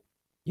cult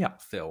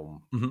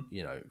film,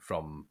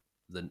 from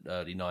the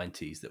early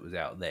 90s that was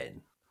out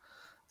then.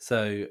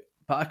 So,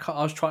 but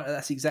I was trying.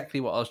 That's exactly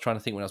what I was trying to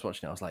think when I was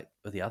watching it. I was like,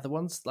 are the other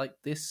ones like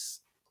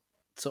this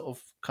sort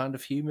of kind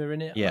of humor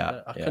in it?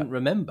 Yeah, I couldn't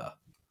remember.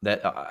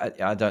 That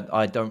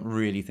I don't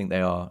really think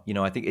they are.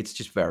 I think it's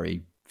just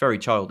very, very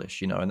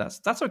childish. And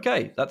that's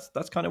okay.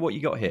 That's kind of what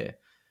you got here.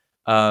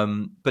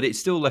 But it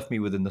still left me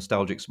with a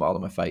nostalgic smile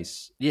on my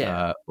face.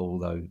 Yeah.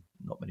 Although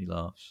not many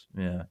laughs.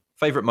 Yeah.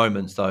 Favorite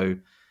moments though.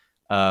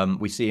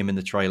 We see him in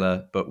the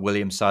trailer, but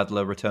William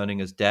Sadler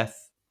returning as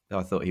Death.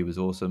 I thought he was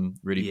awesome,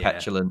 really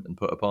petulant and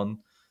put upon.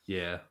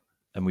 Yeah.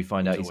 And we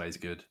find out he's always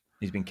good.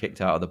 He's been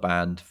kicked out of the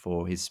band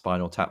for his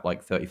Spinal Tap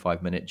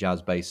 35-minute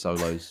jazz bass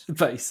solos.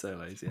 Bass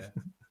solos, yeah.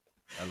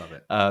 I love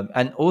it.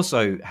 And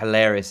also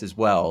hilarious as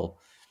well.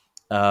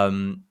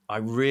 I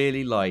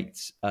really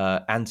liked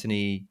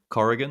Anthony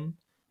Corrigan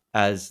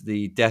as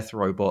the death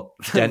robot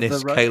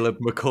Dennis Caleb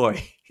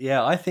McCoy.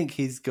 Yeah, I think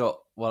he's got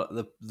one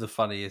of the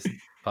funniest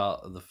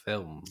part of the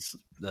film,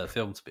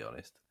 to be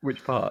honest.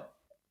 Which part?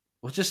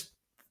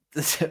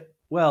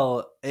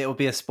 Well, it'll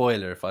be a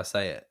spoiler if I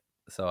say it,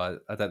 so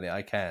I don't think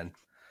I can.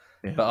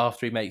 Yeah. But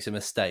after he makes a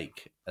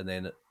mistake, and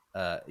then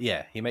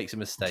he makes a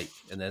mistake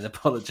and then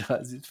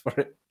apologizes for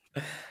it,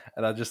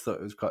 and I just thought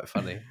it was quite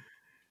funny.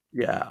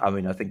 Yeah, I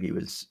mean, I think he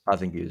was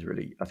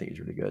really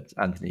good.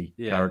 Anthony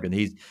Corrigan,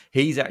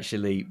 he's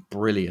actually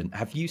brilliant.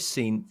 Have you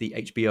seen the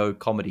HBO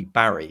comedy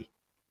Barry?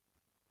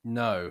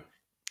 No.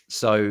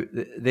 So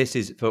this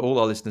is, for all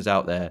our listeners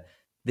out there,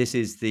 this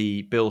is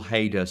the Bill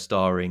Hader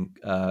starring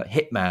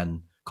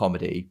hitman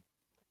comedy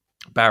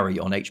Barry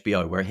on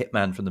HBO, where a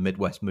hitman from the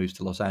Midwest moves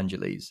to Los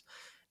Angeles,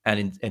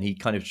 and he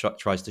kind of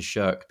tries to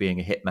shirk being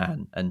a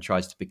hitman and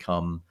tries to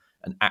become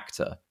an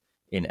actor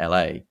in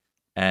LA.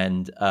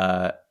 And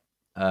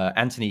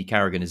Anthony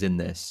Corrigan is in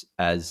this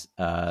as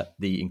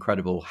the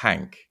incredible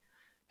Hank,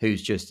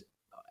 who's just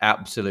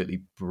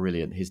absolutely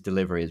brilliant. His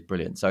delivery is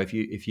brilliant. So if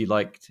you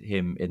liked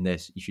him in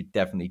this, you should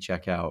definitely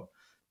check out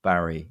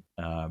Barry.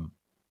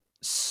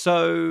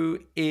 So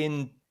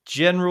in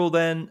general,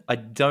 then, I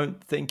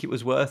don't think it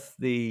was worth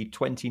the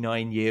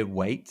 29-year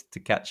wait to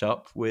catch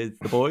up with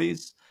the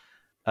boys.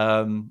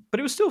 But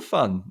it was still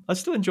fun. I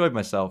still enjoyed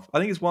myself. I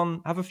think it's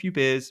one, have a few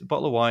beers, a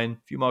bottle of wine,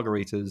 a few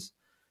margaritas,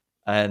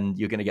 and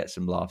you're going to get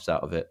some laughs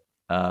out of it.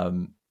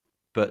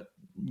 But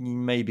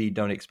maybe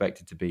don't expect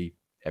it to be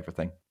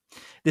everything.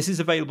 This is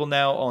available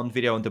now on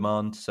video on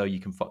demand, so you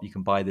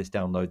can buy this,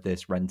 download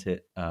this, rent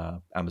it,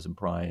 Amazon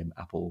Prime,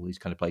 Apple, these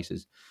kind of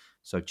places.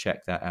 So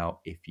check that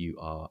out if you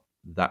are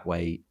that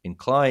way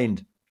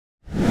inclined.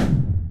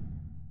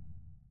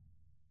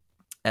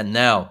 And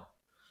now,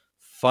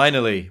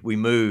 finally, we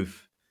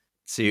move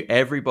to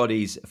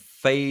everybody's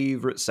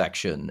favorite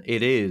section.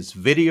 It is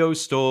Video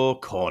Store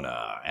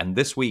Corner. And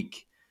this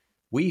week,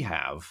 we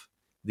have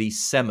the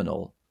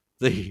seminal,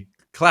 the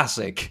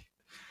classic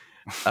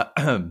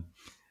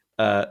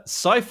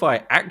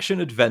sci-fi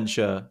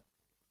action-adventure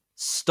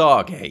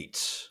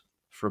Stargate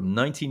from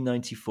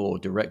 1994,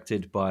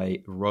 directed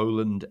by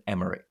Roland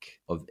Emmerich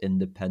of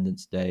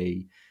Independence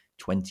Day,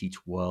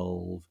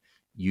 2012,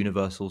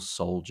 Universal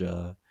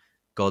Soldier,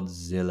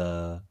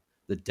 Godzilla,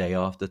 The Day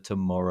After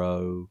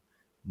Tomorrow,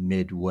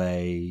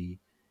 Midway.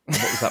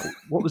 And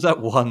what was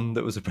that one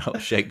that was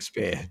about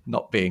Shakespeare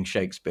not being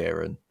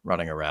Shakespeare and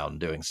running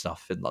around doing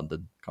stuff in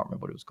London? Can't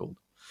remember what it was called.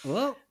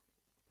 What?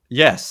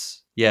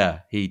 Yes, yeah,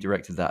 he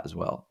directed that as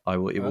well. It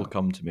will Oh.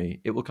 come to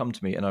me. It will come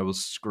to me, and I will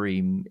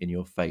scream in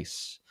your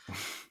face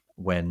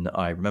when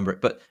I remember it.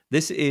 But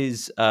this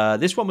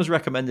one was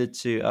recommended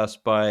to us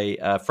by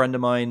a friend of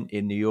mine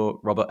in New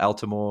York, Robert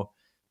Altamore,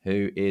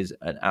 who is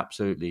an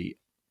absolutely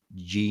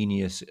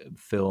genius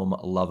film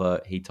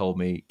lover. He told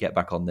me, get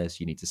back on this.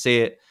 You need to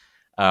see it.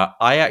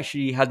 I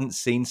actually hadn't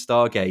seen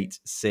Stargate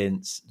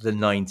since the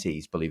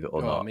 90s, believe it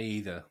or not. Me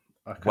either.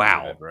 I can't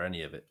Wow. remember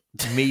any of it.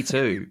 Me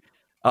too.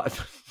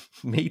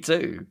 Me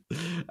too.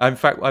 In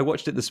fact, I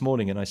watched it this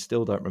morning and I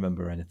still don't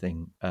remember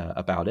anything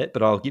about it,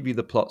 but I'll give you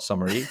the plot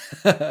summary.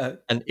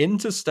 An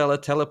interstellar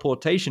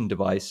teleportation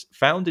device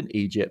found in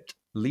Egypt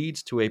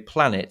leads to a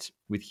planet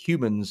with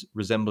humans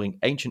resembling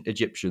ancient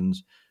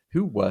Egyptians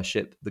who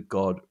worship the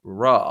god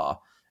Ra.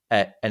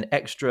 An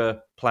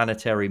extra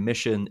planetary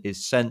mission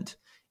is sent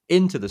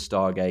into the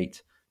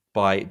Stargate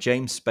by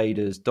James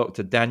Spader's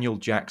Dr. Daniel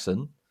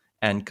Jackson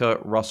and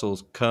Kurt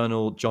Russell's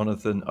Colonel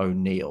Jonathan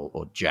O'Neill,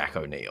 or Jack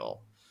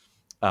O'Neill,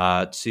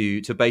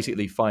 to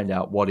basically find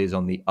out what is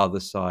on the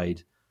other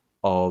side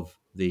of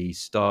the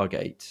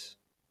Stargate.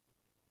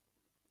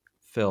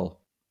 Phil,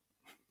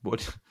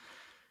 what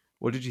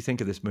did you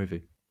think of this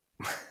movie?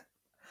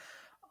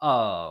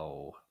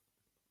 Oh,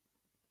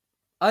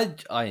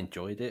 I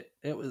enjoyed it.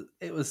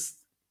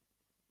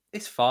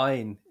 It's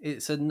fine.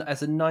 As a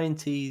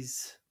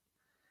 90s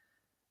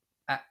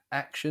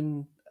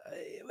action.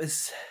 It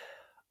was.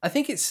 I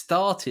think it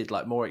started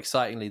like more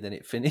excitingly than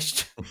it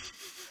finished.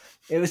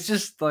 It was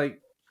just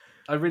like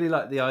I really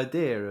like the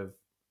idea of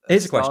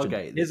Here's a question.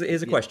 Stargate.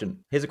 Here's a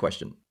question. Here's a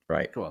question.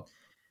 Right. Go on.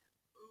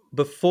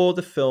 Before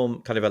the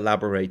film kind of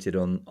elaborated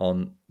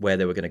on where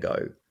they were going to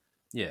go,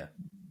 Yeah.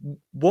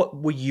 what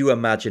were you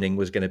imagining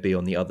was going to be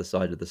on the other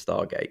side of the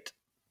Stargate?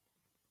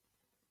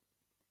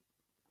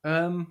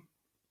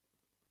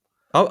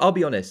 I'll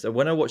be honest.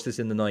 When I watched this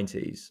in the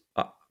 90s,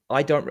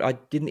 I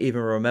didn't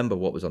even remember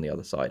what was on the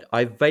other side.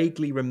 I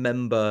vaguely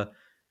remember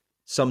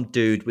some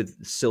dude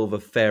with silver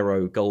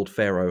pharaoh, gold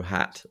pharaoh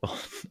hat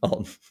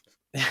on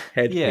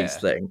headpiece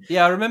thing.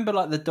 Yeah, I remember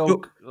like the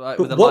dog but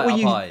with the what light were up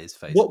you, eyes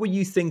face. What were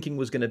you thinking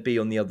was going to be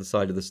on the other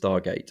side of the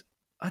Stargate?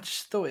 I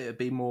just thought it would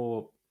be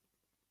more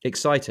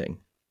Exciting.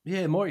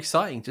 Yeah, more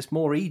exciting, just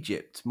more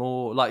Egypt,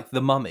 more like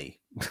the Mummy.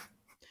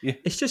 Yeah.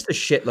 It's just a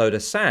shitload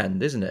of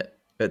sand, isn't it?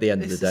 At the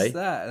end of the day,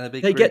 that and a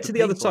big they group get to of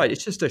the other people. side.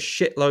 It's just a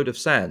shitload of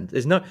sand.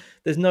 There's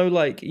no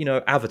like,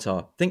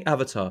 Avatar. Think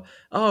Avatar.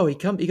 Oh, he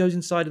goes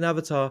inside an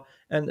avatar,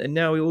 and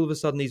now all of a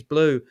sudden he's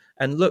blue.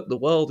 And look, the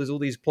world is all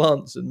these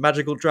plants and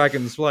magical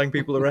dragons flying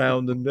people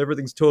around, and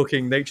everything's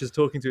talking. Nature's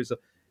talking to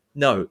itself.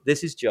 No,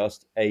 this is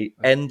just a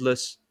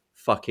endless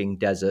fucking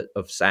desert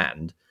of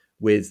sand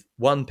with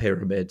one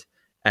pyramid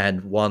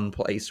and one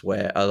place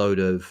where a load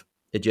of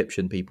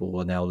Egyptian people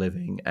are now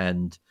living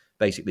and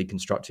basically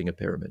constructing a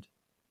pyramid.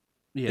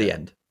 Yeah. The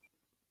end.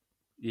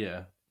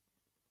 Yeah.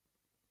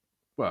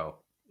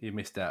 Well, you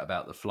missed out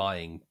about the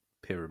flying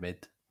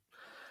pyramid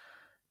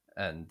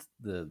and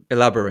the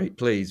Elaborate,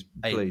 please.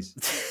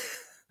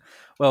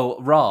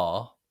 Well,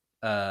 Ra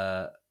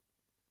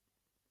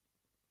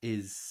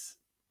is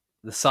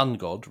the sun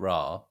god.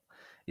 Ra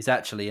is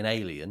actually an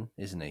alien,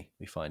 isn't he?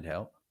 We find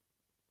out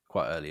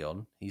quite early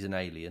on. He's an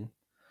alien,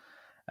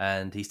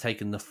 and he's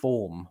taken the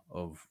form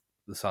of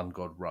the sun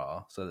god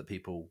Ra so that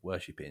people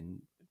worship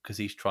him because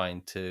he's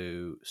trying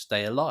to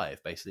stay alive.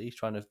 Basically, he's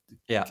trying to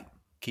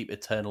keep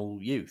eternal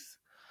youth,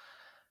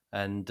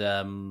 and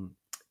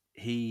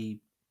he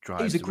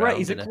drives.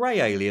 He's a grey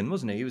alien,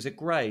 wasn't he? He was a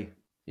grey.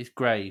 He's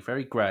grey,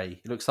 very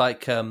grey. He looks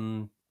like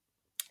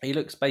he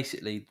looks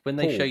basically when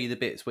they Paul. show you the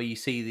bits where you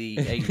see the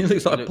alien, He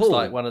looks like Paul.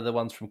 like one of the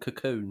ones from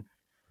Cocoon.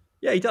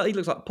 Yeah, he does. He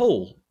looks like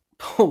Paul.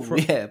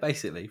 Yeah,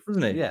 basically,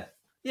 doesn't he?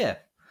 Yeah.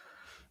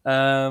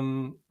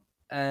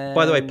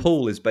 By the way,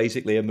 Paul is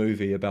basically a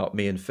movie about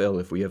me and Phil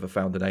if we ever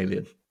found an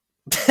alien.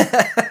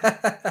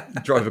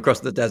 Drive across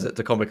the desert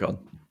to Comic-Con.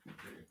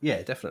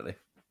 Yeah, definitely.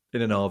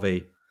 In an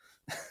RV.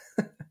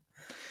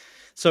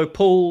 So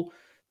Paul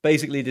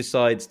basically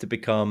decides to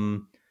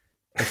become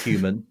a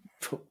human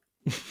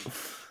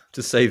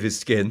to save his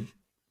skin.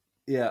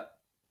 Yeah.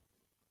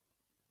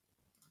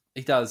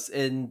 He does,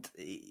 and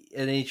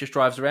he just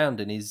drives around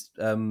in his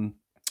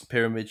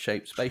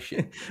pyramid-shaped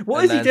spaceship.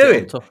 What is he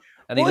doing?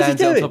 And he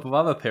lands on top of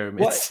other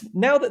pyramids.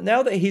 Now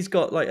that he's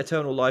got like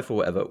eternal life or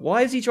whatever,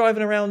 why is he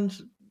driving around,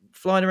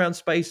 flying around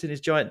space in his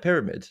giant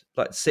pyramid,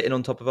 like sitting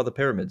on top of other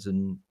pyramids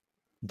and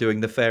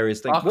doing nefarious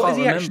things? What is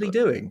he actually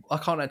doing? I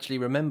can't actually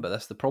remember.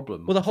 That's the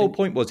problem. Well, the whole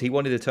point was he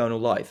wanted eternal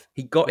life.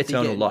 He got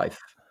eternal life,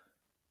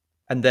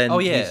 and then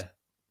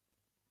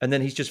and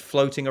then he's just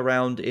floating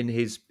around in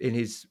his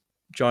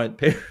giant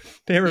Yeah,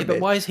 pyramid. but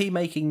why is he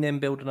making them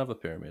build another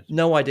pyramid?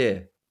 No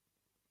idea.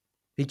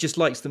 He just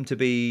likes them to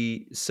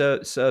be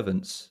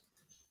servants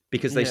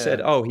because they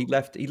said, "Oh, he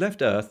left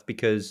Earth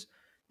because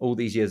all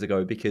these years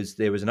ago because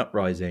there was an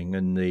uprising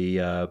and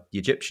the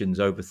Egyptians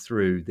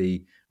overthrew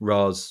the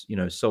Ra's,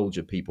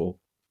 soldier people,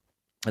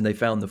 and they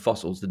found the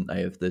fossils, didn't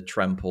they, of the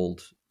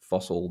trampled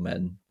fossil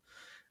men."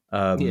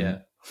 Yeah.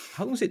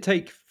 How long does it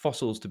take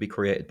fossils to be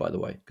created, by the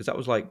way? Because that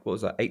was like, what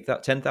was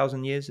that,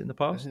 10,000 years in the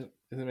past? Isn't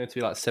it meant to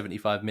be like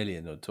 75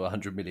 million or to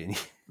 100 million?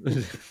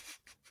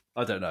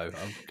 I don't know.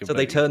 So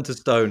they turned to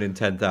stone in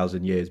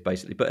 10,000 years,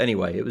 basically. But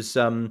anyway, it was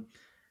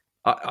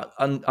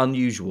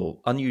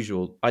unusual.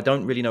 I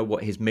don't really know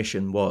what his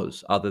mission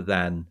was other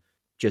than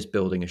just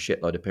building a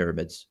shitload of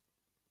pyramids.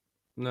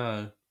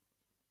 No.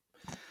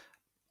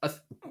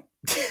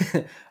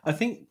 I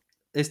think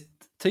there's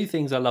two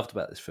things I loved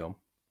about this film.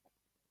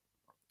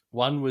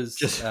 One was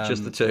Just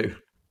the two.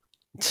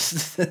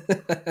 Just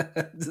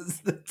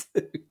the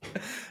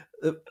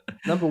two.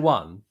 Number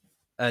one,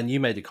 and you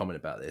made a comment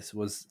about this,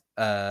 was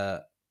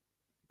Kurt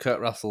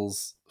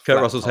Russell's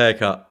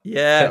haircut.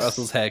 Yes. Kurt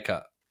Russell's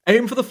haircut.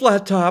 Aim for the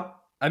flat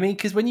top. I mean,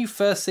 because when you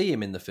first see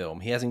him in the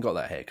film, he hasn't got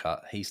that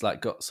haircut. He's like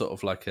got sort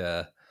of like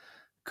a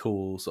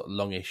cool, sort of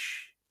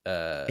longish.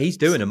 He's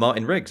doing a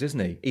Martin Riggs, isn't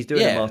he? He's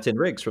doing Yeah. a Martin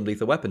Riggs from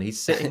Lethal Weapon. He's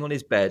sitting on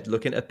his bed,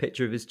 looking at a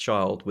picture of his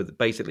child with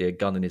basically a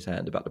gun in his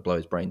hand, about to blow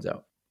his brains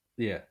out.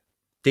 Yeah,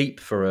 Deep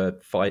for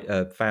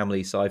a family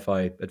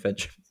sci-fi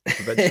adventure.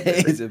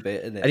 it is a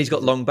bit, isn't it? And he's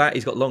got long back.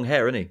 He's got long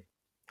hair, isn't he?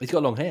 He's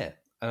got long hair,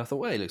 and I thought,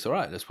 well, he looks all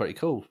right. Looks pretty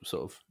cool,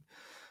 sort of.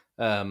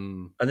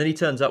 And then he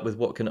turns up with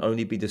what can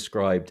only be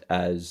described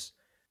as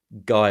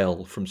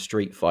Guile from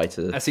Street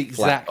Fighter. That's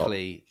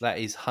exactly, that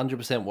is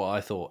 100% what I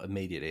thought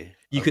immediately.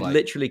 You could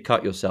literally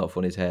cut yourself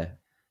on his hair.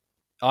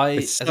 As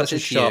It's I such said a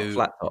to sharp you,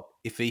 flat top.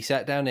 if he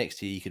sat down next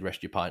to you, you could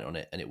rest your pint on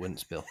it and it wouldn't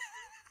spill.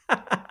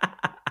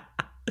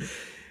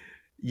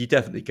 You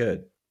definitely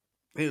could.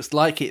 It was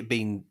like it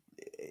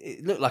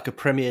looked like a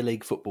Premier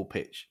League football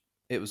pitch.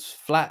 It was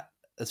flat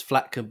as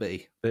flat can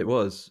be. It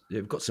was.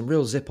 You've got some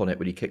real zip on it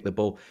when you kick the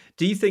ball.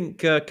 Do you think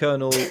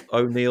Colonel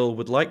O'Neill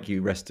would like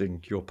you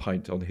resting your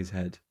pint on his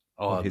head?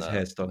 On his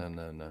hairstyle?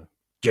 No.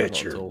 Get Not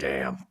at your all.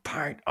 damn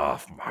pint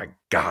off my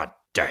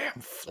goddamn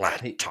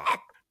flat top.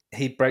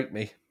 He'd break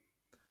me.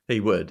 He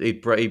would. He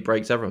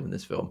breaks everyone in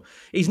this film.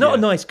 He's not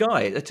a nice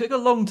guy. It took a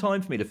long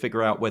time for me to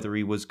figure out whether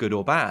he was good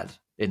or bad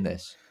in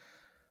this.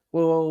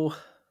 Well,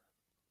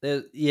 he's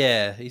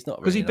not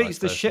Because really he beats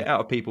the shit out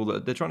of people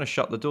that they're trying to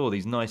shut the door.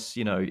 These nice,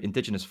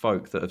 indigenous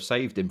folk that have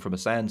saved him from a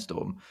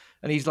sandstorm,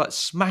 and he's like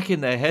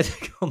smacking their head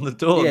on the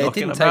door. Yeah, it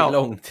knocking didn't them take out.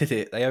 long, did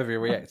it? They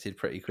overreacted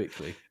pretty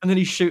quickly. And then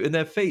he's shooting at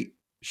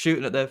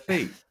their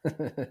feet,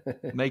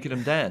 making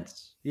them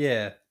dance.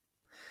 Yeah.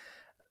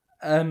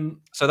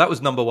 So that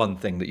was number one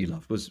thing that you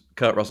loved, was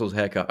Kurt Russell's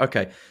haircut.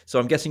 Okay, so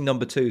I'm guessing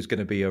number two is going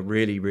to be a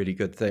really, really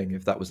good thing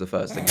if that was the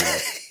first thing you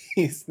loved.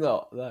 It's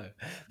not, though.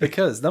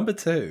 Because number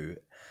two,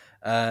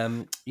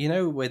 when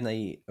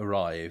they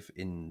arrive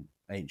in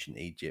ancient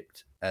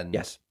Egypt, and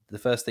Yes. the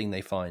first thing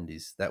they find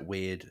is that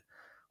weird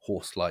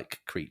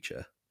horse-like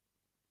creature.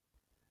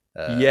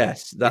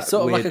 Yes, it's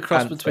sort of like a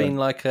cross between It's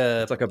like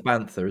a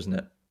bantha, isn't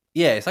it?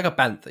 Yeah, it's like a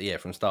bantha,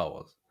 from Star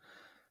Wars.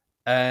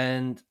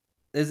 And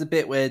there's a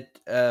bit where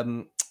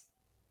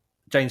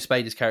James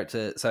Spader's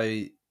character, so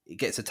he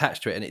gets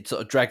attached to it and it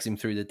sort of drags him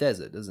through the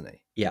desert, doesn't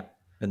he? Yeah.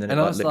 And then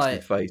And it I was licks like-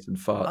 their face and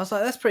farts. I was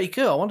like, that's pretty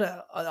cool. I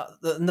wonder.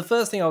 And the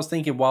first thing I was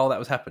thinking while that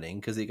was happening,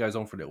 because it goes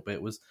on for a little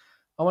bit, was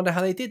I wonder how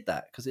they did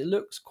that, because it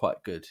looks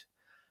quite good.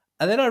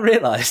 And then I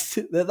realised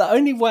that the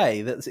only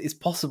way that it's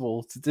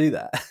possible to do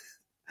that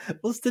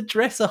was to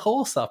dress a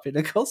horse up in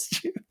a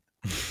costume.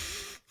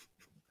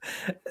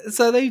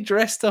 So they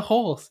dressed a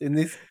horse in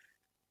this.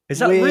 Is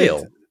that weird-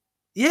 real?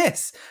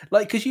 Yes,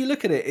 because you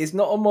look at it, it's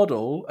not a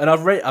model, and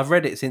I've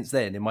read it since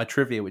then in my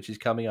trivia, which is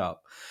coming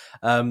up.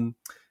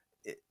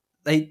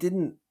 They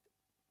didn't.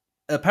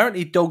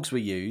 Apparently, dogs were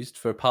used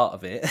for a part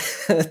of it.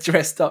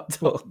 Dressed up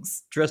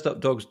dogs. Dressed up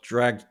dogs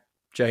dragged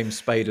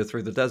James Spader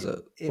through the desert.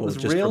 It Or was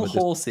just real from a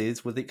distance?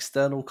 horses with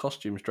extral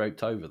costumes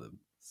draped over them.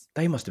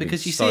 They must have been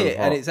Because you so see it,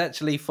 hot. and it's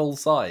actually full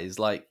size.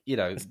 Like,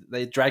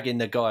 they're dragging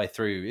the guy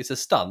through. It's a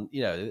stunt.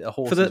 A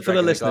horse. For the is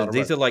dragging a guy listeners, on a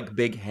these rope. are like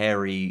big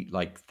hairy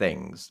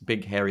things,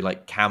 big hairy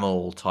like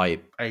camel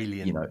type,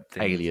 alien. Things.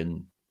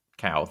 alien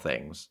cow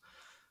things,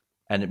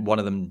 and one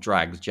of them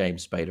drags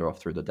James Spader off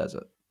through the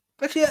desert.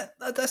 Actually,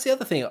 that's the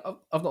other thing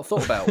I've not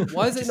thought about.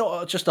 Why is it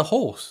not just a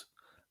horse?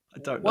 I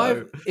don't Why,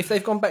 know. if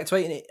they've gone back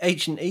to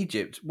ancient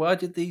Egypt, why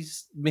did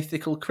these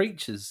mythical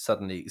creatures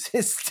suddenly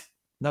exist?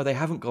 No, they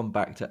haven't gone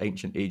back to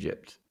ancient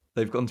Egypt.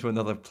 They've gone to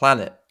another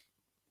planet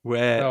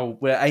where. Oh,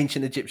 where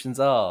ancient Egyptians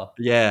are.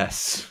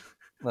 Yes.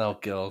 Oh,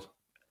 God.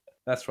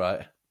 That's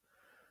right.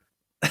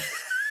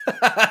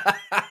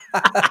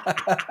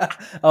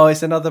 Oh,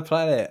 it's another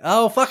planet.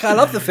 Oh, fuck, I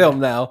love the film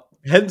now.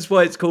 Hence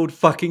why it's called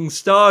fucking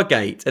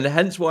Stargate, and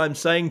hence why I'm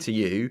saying to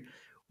you,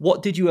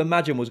 what did you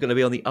imagine was going to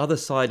be on the other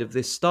side of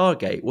this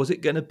Stargate? Was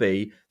it going to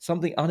be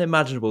something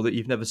unimaginable that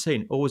you've never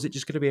seen, or was it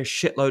just going to be a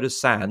shitload of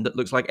sand that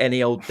looks like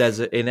any old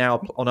desert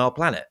on our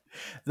planet?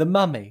 The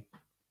Mummy.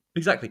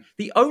 Exactly.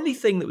 The only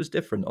thing that was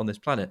different on this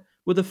planet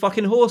were the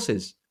fucking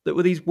horses that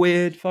were these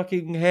weird,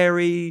 fucking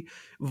hairy,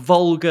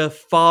 vulgar,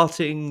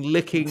 farting,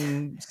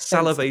 licking,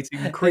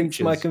 salivating creatures.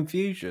 Hence my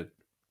confusion.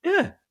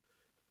 Yeah.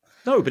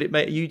 No, but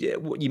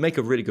you make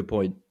a really good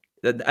point,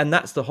 and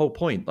that's the whole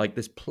point. Like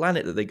this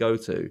planet that they go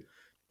to,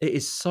 it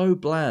is so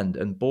bland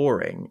and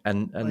boring,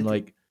 and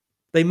like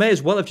they may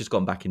as well have just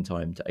gone back in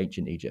time to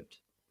ancient Egypt.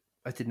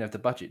 I didn't have the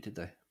budget, did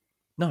they?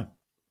 No.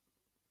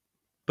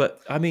 But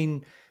I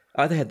mean,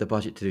 they had the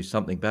budget to do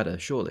something better,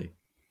 surely.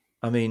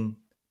 I mean,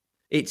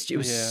 it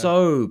was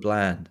so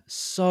bland,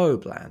 so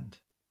bland.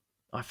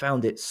 I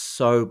found it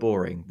so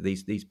boring.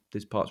 These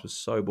parts were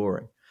so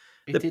boring.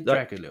 It did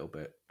drag a little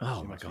bit.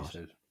 Oh my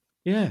god!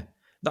 Yeah,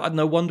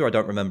 no wonder I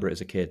don't remember it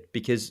as a kid,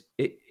 because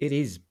it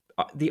is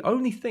the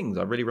only things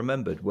I really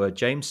remembered were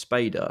James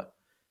Spader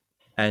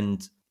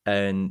and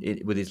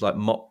with his like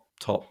mop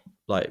top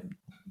like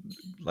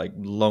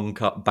long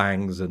cut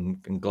bangs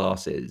and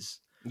glasses.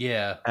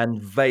 Yeah.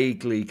 And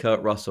vaguely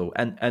Kurt Russell.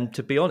 And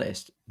to be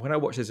honest, when I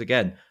watched this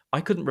again,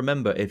 I couldn't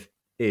remember if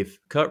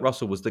Kurt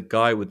Russell was the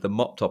guy with the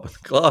mop top and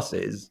the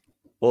glasses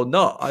or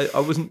not. I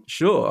wasn't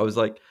sure. I was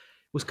like,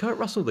 was Kurt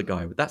Russell the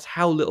guy? That's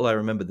how little I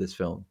remembered this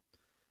film.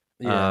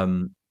 Yeah.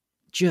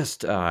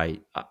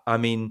 I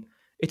mean,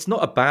 it's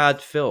not a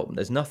bad film.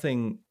 There's no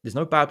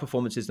bad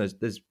performances.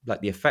 There's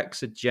like the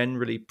effects are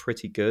generally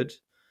pretty good.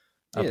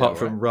 Yeah, apart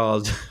from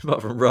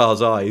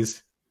Ra's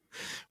eyes.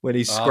 When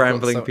he's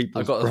scrambling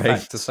people's brains. I've got a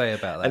fact to say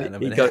about that in a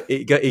minute.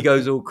 He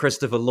goes all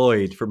Christopher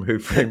Lloyd from Who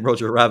Framed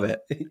Roger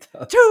Rabbit.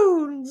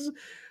 Tunes!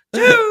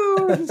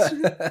 Thought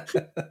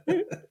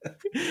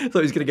he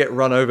was going to get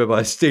run over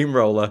by a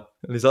steamroller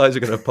and his eyes are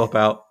going to pop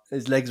out.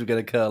 His legs were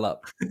going to curl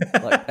up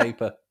like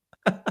paper.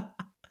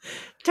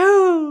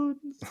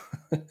 Tunes!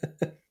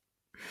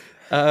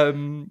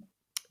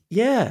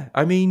 Yeah,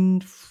 I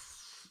mean,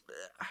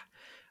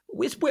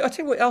 I'll tell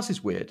you what else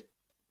is weird.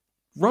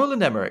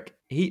 Roland Emmerich,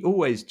 he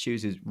always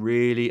chooses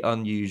really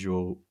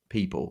unusual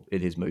people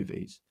in his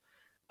movies.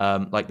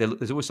 Like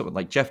there's always something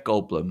like Jeff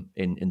Goldblum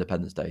in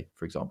Independence Day,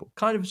 for example.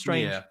 Kind of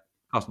strange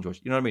casting choice.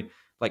 You know what I mean?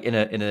 Like in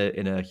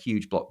a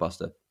huge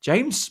blockbuster.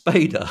 James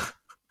Spader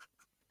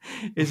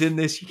is in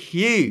this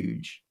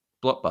huge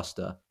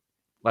blockbuster.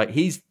 Like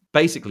he's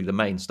basically the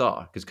main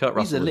star because Kurt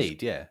Russell. He's the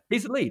lead, yeah.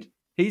 He's the lead.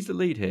 He's the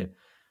lead here.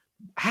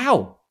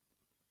 How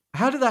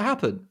did that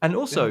happen? And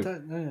also, I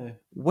don't know.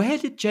 Where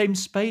did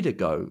James Spader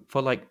go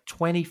for like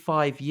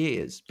 25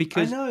 years?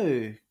 Because I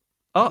know.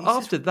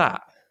 After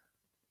that,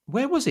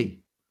 where was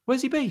he?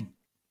 Where's he been?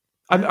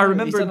 I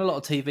remember he's done a lot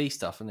of TV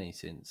stuff, hasn't he?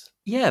 Since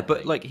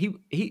but like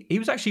he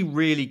was actually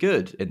really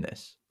good in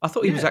this. I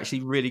thought he was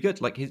actually really good.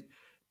 Like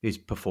his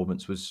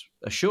performance was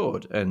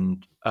assured,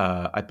 and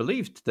I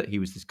believed that he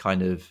was this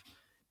kind of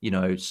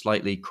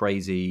slightly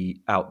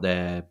crazy out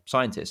there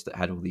scientist that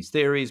had all these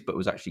theories, but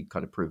was actually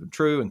kind of proven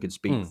true and could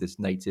speak this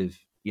native,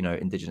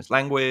 indigenous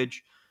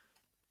language,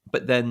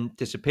 but then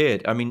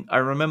disappeared. I mean, I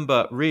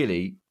remember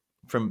really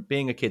from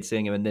being a kid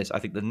seeing him in this. I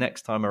think the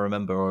next time I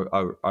remember,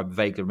 or I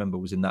vaguely remember,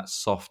 was in that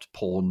soft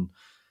porn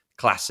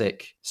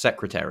classic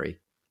Secretary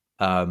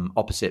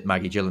opposite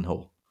Maggie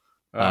Gyllenhaal,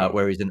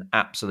 where he's an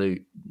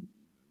absolute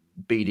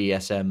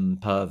BDSM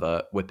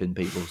pervert, whipping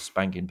people,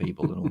 spanking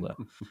people, and all that.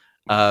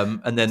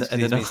 And then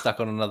he's stuck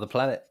on another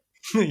planet.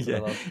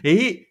 Yeah,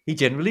 he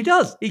generally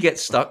does. He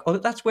gets stuck on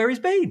it. That's where he's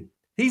been.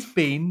 He's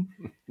been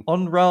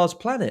on Ra's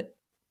planet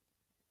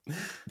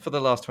for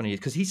the last 20 years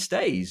because he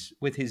stays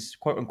with his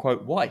quote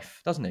unquote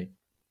wife, doesn't he?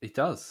 He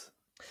does.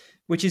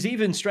 Which is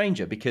even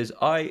stranger because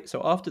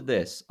after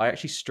this, I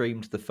actually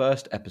streamed the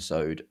first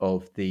episode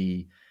of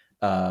the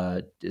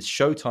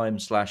Showtime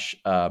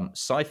 /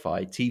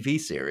 sci-fi TV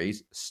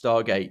series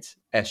Stargate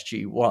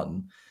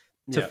SG-1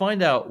 to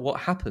find out what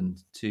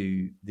happened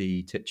to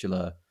the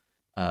titular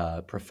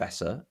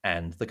professor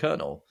and the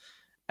colonel.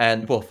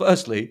 And well,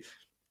 firstly,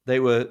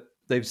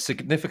 they've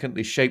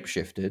significantly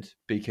shapeshifted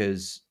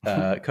because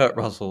Kurt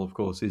Russell, of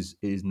course,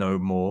 is no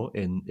more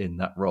in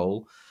that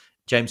role.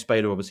 James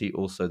Spader, obviously,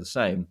 also the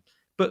same.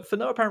 But for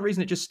no apparent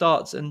reason, it just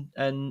starts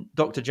and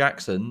Dr.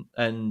 Jackson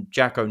and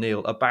Jack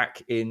O'Neill are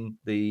back in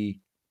the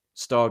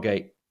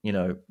Stargate,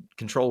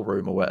 control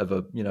room or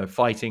whatever,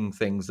 fighting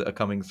things that are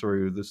coming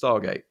through the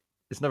Stargate.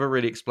 It's never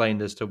really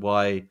explained as to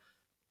why.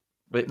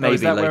 But maybe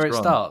is that later where it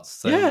on starts?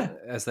 So yeah,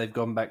 as they've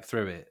gone back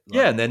through it.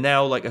 Yeah, and they're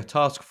now like a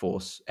task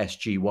force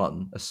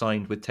SG-1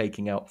 assigned with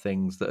taking out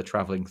things that are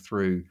traveling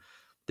through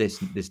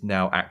this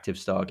now active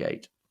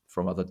Stargate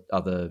from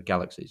other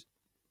galaxies.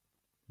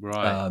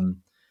 Right.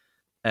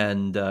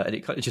 And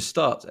it kind of just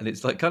starts, and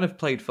it's like kind of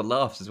played for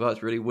laughs as well.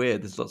 It's really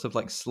weird. There's lots of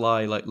like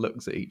sly like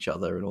looks at each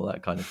other and all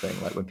that kind of thing.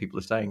 Like when people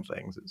are saying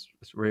things, it's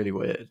really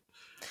weird.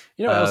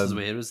 You know what else is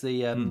weird was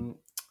the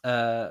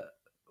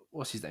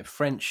what's his name,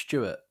 French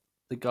Stewart,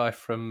 the guy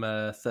from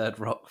Third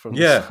Rock from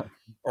the Yeah. Sun.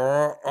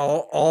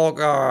 Oh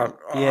God!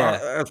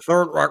 Yeah.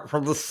 Third Rock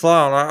from the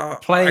Sun. I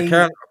Playing-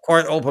 can't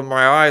quite open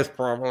my eyes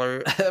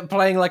properly.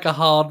 Playing like a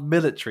hard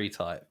military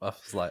type. I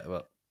was like,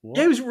 what?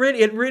 Yeah,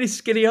 he had really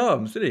skinny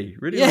arms, didn't he?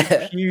 Really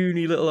Yeah.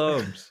 puny little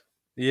arms.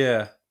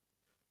 Yeah.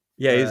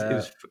 Yeah, it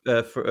was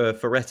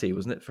Ferretti,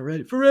 wasn't it?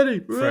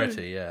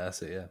 Ferretti. Yeah,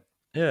 that's it, yeah.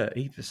 Yeah,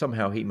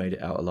 he made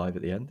it out alive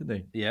at the end, didn't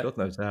he? Yeah. God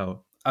knows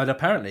how. And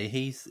apparently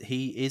he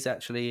is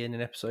actually in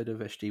an episode of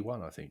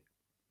SG-1, I think.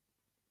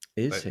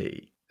 Is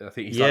he? I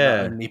think he's like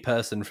the only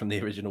person from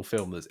the original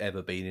film that's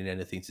ever been in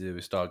anything to do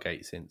with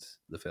Stargate since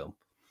the film.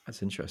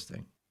 That's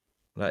interesting.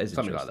 That is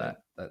Something interesting. like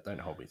that. Don't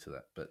hold me to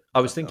that. But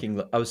I was thinking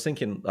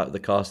like the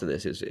cast of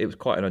this. It was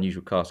quite an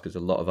unusual cast because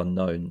a lot of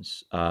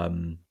unknowns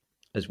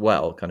as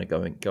well, kind of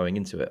going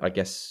into it. I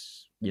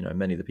guess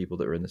many of the people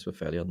that were in this were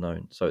fairly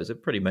unknown, so it's a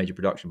pretty major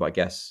production. But I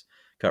guess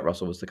Kurt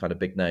Russell was the kind of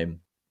big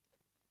name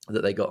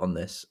that they got on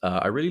this.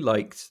 I really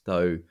liked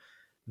though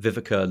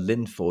Vivica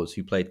Lindfors,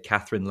 who played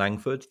Catherine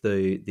Langford,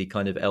 the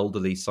kind of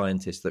elderly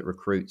scientist that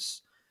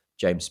recruits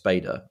James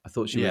Spader. I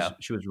thought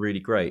she was really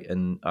great,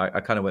 and I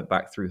kind of went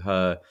back through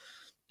her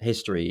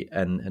history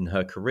and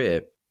her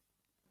career.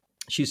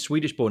 She's a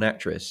Swedish-born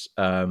actress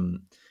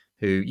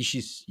who she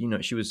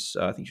was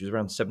I think she was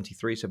around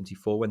 73,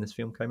 74 when this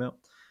film came out.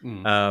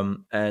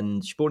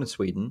 And she's born in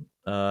Sweden.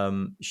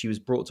 She was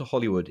brought to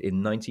Hollywood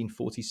in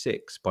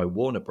 1946 by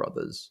Warner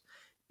Brothers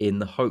in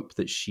the hope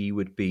that she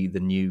would be the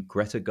new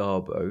Greta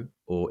Garbo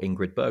or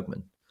Ingrid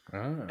Bergman.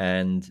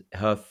 And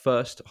her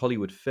first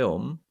Hollywood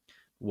film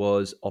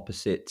was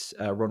opposite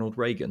Ronald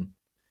Reagan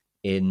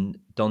in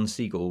Don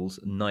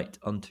Siegel's Night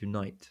Unto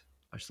Night.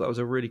 I just thought that was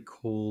a really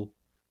cool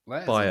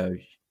bio.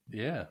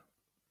 Yeah.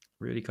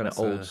 Really kind of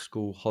old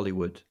school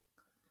Hollywood.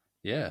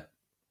 Yeah.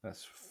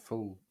 That's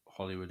full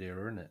Hollywood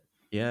era, isn't it?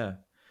 Yeah.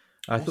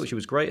 I thought she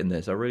was great in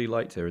this. I really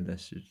liked her in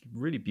this. She's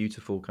really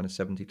beautiful, kind of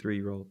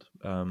 73-year-old.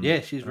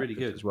 Yeah, she's really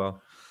good as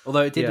well.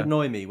 Although it did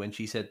annoy me when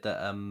she said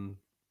that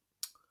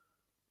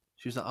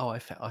she was like, "Oh,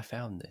 I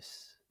found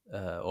this,"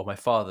 or my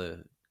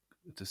father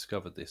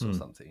discovered this or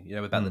something.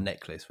 About the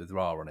necklace with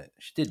Ra on it.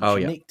 She didn't.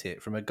 She nicked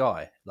it from a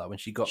guy. Like when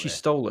she got she there.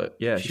 stole it.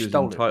 Yeah, she was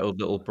entitled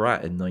Little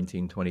Brat in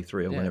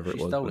 1923 or whenever it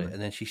was. She stole it, and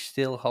then she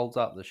still holds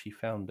up that she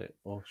found it,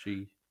 or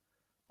she.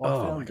 I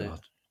found my God.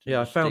 it.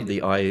 Yeah, I found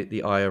the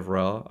eye of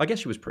Ra. I guess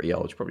she was pretty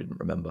old. She probably didn't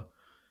remember.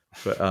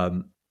 But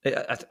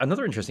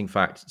another interesting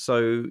fact.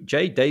 So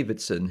Jay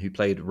Davidson, who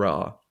played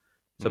Ra.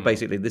 So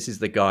basically, this is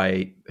the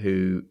guy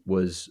who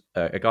was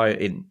a guy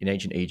in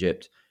ancient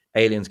Egypt.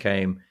 Aliens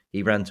came.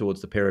 He ran towards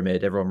the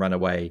pyramid. Everyone ran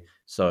away.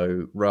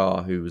 So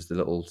Ra, who was the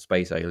little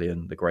space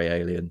alien, the grey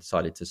alien,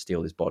 decided to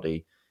steal his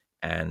body,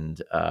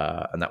 and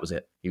that was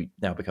it. He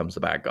now becomes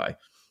the bad guy.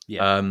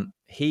 Yeah.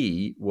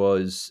 He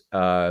was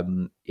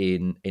in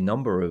a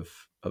number of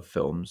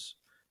films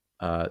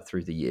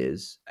through the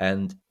years,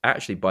 and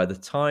actually, by the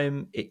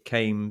time it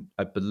came,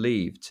 I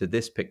believe, to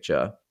this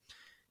picture,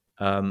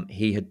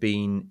 he had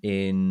been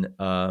in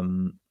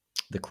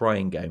The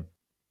Crying Game,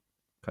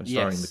 kind of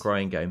starring in The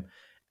Crying Game,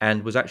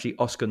 and was actually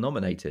Oscar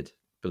nominated,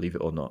 believe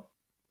it or not.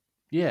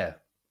 Yeah,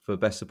 for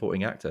Best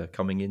Supporting Actor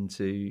coming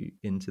into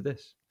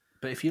this.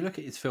 But if you look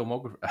at his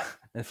filmography,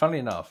 and funnily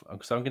enough,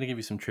 so I'm going to give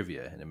you some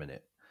trivia in a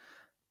minute,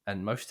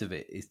 and most of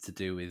it is to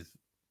do with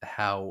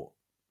how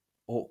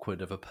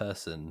awkward of a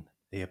person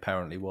he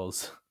apparently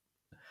was,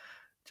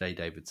 Jay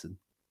Davidson.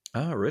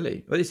 Oh,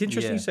 really? Well, it's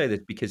interesting you say this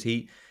because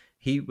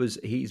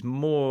he's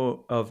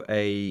more of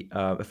a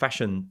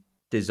fashion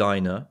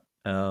designer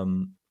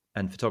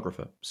and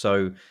photographer.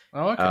 So,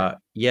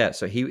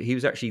 so he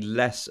was actually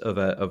less of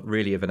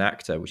an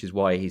actor, which is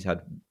why he's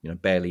had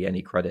barely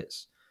any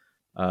credits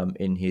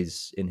in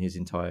his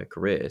entire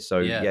career.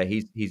 So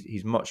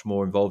he's much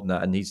more involved in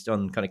that, and he's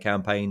done kind of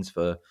campaigns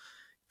for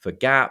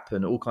Gap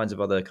and all kinds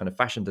of other kind of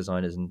fashion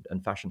designers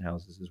and fashion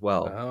houses as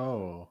well.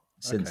 Oh,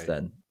 since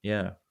then,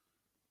 yeah.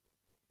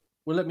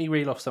 Well, let me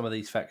reel off some of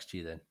these facts to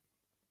you then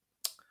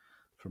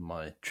from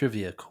my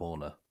trivia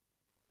corner.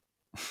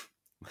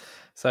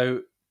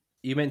 So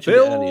you mentioned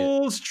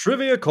Phil's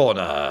Trivia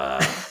Corner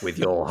with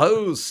your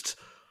host,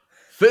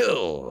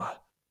 Phil.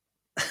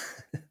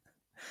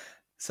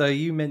 So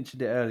you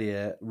mentioned it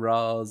earlier,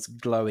 Ra's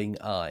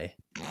glowing eye.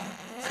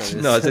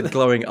 No, I said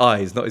glowing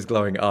eyes, not his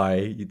glowing eye.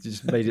 You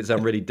just made it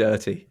sound really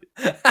dirty.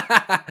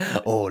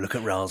 Oh, look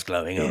at Ra's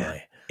glowing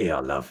eye. Yeah,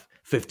 love.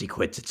 50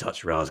 quid to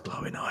touch Ra's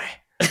glowing eye.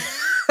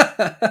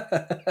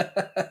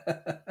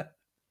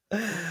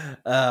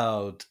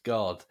 Oh,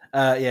 God.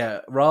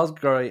 Ra's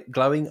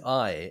glowing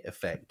eye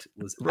effect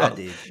was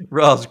added.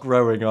 Ra's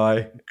growing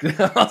eye.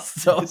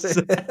 Stop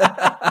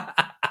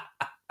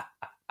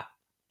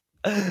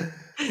it.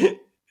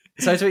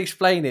 So to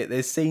explain it,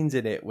 there's scenes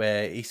in it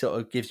where he sort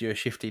of gives you a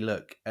shifty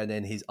look and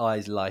then his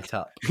eyes light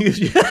up. Gives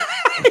you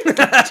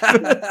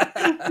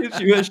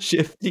a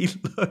shifty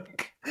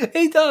look.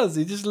 He does.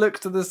 He just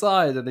looks to the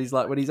side and he's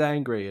like, when he's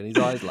angry and his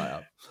eyes light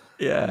up.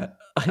 Yeah.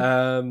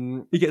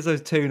 He gets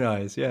those toon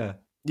eyes, yeah.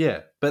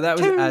 Yeah, but that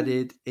was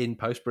added in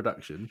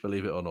post-production,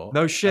 believe it or not.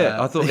 No shit.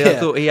 I thought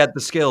he had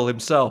the skill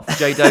himself.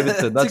 Jay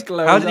Davidson. To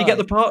glow How his did he get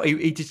the eyes. part?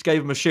 He just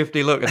gave him a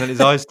shifty look, and then his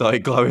eyes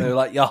started They glowing. were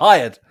like, "You're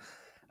hired."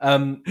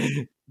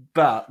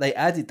 But they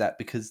added that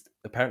because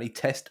apparently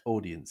test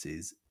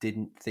audiences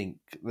didn't think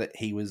that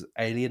he was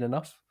alien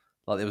enough.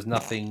 Like there was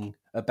nothing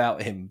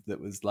about him that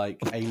was like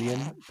alien,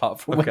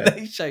 apart from when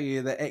they show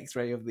you the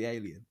X-ray of the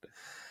alien.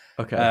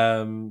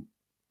 Okay.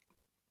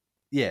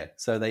 Yeah,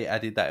 so they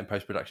added that in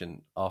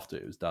post-production after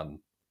it was done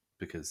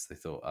because they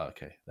thought, oh,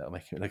 okay, that'll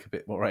make him look a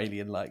bit more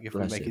alien-like if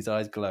we make his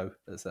eyes glow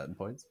at certain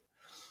points.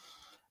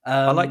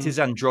 I liked his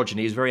androgyny.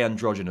 He was very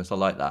androgynous. I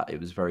like that.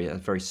 It was a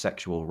very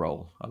sexual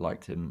role. I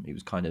liked him. He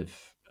was kind of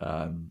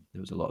there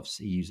was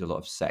he used a lot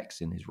of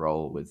sex in his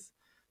role with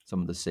some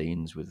of the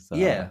scenes with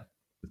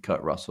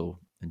Kurt Russell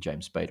and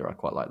James Spader. I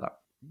quite like that.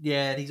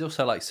 Yeah, and he's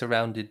also like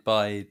surrounded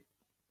by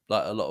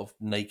like a lot of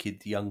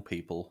naked young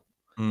people,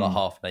 like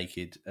half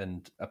naked,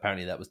 and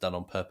apparently that was done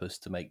on purpose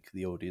to make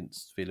the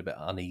audience feel a bit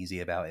uneasy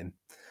about him.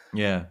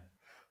 Yeah,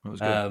 that was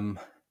good.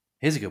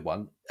 Here's a good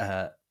one.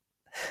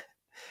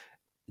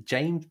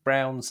 James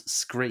Brown's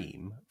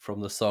scream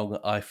from the song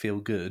I Feel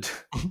Good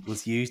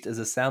was used as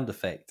a sound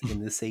effect in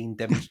the scene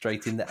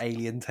demonstrating the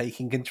alien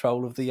taking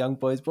control of the young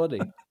boy's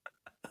body.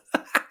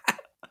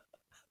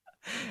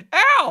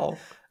 Ow!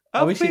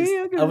 I wish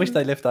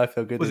they left I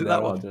Feel Good Was in it there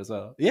that one? after as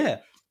well. Yeah.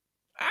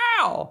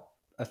 Ow!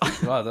 I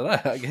don't know.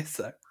 I guess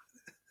so.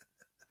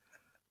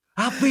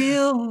 I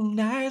feel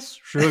nice,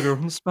 sugar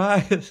and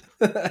spice.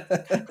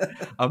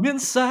 I'm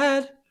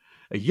inside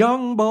a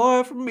young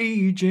boy from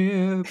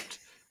Egypt.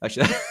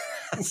 Actually,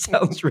 that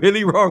sounds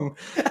really wrong.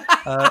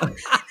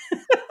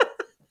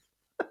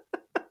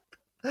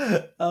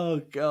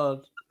 Oh,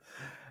 God.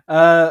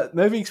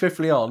 Moving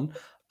swiftly on,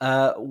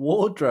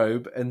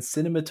 wardrobe and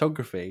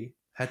cinematography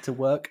had to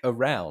work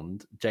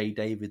around Jay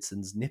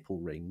Davidson's nipple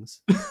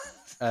rings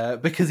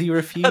because he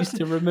refused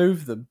to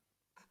remove them.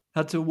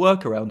 Had to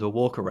work around or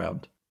walk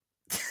around?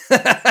 I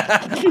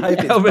hope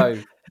it's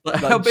both.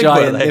 Like, Like how big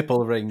giant were they?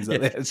 nipple rings.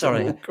 Yeah,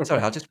 sorry,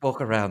 I'll just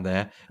walk around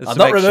there. There's I'm some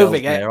not eggshells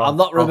removing it. there. I'm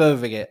not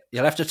removing it.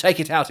 You'll have to take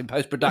it out in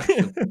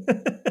post-production.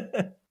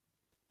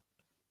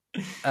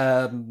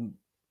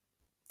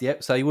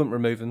 Yep, so you wouldn't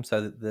remove them,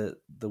 so that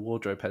the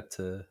wardrobe had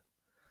to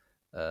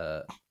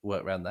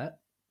work around that.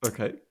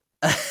 Okay.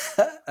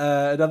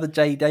 Another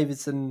Jay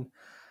Davidson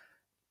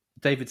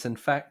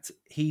fact: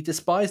 he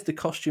despised the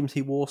costumes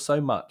he wore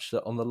so much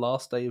that on the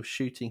last day of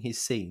shooting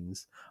his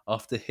scenes,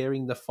 after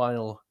hearing the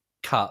final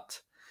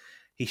cut,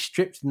 he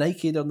stripped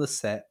naked on the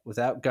set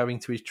without going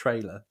to his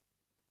trailer.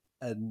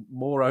 And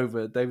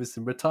moreover,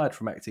 Davidson retired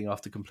from acting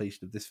after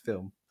completion of this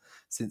film.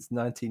 Since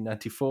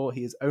 1994,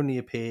 he has only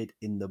appeared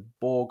in the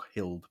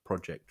Borghild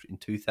Project in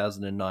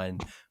 2009,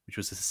 which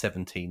was a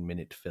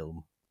 17-minute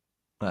film.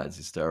 That is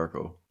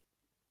hysterical.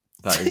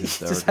 That is He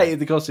hysterical. just hated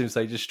the costumes,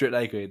 so he just stripped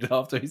naked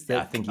after his Yeah,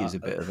 I think he's a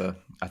bit of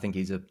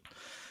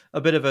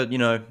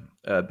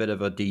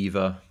a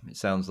diva. It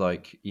sounds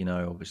like,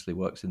 obviously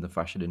works in the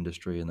fashion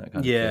industry and that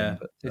kind of thing.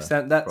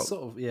 But, that's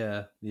sort of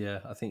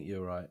I think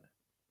you're right.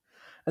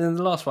 And then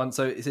the last one,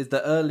 so it says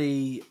the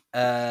early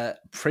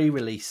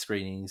pre-release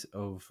screenings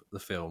of the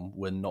film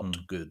were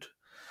not good.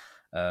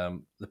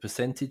 The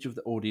percentage of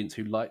the audience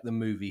who liked the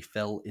movie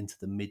fell into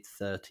the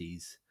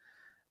mid-30s.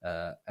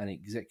 And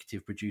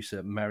executive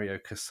producer Mario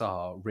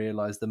Casar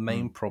realized the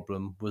main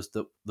problem was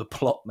that the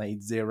plot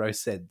made zero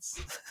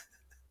sense.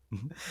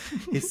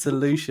 His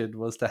solution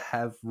was to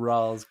have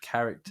Ra's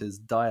character's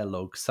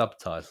dialogue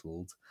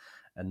subtitled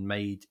and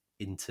made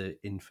into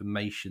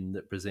information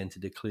that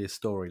presented a clear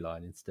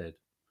storyline instead.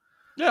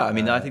 Yeah, I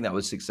mean, I think that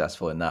was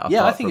successful in that.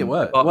 Yeah, I think it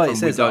worked. Apart Well, from it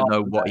says we don't that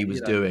know after what that, he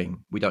was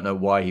doing. We don't know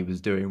why he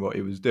was doing what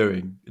he was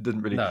doing. It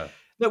didn't really. No,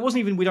 it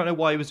wasn't even. We don't know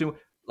why he was doing.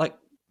 Like,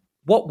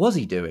 what was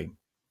he doing?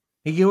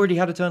 He already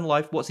had eternal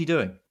life. What's he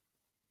doing?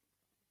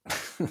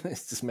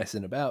 it's just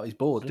messing about. He's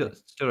bored.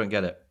 Still don't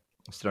get it.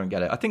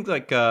 I think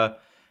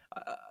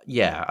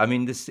yeah. I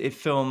mean, this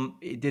film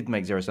it did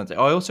make zero sense. I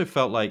also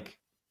felt like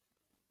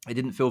it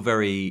didn't feel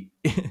very.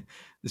 This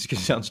is going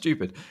to sound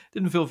stupid. It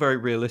didn't feel very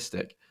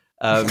realistic.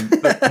 But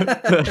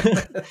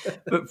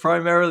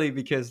primarily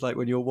because like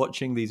when you're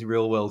watching these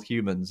real world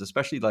humans,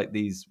 especially like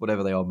these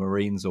whatever they are,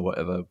 Marines or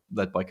whatever,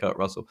 led by Kurt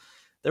Russell,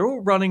 they're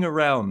all running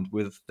around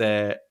with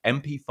their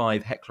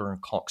MP5 Heckler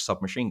and Koch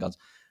submachine guns,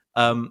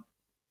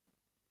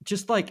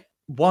 just like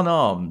one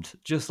armed,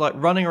 just like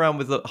running around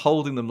with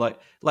holding them like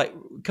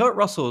Kurt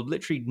Russell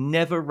literally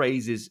never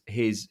raises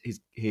his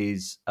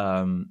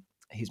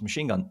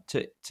machine gun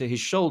to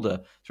his shoulder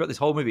throughout this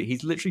whole movie.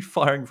 He's literally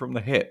firing from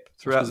the hip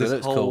throughout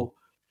this whole. Cool.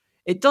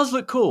 It does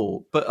look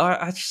cool, but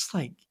I just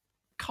like,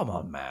 come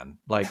on, man!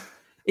 Like,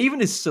 even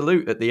his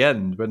salute at the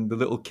end when the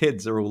little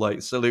kids are all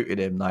like saluting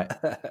him,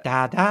 like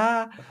da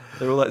da,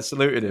 they're all like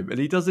saluting him, and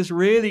he does this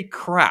really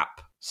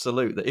crap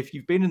salute that if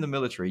you've been in the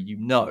military, you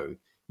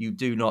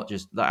do not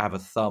just have a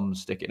thumb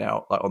sticking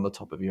out like on the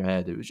top of your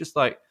head. It was just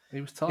like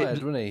he was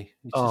tired, wasn't he?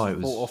 It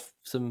was fought off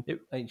some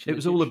ancient. It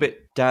was all a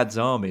bit Dad's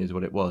Army, is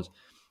what it was.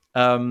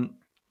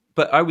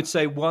 But I would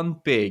say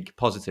one big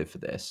positive for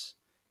this,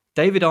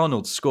 David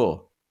Arnold's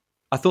score.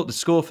 I thought the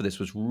score for this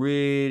was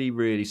really,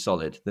 really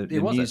solid. The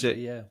was music,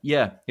 actually,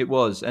 yeah, it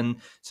was. And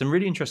some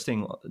really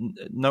interesting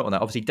note on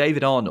that. Obviously,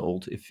 David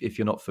Arnold, if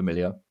you're not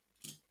familiar,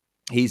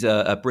 he's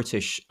a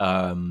British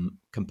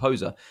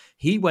composer.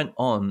 He went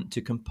on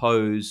to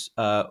compose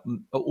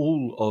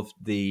all of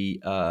the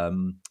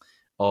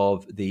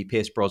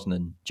Pierce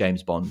Brosnan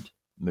James Bond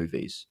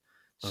movies.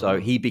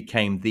 So he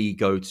became the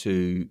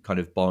go-to kind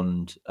of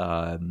Bond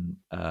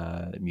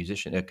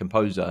musician,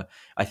 composer.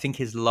 I think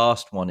his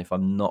last one, if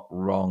I'm not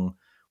wrong,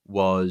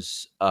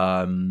 was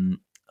oh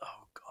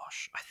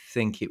gosh, I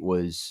think it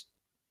was.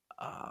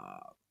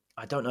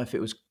 I don't know if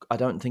it was. I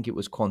don't think it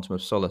was Quantum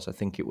of Solace. I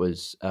think it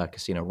was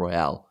Casino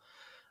Royale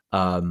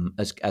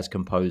as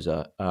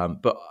composer.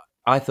 But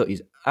I thought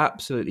he's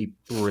absolutely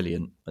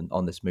brilliant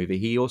on this movie.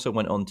 He also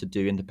went on to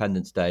do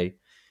Independence Day.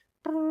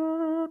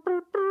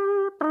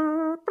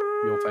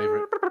 Your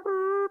favourite.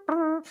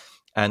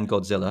 And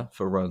Godzilla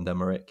for Roland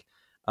Emmerich.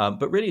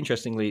 But really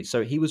interestingly,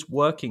 so he was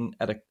working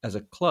as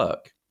a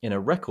clerk in a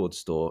record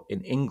store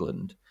in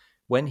England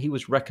when he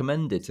was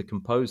recommended to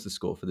compose the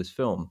score for this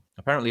film.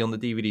 Apparently on the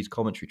DVD's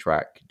commentary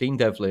track, Dean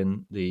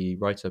Devlin, the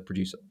writer,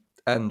 producer,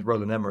 and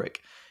Roland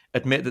Emmerich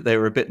admit that they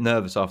were a bit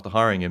nervous after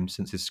hiring him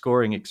since his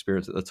scoring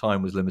experience at the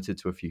time was limited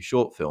to a few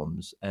short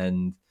films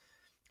and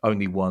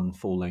only one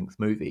full-length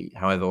movie.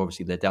 However,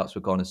 obviously their doubts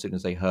were gone as soon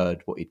as they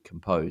heard what he'd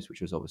composed,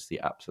 which was obviously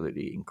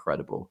absolutely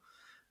incredible.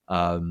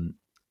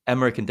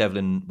 Emmerich and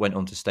Devlin went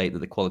on to state that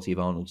the quality of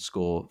Arnold's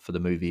score for the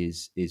movie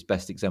is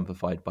best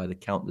exemplified by the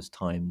countless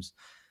times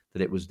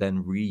that it was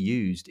then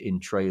reused in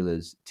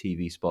trailers,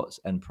 TV spots,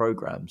 and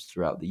programs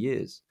throughout the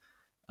years.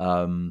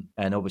 And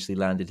obviously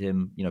landed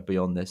him,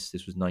 beyond this.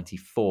 This was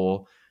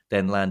 94.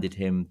 Then landed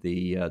him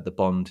the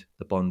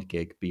Bond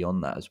gig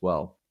beyond that as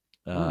well.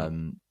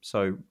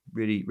 So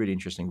really, really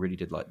interesting. Really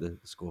did like the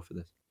score for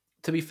this.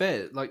 To be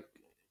fair, like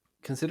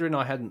considering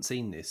I hadn't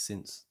seen this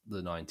since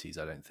the 90s,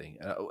 I don't think,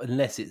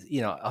 unless it's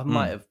I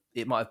might have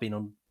it might have been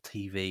on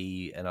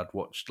TV and I'd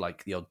watched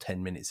like the odd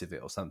 10 minutes of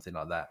it or something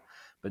like that,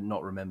 but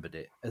not remembered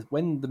it.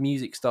 When the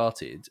music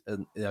started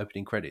and the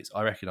opening credits,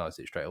 I recognised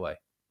it straight away.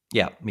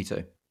 Yeah, me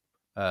too.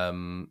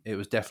 It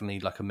was definitely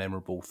like a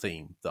memorable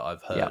theme that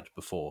I've heard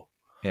before.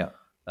 Yeah.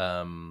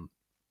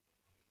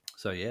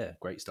 So yeah,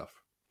 great stuff.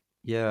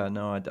 Yeah,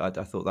 no, I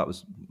thought that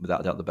was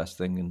without a doubt the best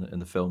thing in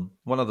the film.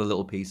 One other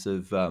little piece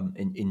of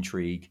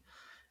intrigue,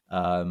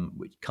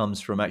 which comes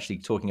from actually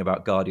talking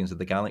about Guardians of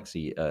the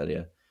Galaxy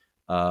earlier.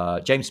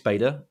 James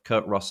Spader,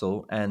 Kurt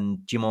Russell, and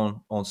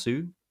Jimon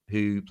Onsu,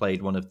 who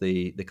played one of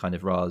the kind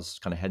of Ra's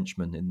kind of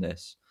henchmen in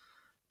this.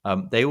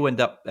 They all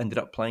ended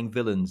up playing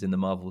villains in the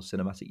Marvel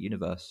Cinematic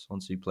Universe.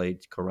 Onsu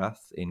played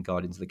Korath in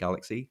Guardians of the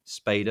Galaxy.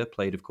 Spader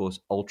played, of course,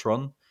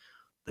 Ultron.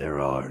 There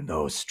are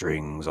no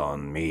strings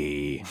on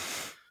me.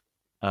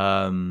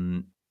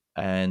 And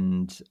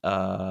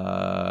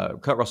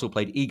Kurt Russell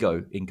played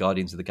Ego in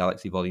Guardians of the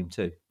Galaxy Volume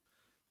 2.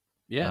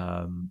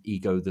 Yeah.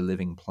 Ego the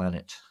Living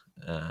Planet.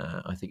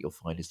 I think you'll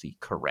find is the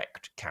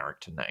correct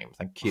character name.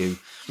 Thank you.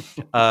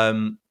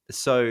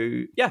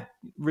 So yeah,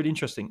 really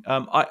interesting.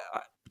 I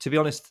to be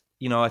honest,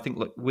 I think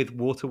with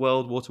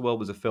Waterworld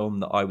was a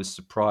film that I was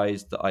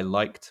surprised that I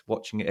liked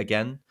watching it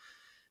again.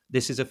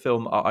 This is a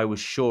film I was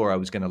sure I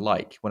was going to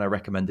like. When I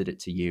recommended it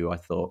to you, I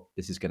thought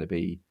this is going to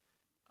be,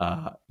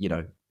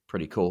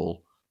 pretty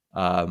cool.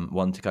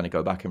 One to kind of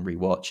go back and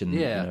rewatch.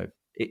 And,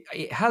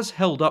 it has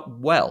held up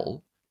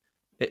well.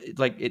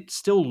 It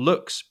still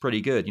looks pretty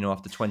good,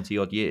 after 20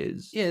 odd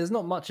years. Yeah, there's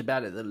not much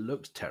about it that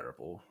looks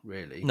terrible,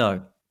 really.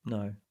 No.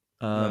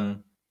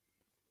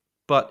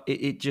 But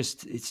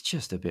it's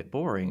just a bit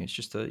boring. It's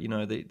just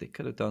they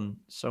could have done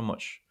so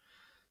much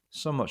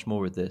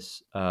more with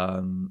this.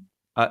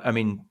 I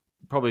mean,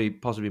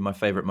 possibly my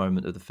favorite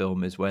moment of the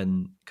film is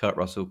when Kurt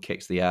Russell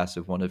kicks the ass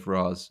of one of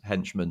Ra's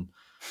henchmen.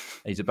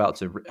 He's about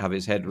to have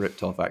his head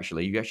ripped off.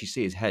 Actually, you actually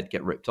see his head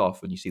get ripped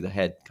off, and you see the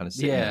head kind of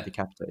sitting there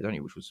decapitated, don't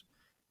you? Which was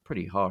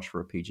pretty harsh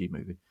for a PG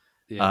movie.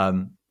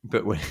 Yeah.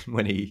 But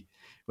when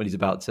he's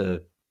about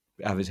to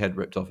have his head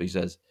ripped off, he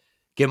says,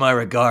 "Give my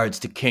regards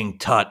to King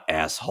Tut,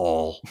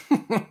 asshole."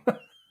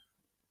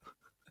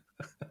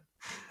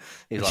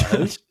 He's like,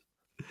 who?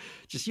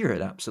 Just you're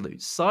an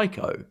absolute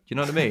psycho. Do you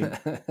know what I mean?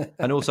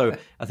 And also,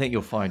 I think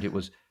you'll find it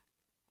was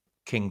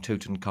King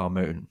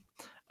Tutankhamun.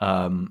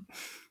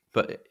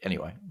 But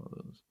anyway,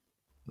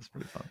 that's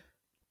pretty fun.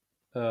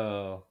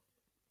 Yeah.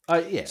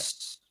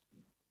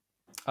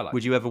 I like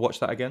Would you ever watch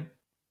that again?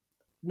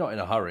 Not in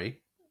a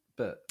hurry,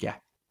 but yeah,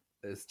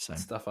 there's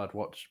stuff I'd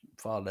watch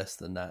far less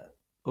than that.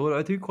 Well,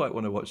 I do quite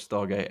want to watch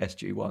Stargate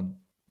SG-1.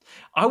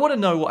 I want to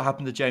know what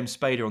happened to James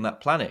Spader on that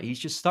planet. He's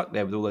just stuck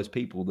there with all those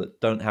people that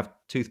don't have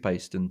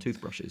toothpaste and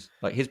toothbrushes.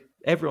 Like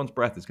everyone's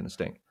breath is going to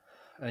stink.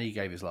 And he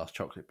gave his last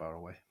chocolate bar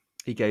away.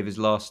 He gave his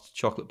last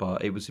chocolate bar.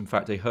 It was, in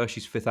fact, a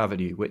Hershey's Fifth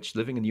Avenue, which,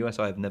 living in the US,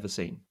 I have never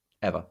seen,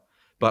 ever.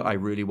 But I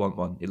really want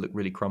one. It looked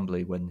really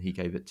crumbly when he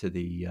gave it to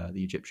the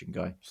Egyptian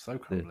guy. So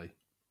crumbly.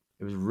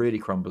 It was really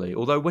crumbly.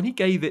 Although when he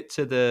gave it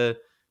to the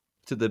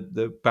to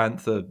the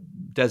panther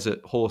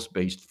desert horse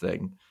beast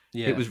thing,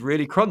 Yeah. it was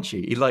really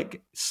crunchy. He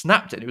like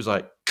snapped it. And it was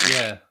like,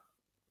 Yeah.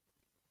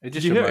 It did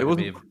just you hear it?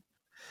 reminded me of.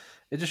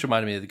 It just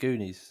reminded me of the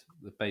Goonies,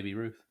 the Baby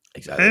Ruth.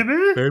 Exactly.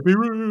 Baby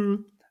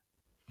Ruth.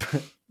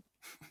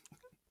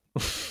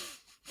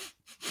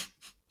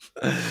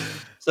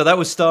 So that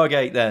was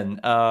Stargate then.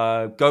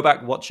 Go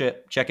back, watch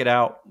it, check it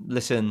out,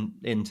 listen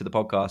into the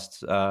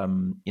podcast.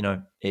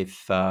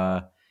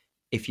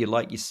 If you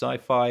like your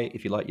sci-fi,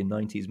 if you like your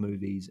 90s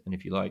movies, and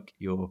if you like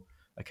your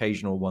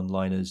occasional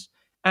one-liners,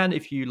 and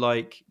if you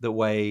like the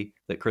way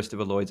that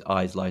Christopher Lloyd's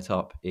eyes light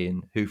up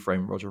in Who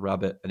Framed Roger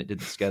Rabbit and it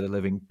didn't scare the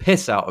living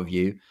piss out of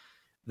you,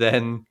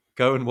 then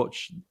go and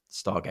watch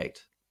Stargate.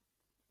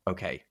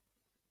 Okay.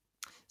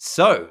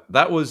 So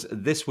that was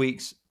this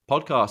week's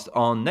podcast.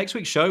 On next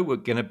week's show, we're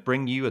going to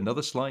bring you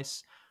another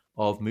slice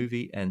of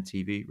movie and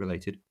TV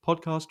related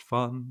podcast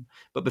fun.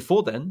 But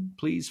before then,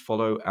 please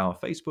follow our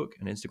Facebook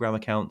and Instagram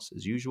accounts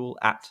as usual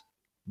at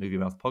Movie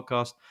Mouth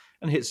Podcast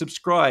and hit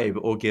subscribe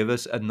or give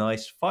us a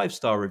nice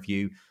 5-star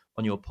review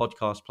on your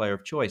podcast player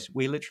of choice.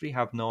 We literally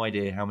have no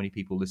idea how many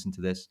people listen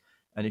to this.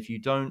 And if you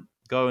don't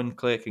go and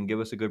click and give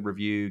us a good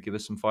review, give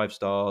us some 5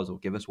 stars or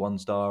give us 1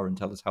 star and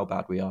tell us how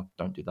bad we are,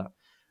 don't do that.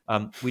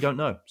 We don't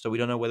know. So we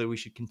don't know whether we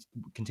should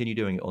continue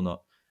doing it or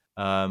not.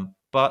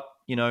 But,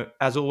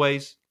 as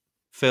always,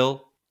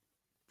 Phil,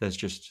 there's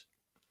just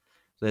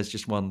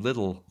one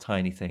little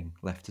tiny thing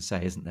left to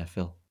say, isn't there,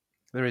 Phil?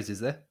 There is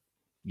there?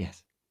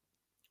 Yes.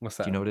 What's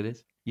that? Do you know what it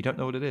is? You don't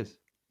know what it is?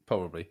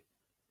 Probably.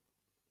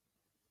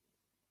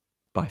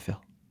 Bye,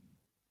 Phil.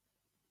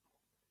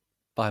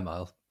 Bye,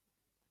 Miles.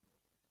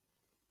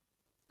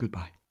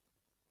 Goodbye.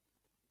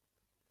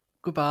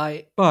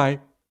 Goodbye. Bye.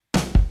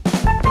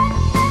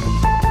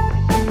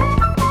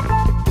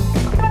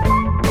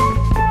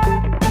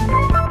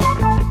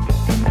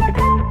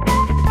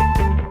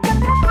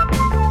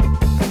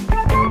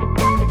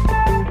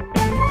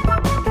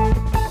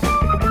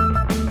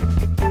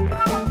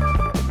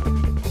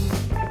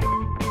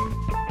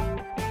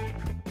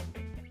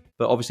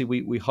 But obviously,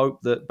 we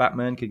hope that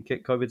Batman can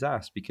kick COVID's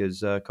ass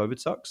because COVID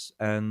sucks,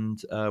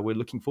 and we're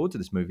looking forward to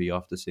this movie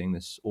after seeing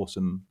this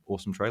awesome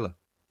trailer.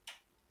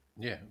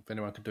 Yeah, if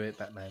anyone can do it,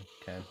 Batman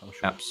can, I'm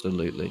sure.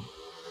 Absolutely.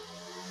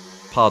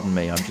 Pardon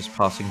me, I'm just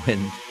passing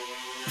wind.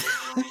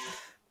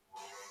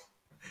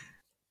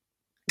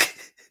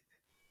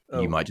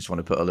 You might just want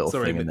to put a little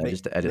thing in there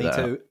just to edit that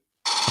out.